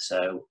everywhere.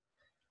 So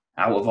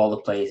out of all the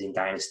players in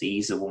Dynasty,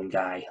 he's the one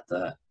guy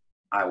that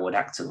I would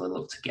actively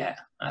look to get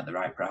at the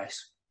right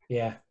price.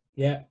 Yeah,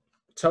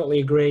 totally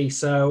agree.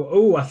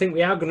 So, I think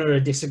we are going to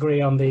disagree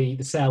on the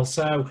sell.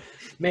 So,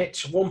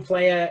 Mitch, one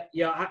player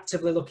you're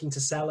actively looking to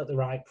sell at the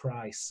right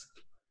price.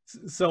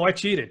 So I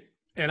cheated,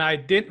 and I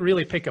didn't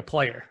really pick a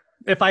player.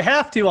 If I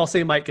have to, I'll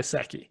say Mike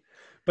Gesicki.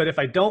 But if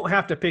I don't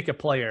have to pick a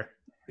player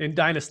in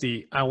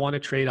Dynasty, I want to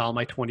trade all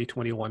my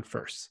 2021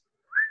 firsts.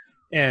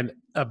 And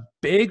a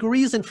big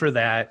reason for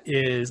that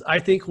is I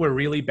think we're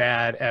really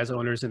bad as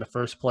owners in the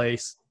first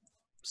place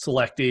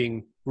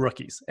selecting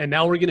rookies. And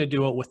now we're going to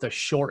do it with a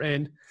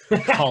shortened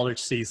college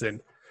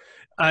season.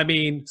 I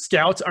mean,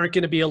 scouts aren't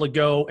going to be able to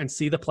go and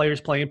see the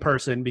players play in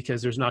person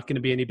because there's not going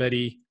to be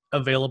anybody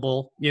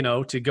available,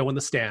 to go in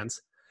the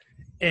stands.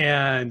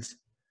 And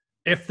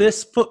if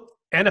this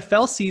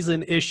NFL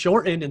season is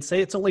shortened and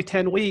say it's only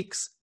 10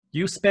 weeks,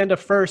 you spend a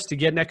first to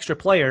get an extra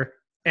player,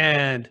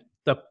 and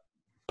the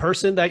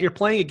person that you're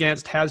playing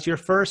against has your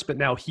first, but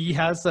now he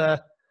has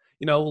a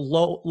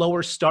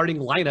lower starting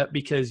lineup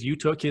because you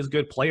took his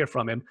good player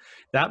from him.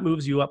 That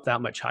moves you up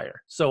that much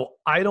higher. So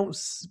I don't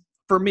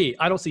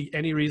see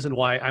any reason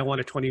why I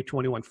want a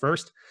 2021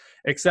 first,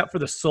 except for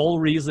the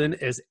sole reason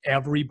is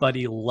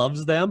everybody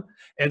loves them.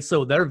 And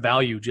so their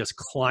value just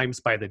climbs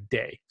by the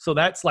day. So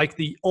that's like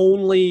the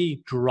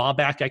only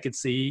drawback I could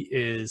see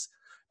is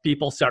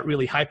people start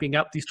really hyping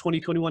up these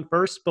 2021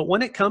 firsts. But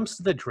when it comes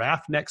to the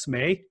draft next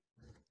May,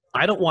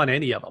 I don't want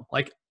any of them.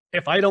 Like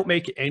if I don't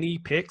make any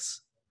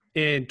picks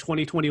in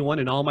 2021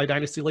 in all my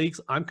dynasty leagues,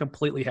 I'm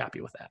completely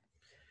happy with that.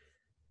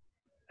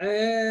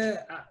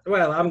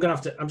 Well, I'm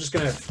just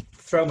going to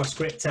throw my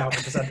script out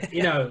because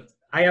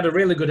I had a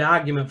really good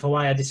argument for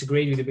why I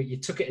disagreed with you, but you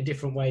took it a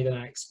different way than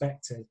I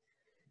expected.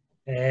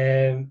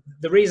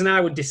 The reason I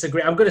would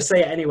disagree, I'm going to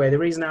say it anyway. The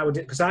reason I would,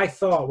 because I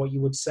thought what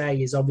you would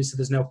say is obviously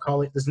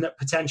there's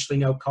potentially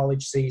no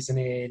college season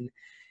in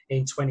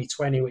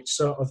 2020, which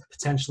sort of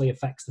potentially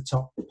affects the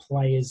top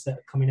players that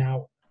are coming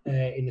out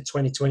in the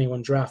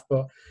 2021 draft.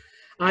 But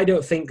I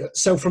don't think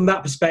so. From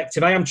that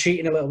perspective, I am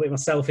cheating a little bit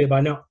myself here by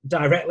not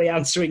directly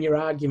answering your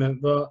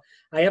argument, but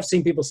I have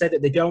seen people say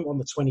that they don't want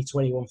the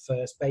 2021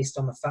 first based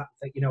on the fact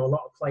that, a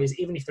lot of players,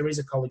 even if there is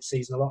a college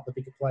season, a lot of the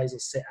bigger players will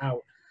sit out.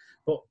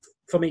 But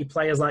for me,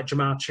 players like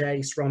Jamar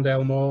Chase,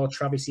 Rondale Moore,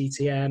 Travis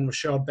Etienne,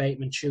 Rashad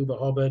Bateman, Chuba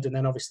Hubbard, and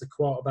then obviously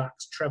the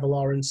quarterbacks, Trevor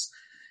Lawrence,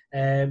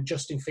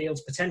 Justin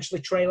Fields,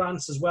 potentially Trey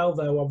Lance as well,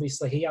 though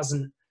obviously he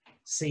hasn't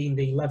seen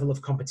the level of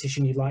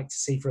competition you'd like to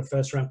see for a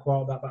first-round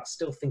quarterback, but I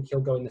still think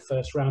he'll go in the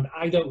first round.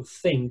 I don't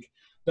think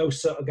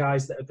those sort of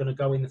guys that are going to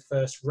go in the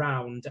first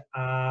round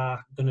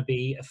are going to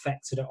be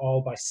affected at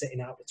all by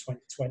sitting out the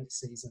 2020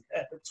 season.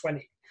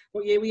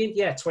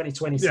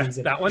 2020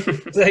 season. That one.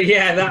 So,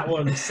 yeah, that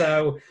one.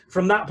 So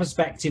from that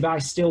perspective, I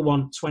still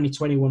want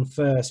 2021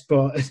 first.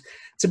 But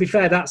to be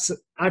fair,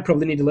 I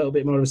probably need a little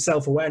bit more of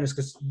self-awareness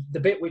because the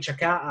bit which I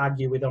can't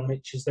argue with on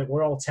Mitch is that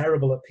we're all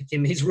terrible at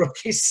picking these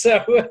rookies.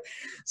 So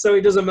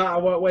it doesn't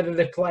matter whether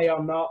they play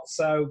or not.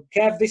 So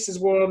Kev, this is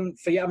one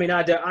for you. I mean,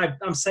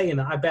 I'm saying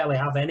that I barely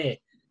have any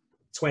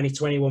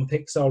 2021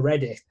 picks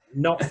already.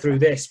 Not through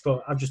this,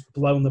 but I've just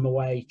blown them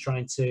away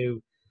trying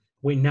to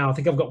win now. I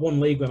think I've got one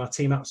league where my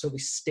team absolutely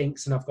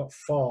stinks and I've got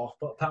 4.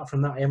 But apart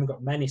from that, I haven't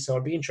got many. So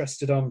I'd be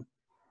interested on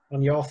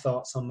your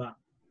thoughts on that.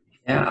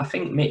 Yeah, I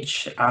think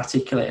Mitch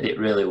articulated it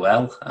really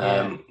well.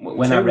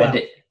 When I read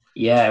it,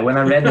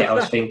 I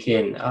was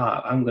thinking,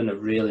 I'm going to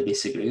really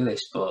disagree with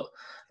this. But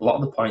a lot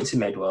of the points he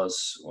made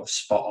was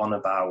spot on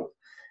about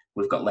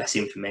we've got less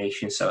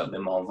information, so it'll be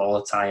more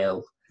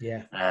volatile.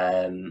 Yeah.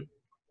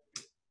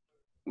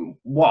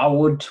 What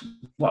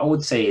I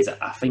would say is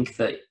I think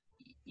that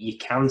you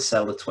can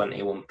sell the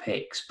 21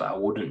 picks, but I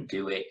wouldn't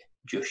do it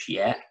just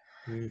yet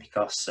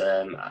because,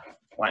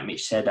 like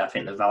Mitch said, I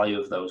think the value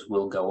of those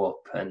will go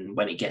up. And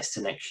when it gets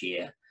to next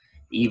year,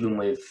 even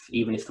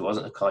if there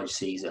wasn't a college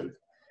season,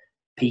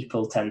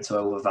 people tend to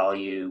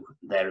overvalue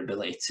their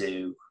ability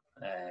to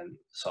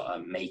sort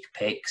of make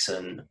picks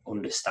and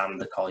understand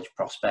the college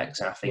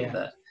prospects. And I think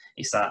that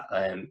it's that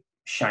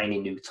shiny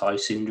new toy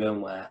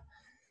syndrome where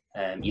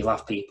you'll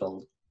have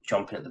people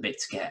chomping at the bit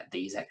to get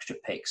these extra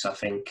picks. So I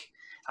think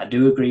I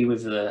do agree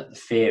with the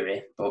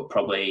theory, but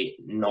probably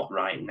not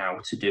right now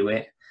to do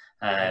it.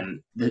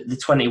 The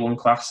 21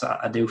 class,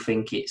 I do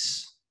think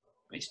it's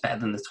better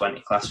than the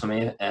 20 class for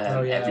me.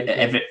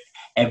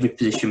 Every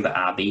position but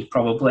RB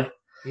probably.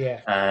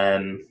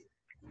 Yeah.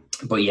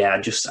 But yeah, I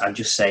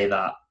just say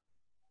that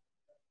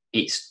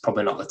it's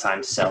probably not the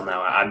time to sell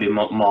now. I'd be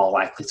more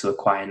likely to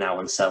acquire now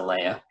and sell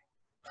later.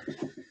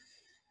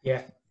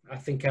 Yeah, I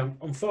think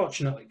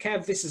unfortunately,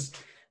 Kev, this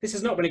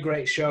has not been a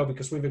great show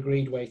because we've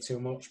agreed way too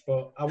much.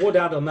 But I would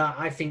add on that,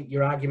 I think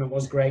your argument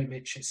was great,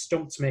 Mitch. It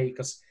stumped me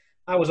because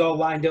I was all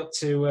lined up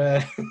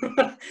to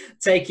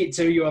take it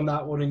to you on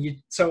that one, and you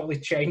totally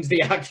changed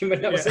the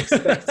argument I was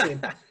expecting.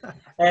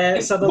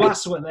 So the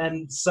last one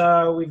then.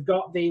 So we've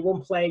got the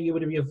one player you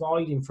would be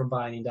avoiding from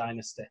buying in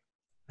Dynasty.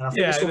 And I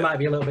think this one might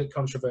be a little bit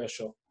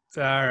controversial.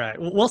 All right.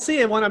 We'll see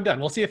it when I'm done.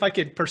 We'll see if I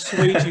could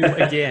persuade you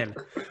again.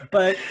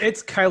 But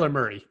it's Kyler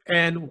Murray.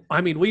 And, I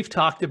mean, we've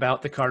talked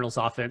about the Cardinals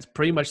offense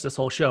pretty much this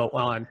whole show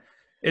on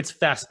it's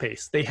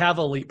fast-paced. They have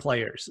elite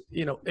players.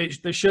 You know, they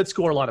should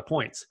score a lot of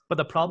points. But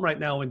the problem right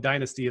now in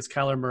Dynasty is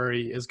Kyler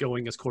Murray is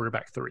going as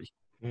quarterback 3.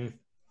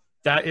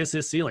 That is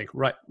his ceiling.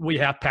 Right? We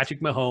have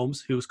Patrick Mahomes,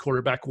 who's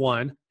quarterback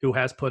 1, who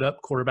has put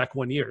up quarterback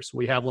 1 years.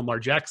 We have Lamar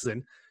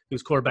Jackson,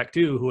 who's quarterback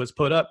 2, who has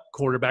put up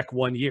quarterback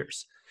 1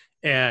 years.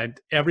 And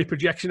every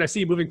projection I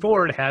see moving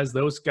forward has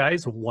those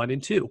guys 1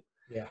 and 2.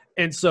 Yeah.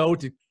 And so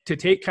to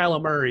take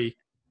Kyler Murray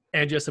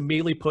and just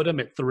immediately put him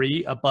at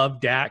 3 above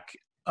Dak,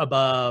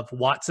 above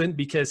Watson,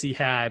 because he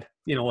had,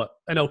 you know,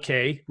 an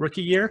okay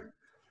rookie year,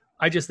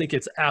 I just think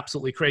it's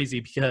absolutely crazy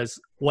because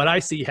what I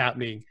see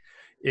happening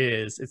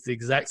is it's the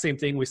exact same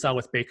thing we saw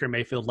with Baker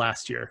Mayfield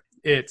last year.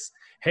 It's,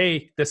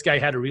 hey, this guy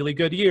had a really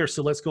good year,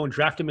 so let's go and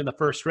draft him in the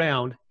first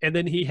round. And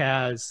then he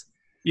has,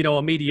 you know,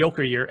 a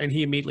mediocre year and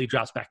he immediately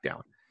drops back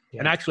down. Yeah.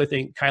 And I actually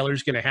think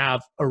Kyler's going to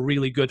have a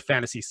really good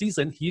fantasy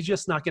season. He's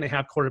just not going to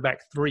have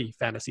quarterback 3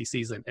 fantasy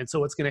season. And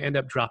so it's going to end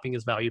up dropping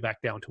his value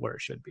back down to where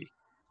it should be.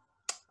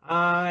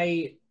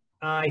 I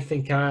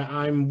think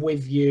I'm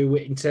with you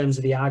in terms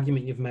of the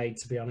argument you've made,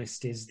 to be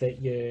honest, is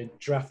that you're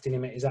drafting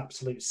him at his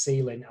absolute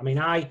ceiling. I mean,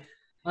 I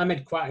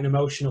made quite an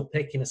emotional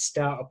pick in a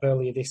startup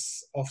earlier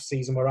this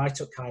offseason where I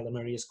took Kyler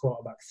Murray as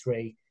quarterback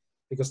 3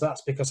 because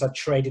I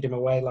traded him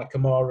away like a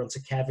moron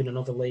to Kevin,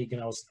 another league,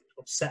 and I was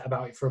upset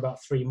about it for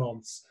about 3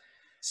 months.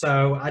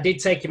 So I did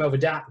take him over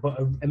Dak, but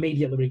I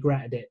immediately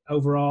regretted it.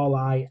 Overall,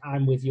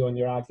 I'm with you on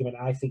your argument.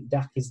 I think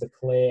Dak is the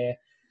clear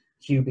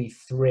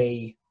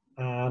QB3.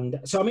 And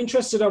so I'm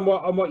interested on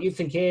what you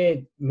think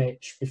here,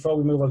 Mitch, before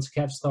we move on to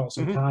Kev's thoughts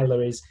on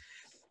Kyler, is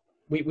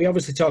we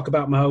obviously talk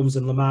about Mahomes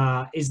and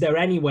Lamar. Is there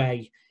any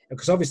way,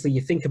 because obviously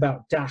you think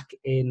about Dak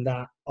in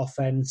that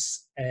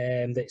offense,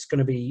 that's going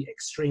to be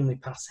extremely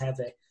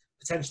pass-heavy,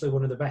 potentially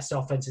one of the best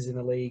offenses in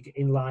the league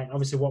in line.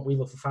 Obviously what we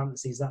love for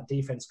fantasy is that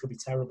defense could be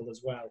terrible as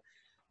well.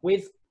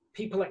 With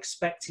people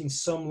expecting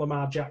some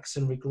Lamar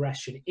Jackson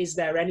regression, is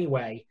there any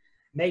way,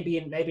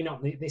 maybe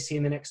not this year,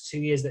 in the next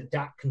 2 years, that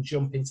Dak can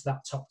jump into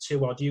that top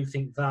 2? Or do you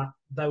think that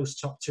those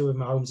top 2 of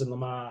Mahomes and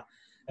Lamar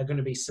are going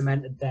to be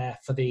cemented there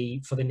for the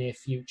near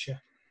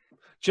future?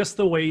 Just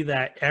the way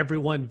that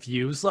everyone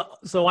views.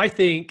 So I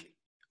think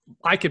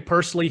I could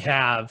personally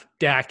have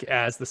Dak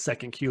as the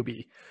second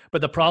QB.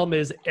 But the problem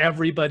is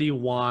everybody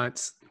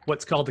wants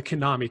what's called the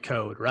Konami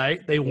code,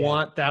 right? They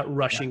want that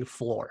rushing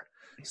floor.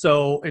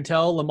 So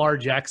until Lamar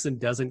Jackson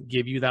doesn't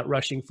give you that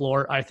rushing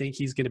floor, I think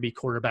he's going to be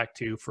quarterback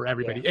 2 for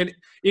everybody. And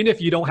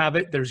if you don't have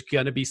it, there's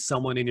going to be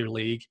someone in your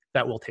league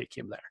that will take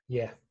him there.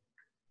 Yeah.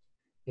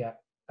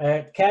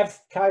 Kev,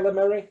 Kyler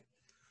Murray?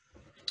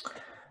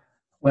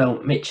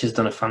 Well, Mitch has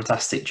done a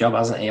fantastic job,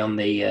 hasn't he, on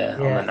the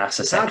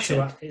NASA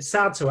section? It's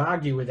hard to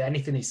argue with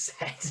anything he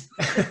said.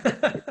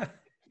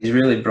 He's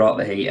really brought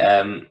the heat.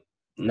 Do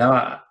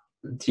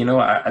you know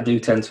what? I do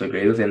tend to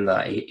agree with him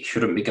that he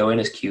shouldn't be going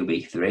as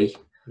QB3.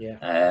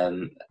 Yeah.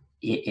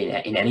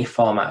 In any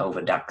format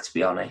over Dak, to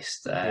be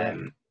honest. I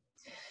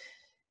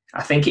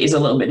think it is a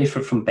little bit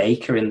different from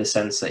Baker in the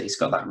sense that he's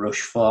got that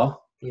rush floor.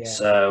 Yeah.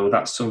 So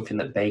that's something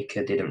that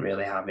Baker didn't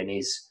really have in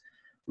his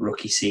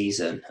rookie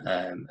season,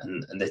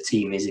 and the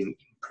team is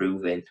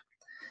improving.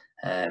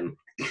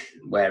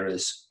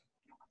 Whereas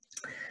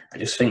I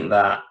just think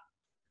that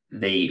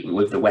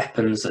with the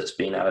weapons that's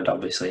been added,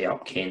 obviously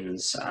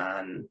Hopkins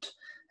and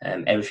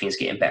everything's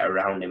getting better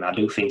around him, I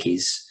do think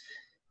he's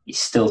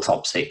still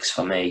top 6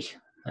 for me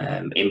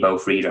in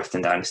both redraft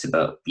and dynasty.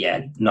 But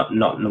yeah, not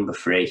number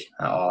 3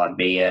 at all. I'd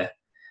be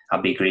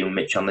agreeing with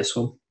Mitch on this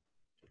one.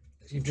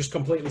 You've just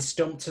completely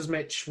stumped us,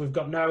 Mitch. We've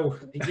got no,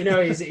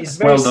 he's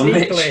very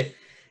sneakily. Mitch.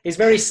 He's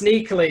very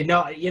sneakily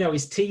not,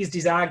 he's teased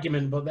his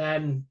argument, but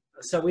then,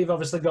 so we've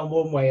obviously gone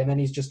one way and then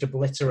he's just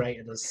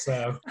obliterated us.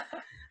 So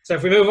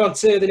if we move on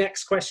to the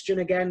next question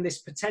again, this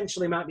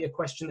potentially might be a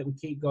question that we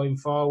keep going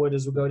forward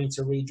as we're going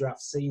into redraft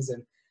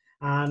season.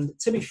 And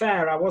to be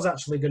fair, I was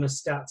actually going to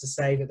start to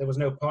say that there was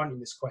no point in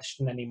this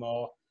question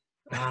anymore,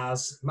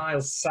 as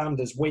Miles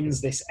Sanders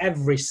wins this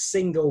every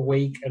single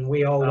week and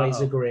we always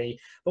agree.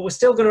 But we're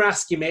still going to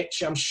ask you,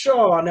 Mitch. I'm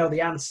sure I know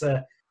the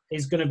answer.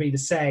 is going to be the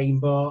same,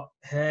 but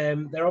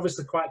they're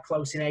obviously quite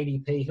close in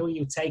ADP. Who are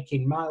you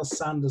taking, Miles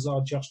Sanders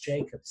or Josh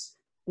Jacobs?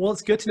 Well,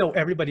 it's good to know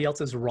everybody else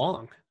is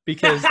wrong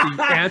because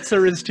the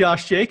answer is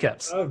Josh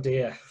Jacobs. Oh,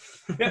 dear.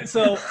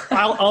 So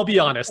I'll be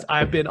honest.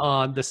 I've been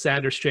on the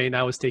Sanders train.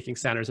 I was taking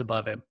Sanders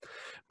above him.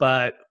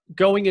 But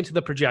going into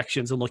the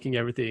projections and looking at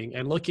everything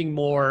and looking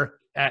more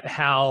at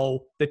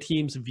how the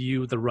teams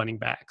view the running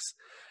backs.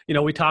 You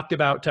know, we talked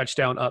about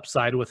touchdown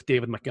upside with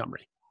David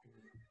Montgomery.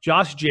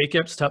 Josh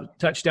Jacobs'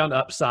 touchdown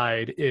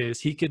upside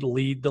is he could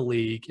lead the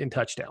league in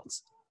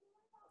touchdowns.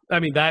 I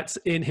mean, that's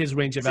in his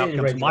range of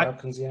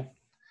outcomes.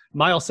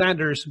 Miles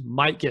Sanders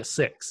might get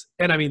 6.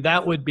 And I mean,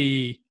 that would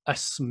be a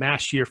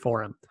smash year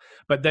for him.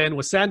 But then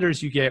with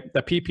Sanders, you get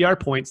the PPR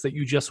points that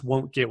you just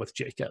won't get with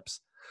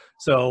Jacobs.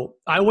 So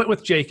I went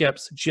with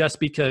Jacobs just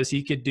because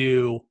he could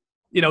do,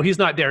 you know, he's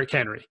not Derrick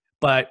Henry,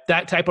 but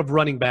that type of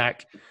running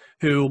back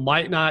who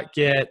might not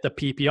get the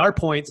PPR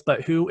points,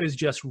 but who is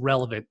just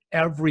relevant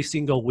every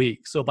single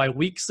week. So by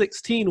week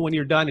 16, when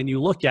you're done and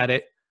you look at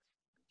it,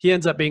 he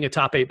ends up being a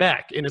top 8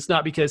 back. And it's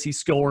not because he's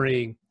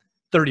scoring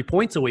 30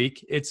 points a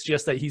week. It's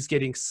just that he's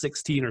getting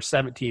 16 or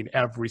 17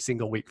 every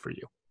single week for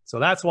you. So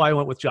that's why I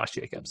went with Josh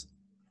Jacobs.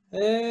 I've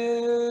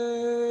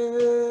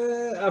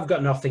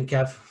got nothing,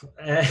 Kev.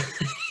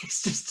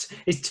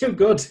 He's too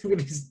good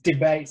with his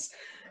debates.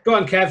 Go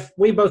on, Kev.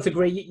 We both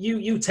agree.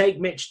 You take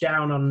Mitch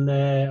down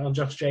on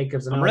Josh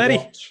Jacobs, and I'm ready.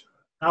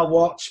 I'll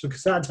watch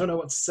because I don't know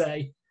what to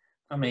say.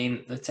 I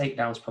mean, the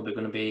takedown's probably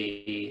going to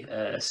be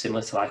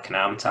similar to like an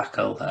arm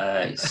tackle.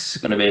 It's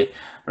going to be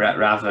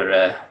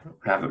rather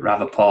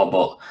poor,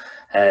 but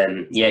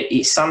yeah,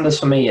 it's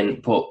Sanders for me.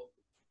 But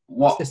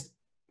what?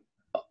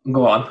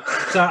 Go on.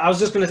 So I was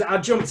just going to. I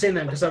jumped in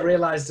then because I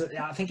realised that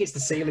I think it's the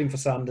ceiling for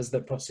Sanders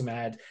that puts him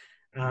ahead,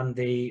 and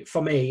the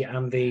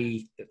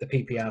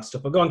PPR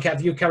stuff. But go on,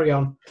 Kev. You carry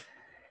on.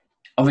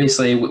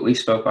 Obviously, we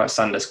spoke about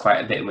Sanders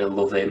quite a bit, and we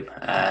love him.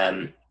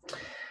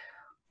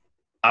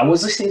 I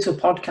was listening to a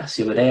podcast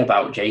the other day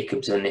about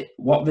Jacobs, and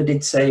what they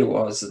did say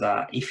was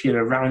that if you're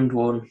a round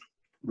 1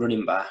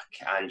 running back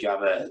and you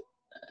have a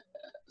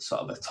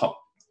sort of a top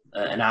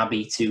an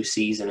RB2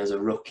 season as a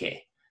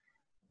rookie,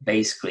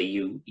 basically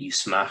you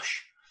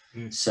smash.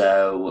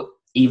 So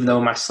even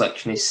though my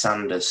selection is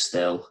Sanders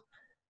still,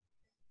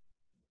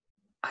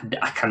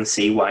 I can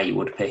see why you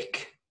would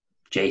pick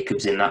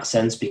Jacobs in that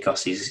sense,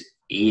 because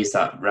he is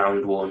that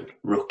round 1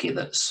 rookie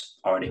that's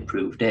already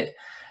proved it.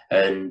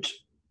 And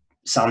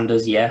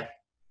Sanders, yeah,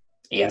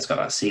 he has got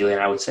that ceiling,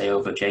 I would say,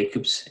 over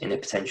Jacobs in a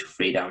potential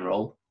 3-down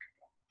role.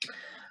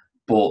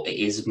 But it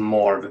is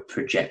more of a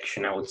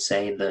projection, I would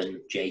say,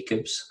 than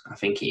Jacobs. I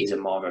think it is a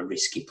more of a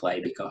risky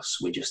play because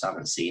we just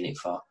haven't seen it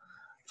for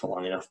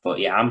long enough. But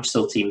yeah, I'm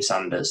still Team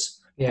Sanders.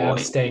 Yeah, I'm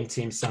staying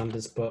Team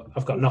Sanders, but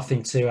I've got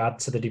nothing to add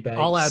to the debate.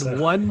 I'll add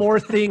one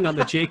more thing on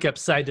the Jacobs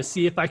side to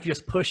see if I can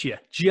just push you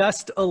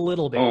just a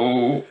little bit.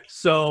 Oh.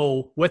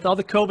 So with all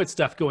the COVID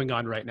stuff going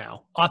on right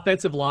now,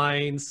 offensive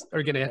lines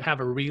are going to have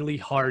a really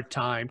hard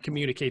time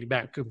communicating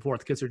back and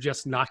forth because they're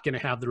just not going to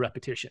have the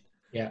repetition.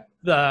 Yeah.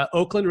 The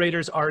Oakland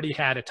Raiders already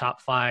had a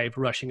top 5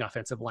 rushing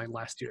offensive line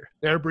last year.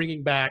 They're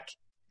bringing back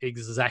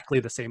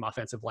exactly the same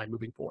offensive line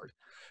moving forward.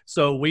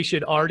 So we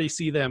should already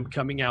see them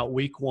coming out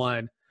week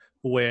 1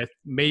 with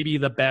maybe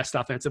the best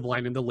offensive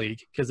line in the league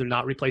because they're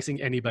not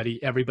replacing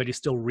anybody. Everybody's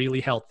still really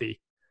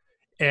healthy.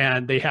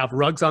 And they have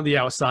Ruggs on the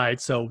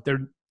outside, so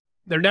they're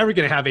never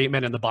going to have 8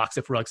 men in the box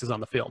if Ruggs is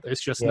on the field.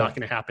 It's just not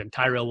going to happen.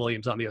 Tyrell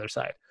Williams on the other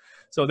side.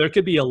 So there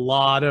could be a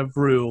lot of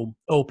room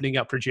opening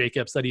up for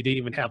Jacobs that he didn't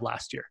even have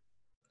last year.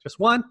 Just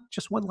one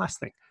last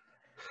thing.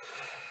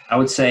 I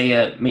would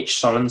say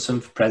Mitch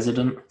Sorensen for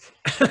president.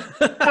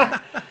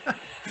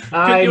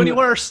 Couldn't do any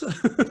worse.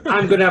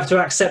 I'm going to have to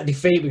accept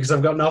defeat because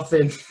I've got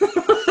nothing.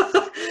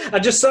 I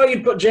just saw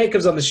you put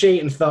Jacobs on the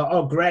sheet and thought,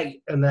 oh,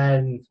 great. And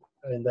then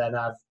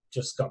I've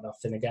just got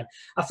nothing again.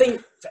 I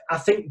think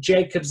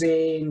Jacobs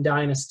in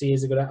Dynasty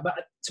is a good idea.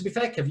 But to be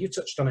fair, Kev, you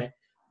touched on it.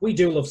 We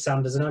do love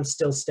Sanders, and I'm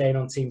still staying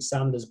on Team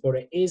Sanders. But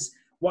it is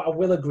what I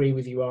will agree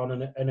with you on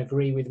and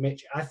agree with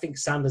Mitch. I think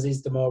Sanders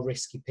is the more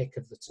risky pick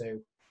of the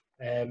two.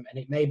 And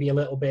it may be a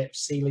little bit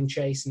ceiling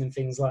chasing and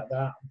things like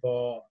that.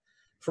 But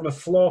from a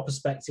floor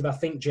perspective, I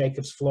think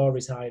Jacobs' floor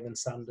is higher than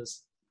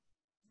Sanders.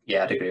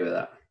 Yeah, I'd agree with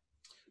that.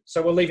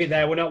 So we'll leave it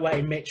there. We're not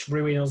letting Mitch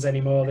ruin us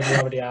any more than he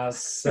already has.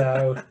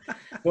 So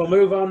we'll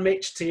move on,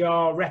 Mitch, to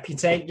your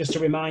reputation. Just a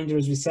reminder,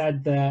 as we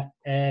said, that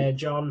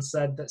John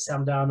said that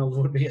Sam Darnold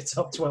would be a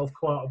top 12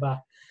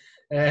 quarterback,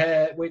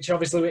 which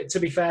obviously, to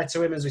be fair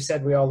to him, as we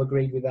said, we all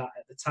agreed with that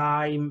at the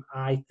time.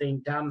 I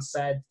think Dan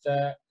said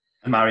that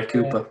Amari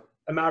Cooper.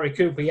 Amari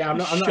Cooper, yeah. I'm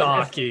not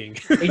shocking.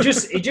 He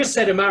just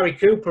said Amari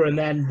Cooper, and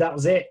then that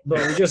was it.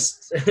 But we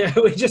just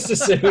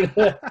assumed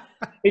that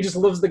he just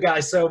loves the guy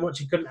so much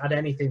he couldn't add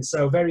anything.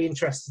 So very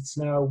interested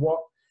to know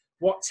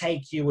what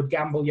take you would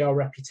gamble your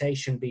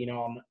reputation being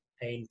on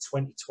in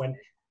 2020.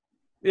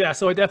 Yeah,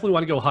 so I definitely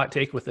want to go hot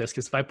take with this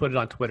because if I put it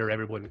on Twitter,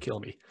 everyone would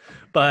kill me.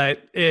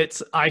 But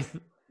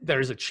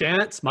there's a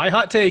chance. My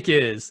hot take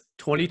is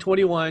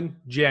 2021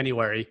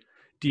 January.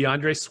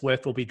 DeAndre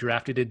Swift will be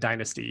drafted in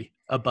Dynasty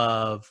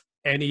above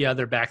any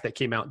other back that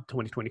came out in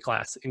 2020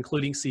 class,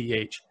 including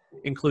CEH,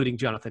 including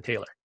Jonathan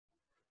Taylor.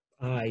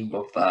 I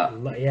Love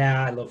that.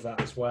 Yeah, I love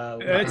that as well.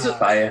 It's That's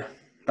fire.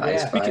 That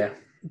is Yeah. fire.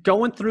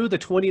 Going through the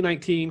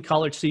 2019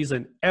 college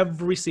season,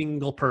 every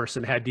single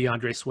person had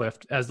DeAndre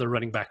Swift as the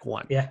running back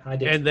one. Yeah, I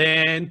did. And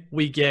then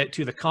we get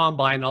to the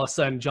combine, and all of a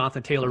sudden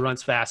Jonathan Taylor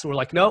runs fast. And we're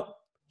like, nope,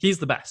 he's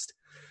the best.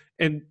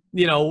 And,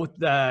 you know,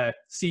 the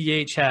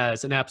CEH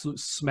has an absolute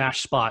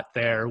smash spot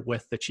there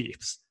with the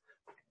Chiefs.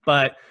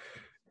 But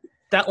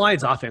that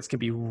Lions offense can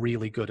be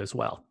really good as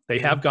well. They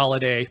have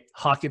Galladay,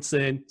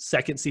 Hawkinson,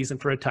 second season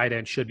for a tight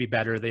end, should be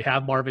better. They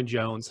have Marvin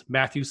Jones.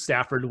 Matthew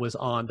Stafford was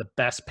on the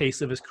best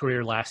pace of his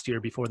career last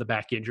year before the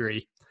back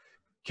injury.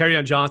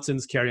 Kerryon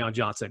Johnson's Kerryon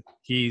Johnson.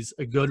 He's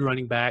a good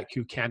running back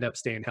who can end up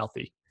staying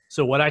healthy.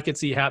 So what I could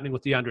see happening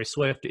with DeAndre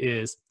Swift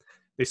is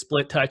they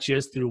split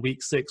touches through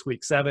week 6,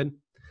 week 7.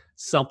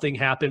 Something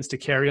happens to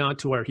Kerryon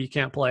to where he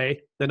can't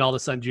play. Then all of a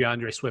sudden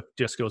DeAndre Swift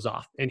just goes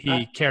off and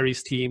he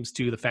carries teams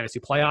to the fantasy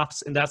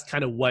playoffs. And that's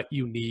kind of what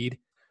you need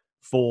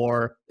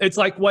for – it's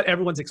like what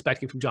everyone's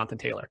expecting from Jonathan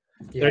Taylor.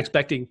 Yeah. They're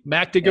expecting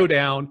Mac to go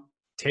down,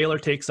 Taylor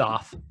takes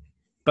off,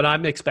 but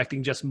I'm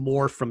expecting just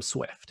more from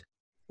Swift.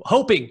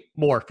 Hoping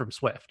more from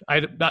Swift.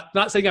 I'm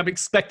not saying I'm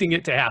expecting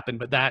it to happen,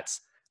 but that's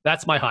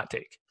my hot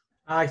take.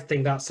 I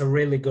think that's a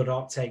really good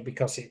hot take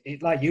because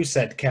it like you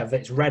said, Kev,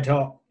 it's red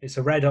hot. It's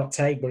a red hot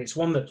take, but it's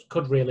one that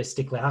could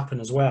realistically happen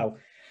as well.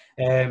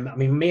 I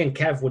mean, me and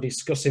Kev were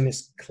discussing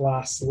this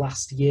class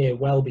last year,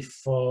 well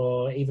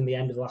before even the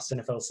end of the last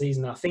NFL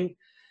season. I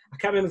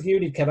can't remember if you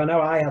did, Kev. I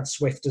know I had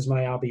Swift as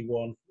my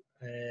RB1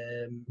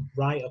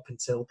 right up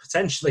until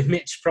potentially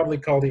Mitch probably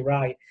called it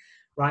right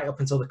up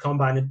until the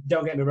combine. And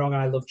don't get me wrong,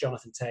 I love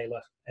Jonathan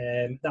Taylor.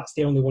 That's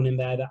the only one in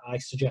there that I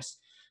suggest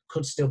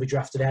could still be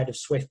drafted ahead of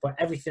Swift, but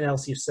everything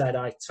else you've said,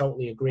 I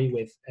totally agree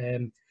with.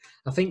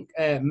 I think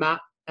Matt,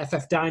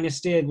 FF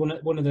Dynasty, one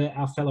of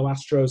our fellow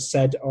Astros,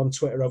 said on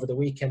Twitter over the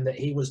weekend that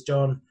he was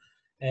done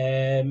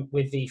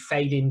with the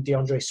fading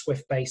DeAndre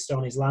Swift based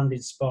on his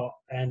landing spot,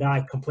 and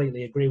I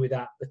completely agree with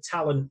that. The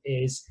talent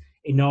is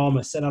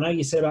enormous, and I know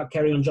you said about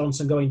Kerryon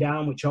Johnson going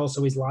down, which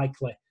also is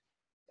likely,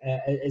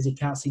 as he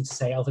can't seem to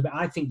stay healthy, but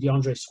I think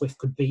DeAndre Swift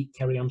could beat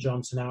Kerryon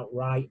Johnson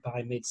outright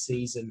by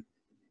mid-season.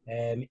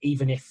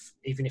 Even if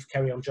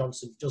Kerryon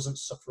Johnson doesn't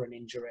suffer an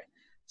injury.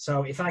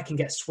 So if I can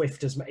get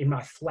Swift as in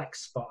my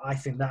flex spot, I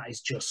think that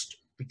is just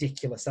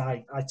ridiculous.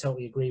 I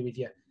totally agree with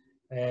you.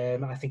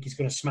 I think he's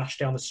going to smash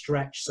down the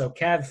stretch. So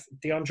Kev,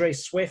 DeAndre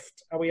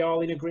Swift, are we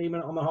all in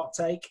agreement on the hot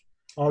take?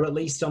 Or at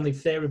least on the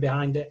theory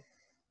behind it?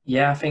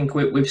 Yeah, I think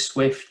with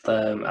Swift,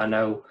 I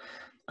know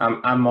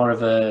I'm more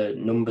of a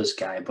numbers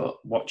guy,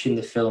 but watching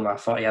the film, I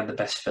thought he had the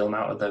best film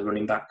out of the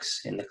running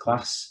backs in the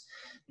class.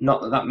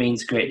 Not that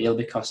means a great deal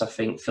because I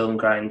think film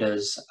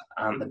grinders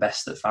aren't the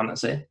best at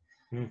fantasy.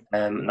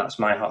 That's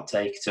my hot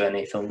take to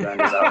any film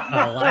grinders out.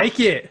 I like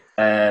it.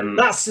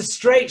 That's a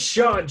straight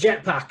shot at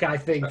Jetpack, I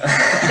think.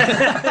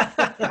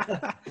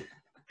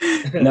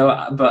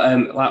 No,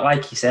 but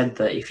like you said,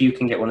 that if you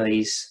can get one of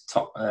these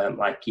top,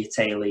 like your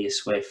Taylor, your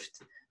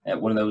Swift,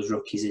 one of those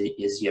rookies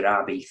is your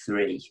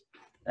RB3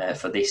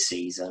 for this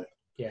season.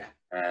 Yeah.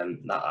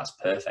 That's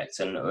perfect.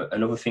 And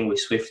another thing with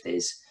Swift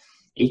is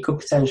he could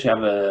potentially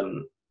have a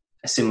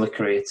similar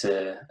career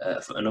to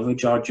another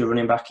Georgia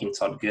running back in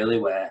Todd Gurley,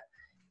 where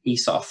he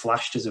sort of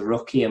flashed as a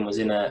rookie and was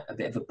in a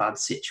bit of a bad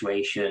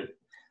situation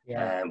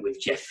with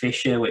Jeff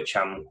Fisher, which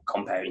I'm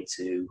comparing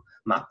to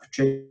Matt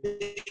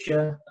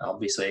Patricia.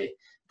 Obviously,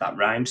 that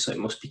rhymes, so it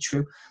must be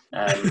true.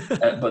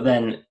 But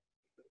then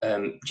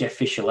Jeff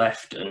Fisher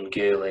left and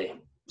Gurley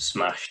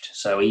smashed.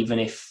 So even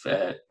if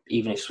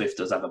Swift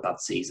does have a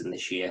bad season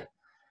this year,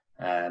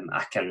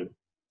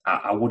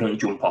 I wouldn't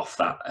jump off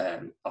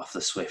the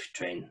Swift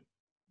train.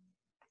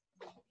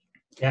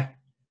 Yeah,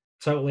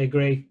 totally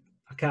agree.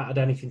 I can't add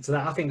anything to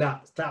that. I think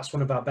that's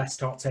one of our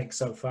best hot takes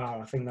so far.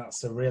 I think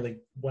that's a really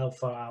well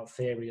thought out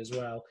theory as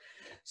well.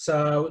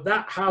 So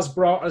that has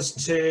brought us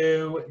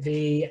to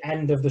the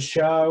end of the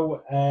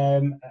show.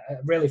 A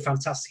really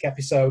fantastic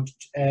episode.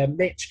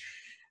 Mitch,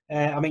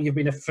 I mean, you've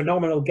been a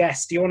phenomenal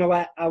guest. Do you want to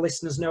let our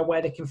listeners know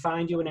where they can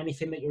find you and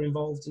anything that you're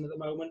involved in at the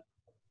moment?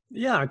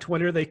 Yeah, on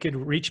Twitter, they could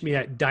reach me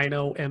at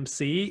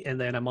DinoMC, and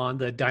then I'm on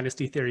the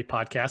Dynasty Theory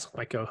podcast with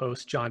my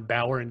co-hosts, John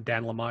Bauer and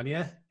Dan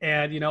Lamagna.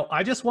 And,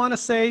 I just want to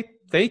say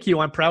thank you.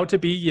 I'm proud to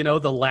be,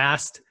 the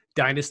last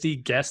Dynasty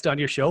guest on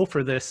your show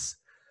for this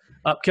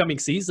upcoming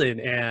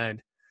season.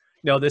 And,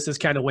 this is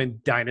kind of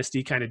when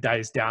Dynasty kind of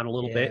dies down a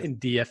little bit and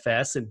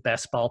DFS and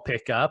best ball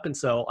pick up. And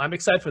so I'm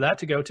excited for that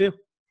to go too.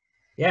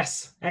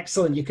 Yes,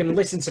 excellent. You can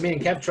listen to me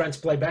and Kev trying to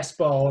play best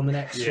ball on the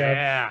next show.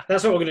 Yeah.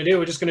 That's what we're going to do.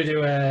 We're just going to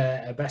do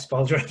a best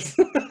ball draft.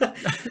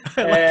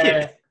 I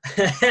like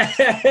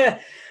it.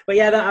 But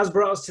yeah, that has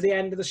brought us to the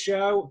end of the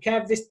show.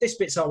 Kev, this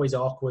bit's always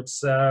awkward,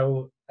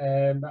 so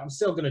but I'm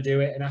still going to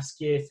do it and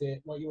ask you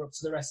what you're up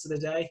to the rest of the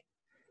day.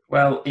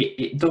 Well,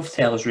 it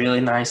dovetails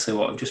really nicely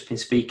what I've just been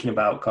speaking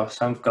about,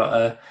 because I've got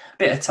a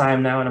bit of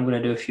time now and I'm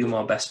going to do a few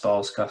more best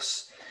balls.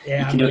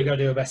 Yeah, I'm going to go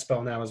do a best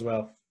ball now as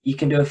well. you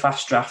can do a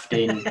fast draft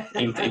in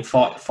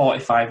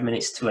 45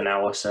 minutes to an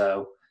hour.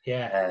 So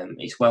Yeah.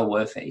 it's well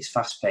worth it. It's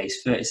fast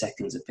paced, 30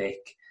 seconds a pick.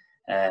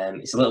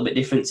 It's a little bit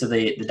different to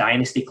the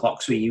dynasty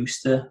clocks we're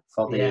used to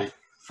for the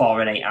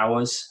 4 and 8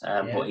 hours,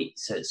 but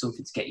it's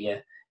something to get you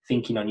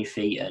thinking on your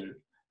feet. And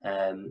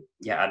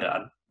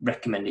I'd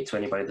recommend it to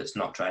anybody that's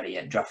not tried it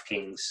yet.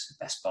 DraftKings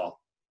Best Ball.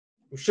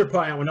 We should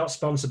point out we're not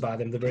sponsored by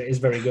them, but it is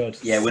very good.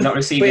 Yeah, we're not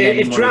receiving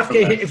any money from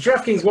them. If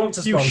DraftKings want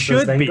to You sponsor us,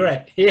 should then be.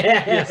 great. Yeah,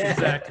 Yes,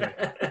 exactly.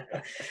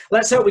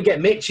 Let's hope we get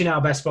Mitch in our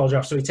best ball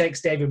draft, so he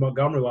takes David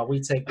Montgomery while we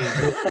take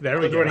the There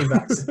we good go. running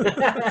backs.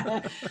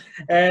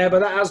 But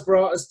that has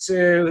brought us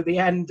to the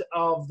end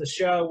of the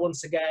show.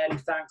 Once again,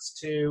 thanks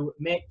to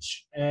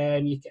Mitch.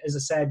 As I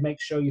said, make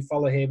sure you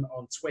follow him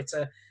on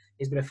Twitter.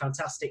 He's been a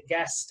fantastic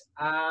guest,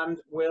 and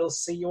we'll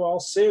see you all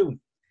soon.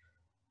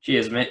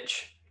 Cheers,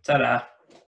 Mitch. Ta-da.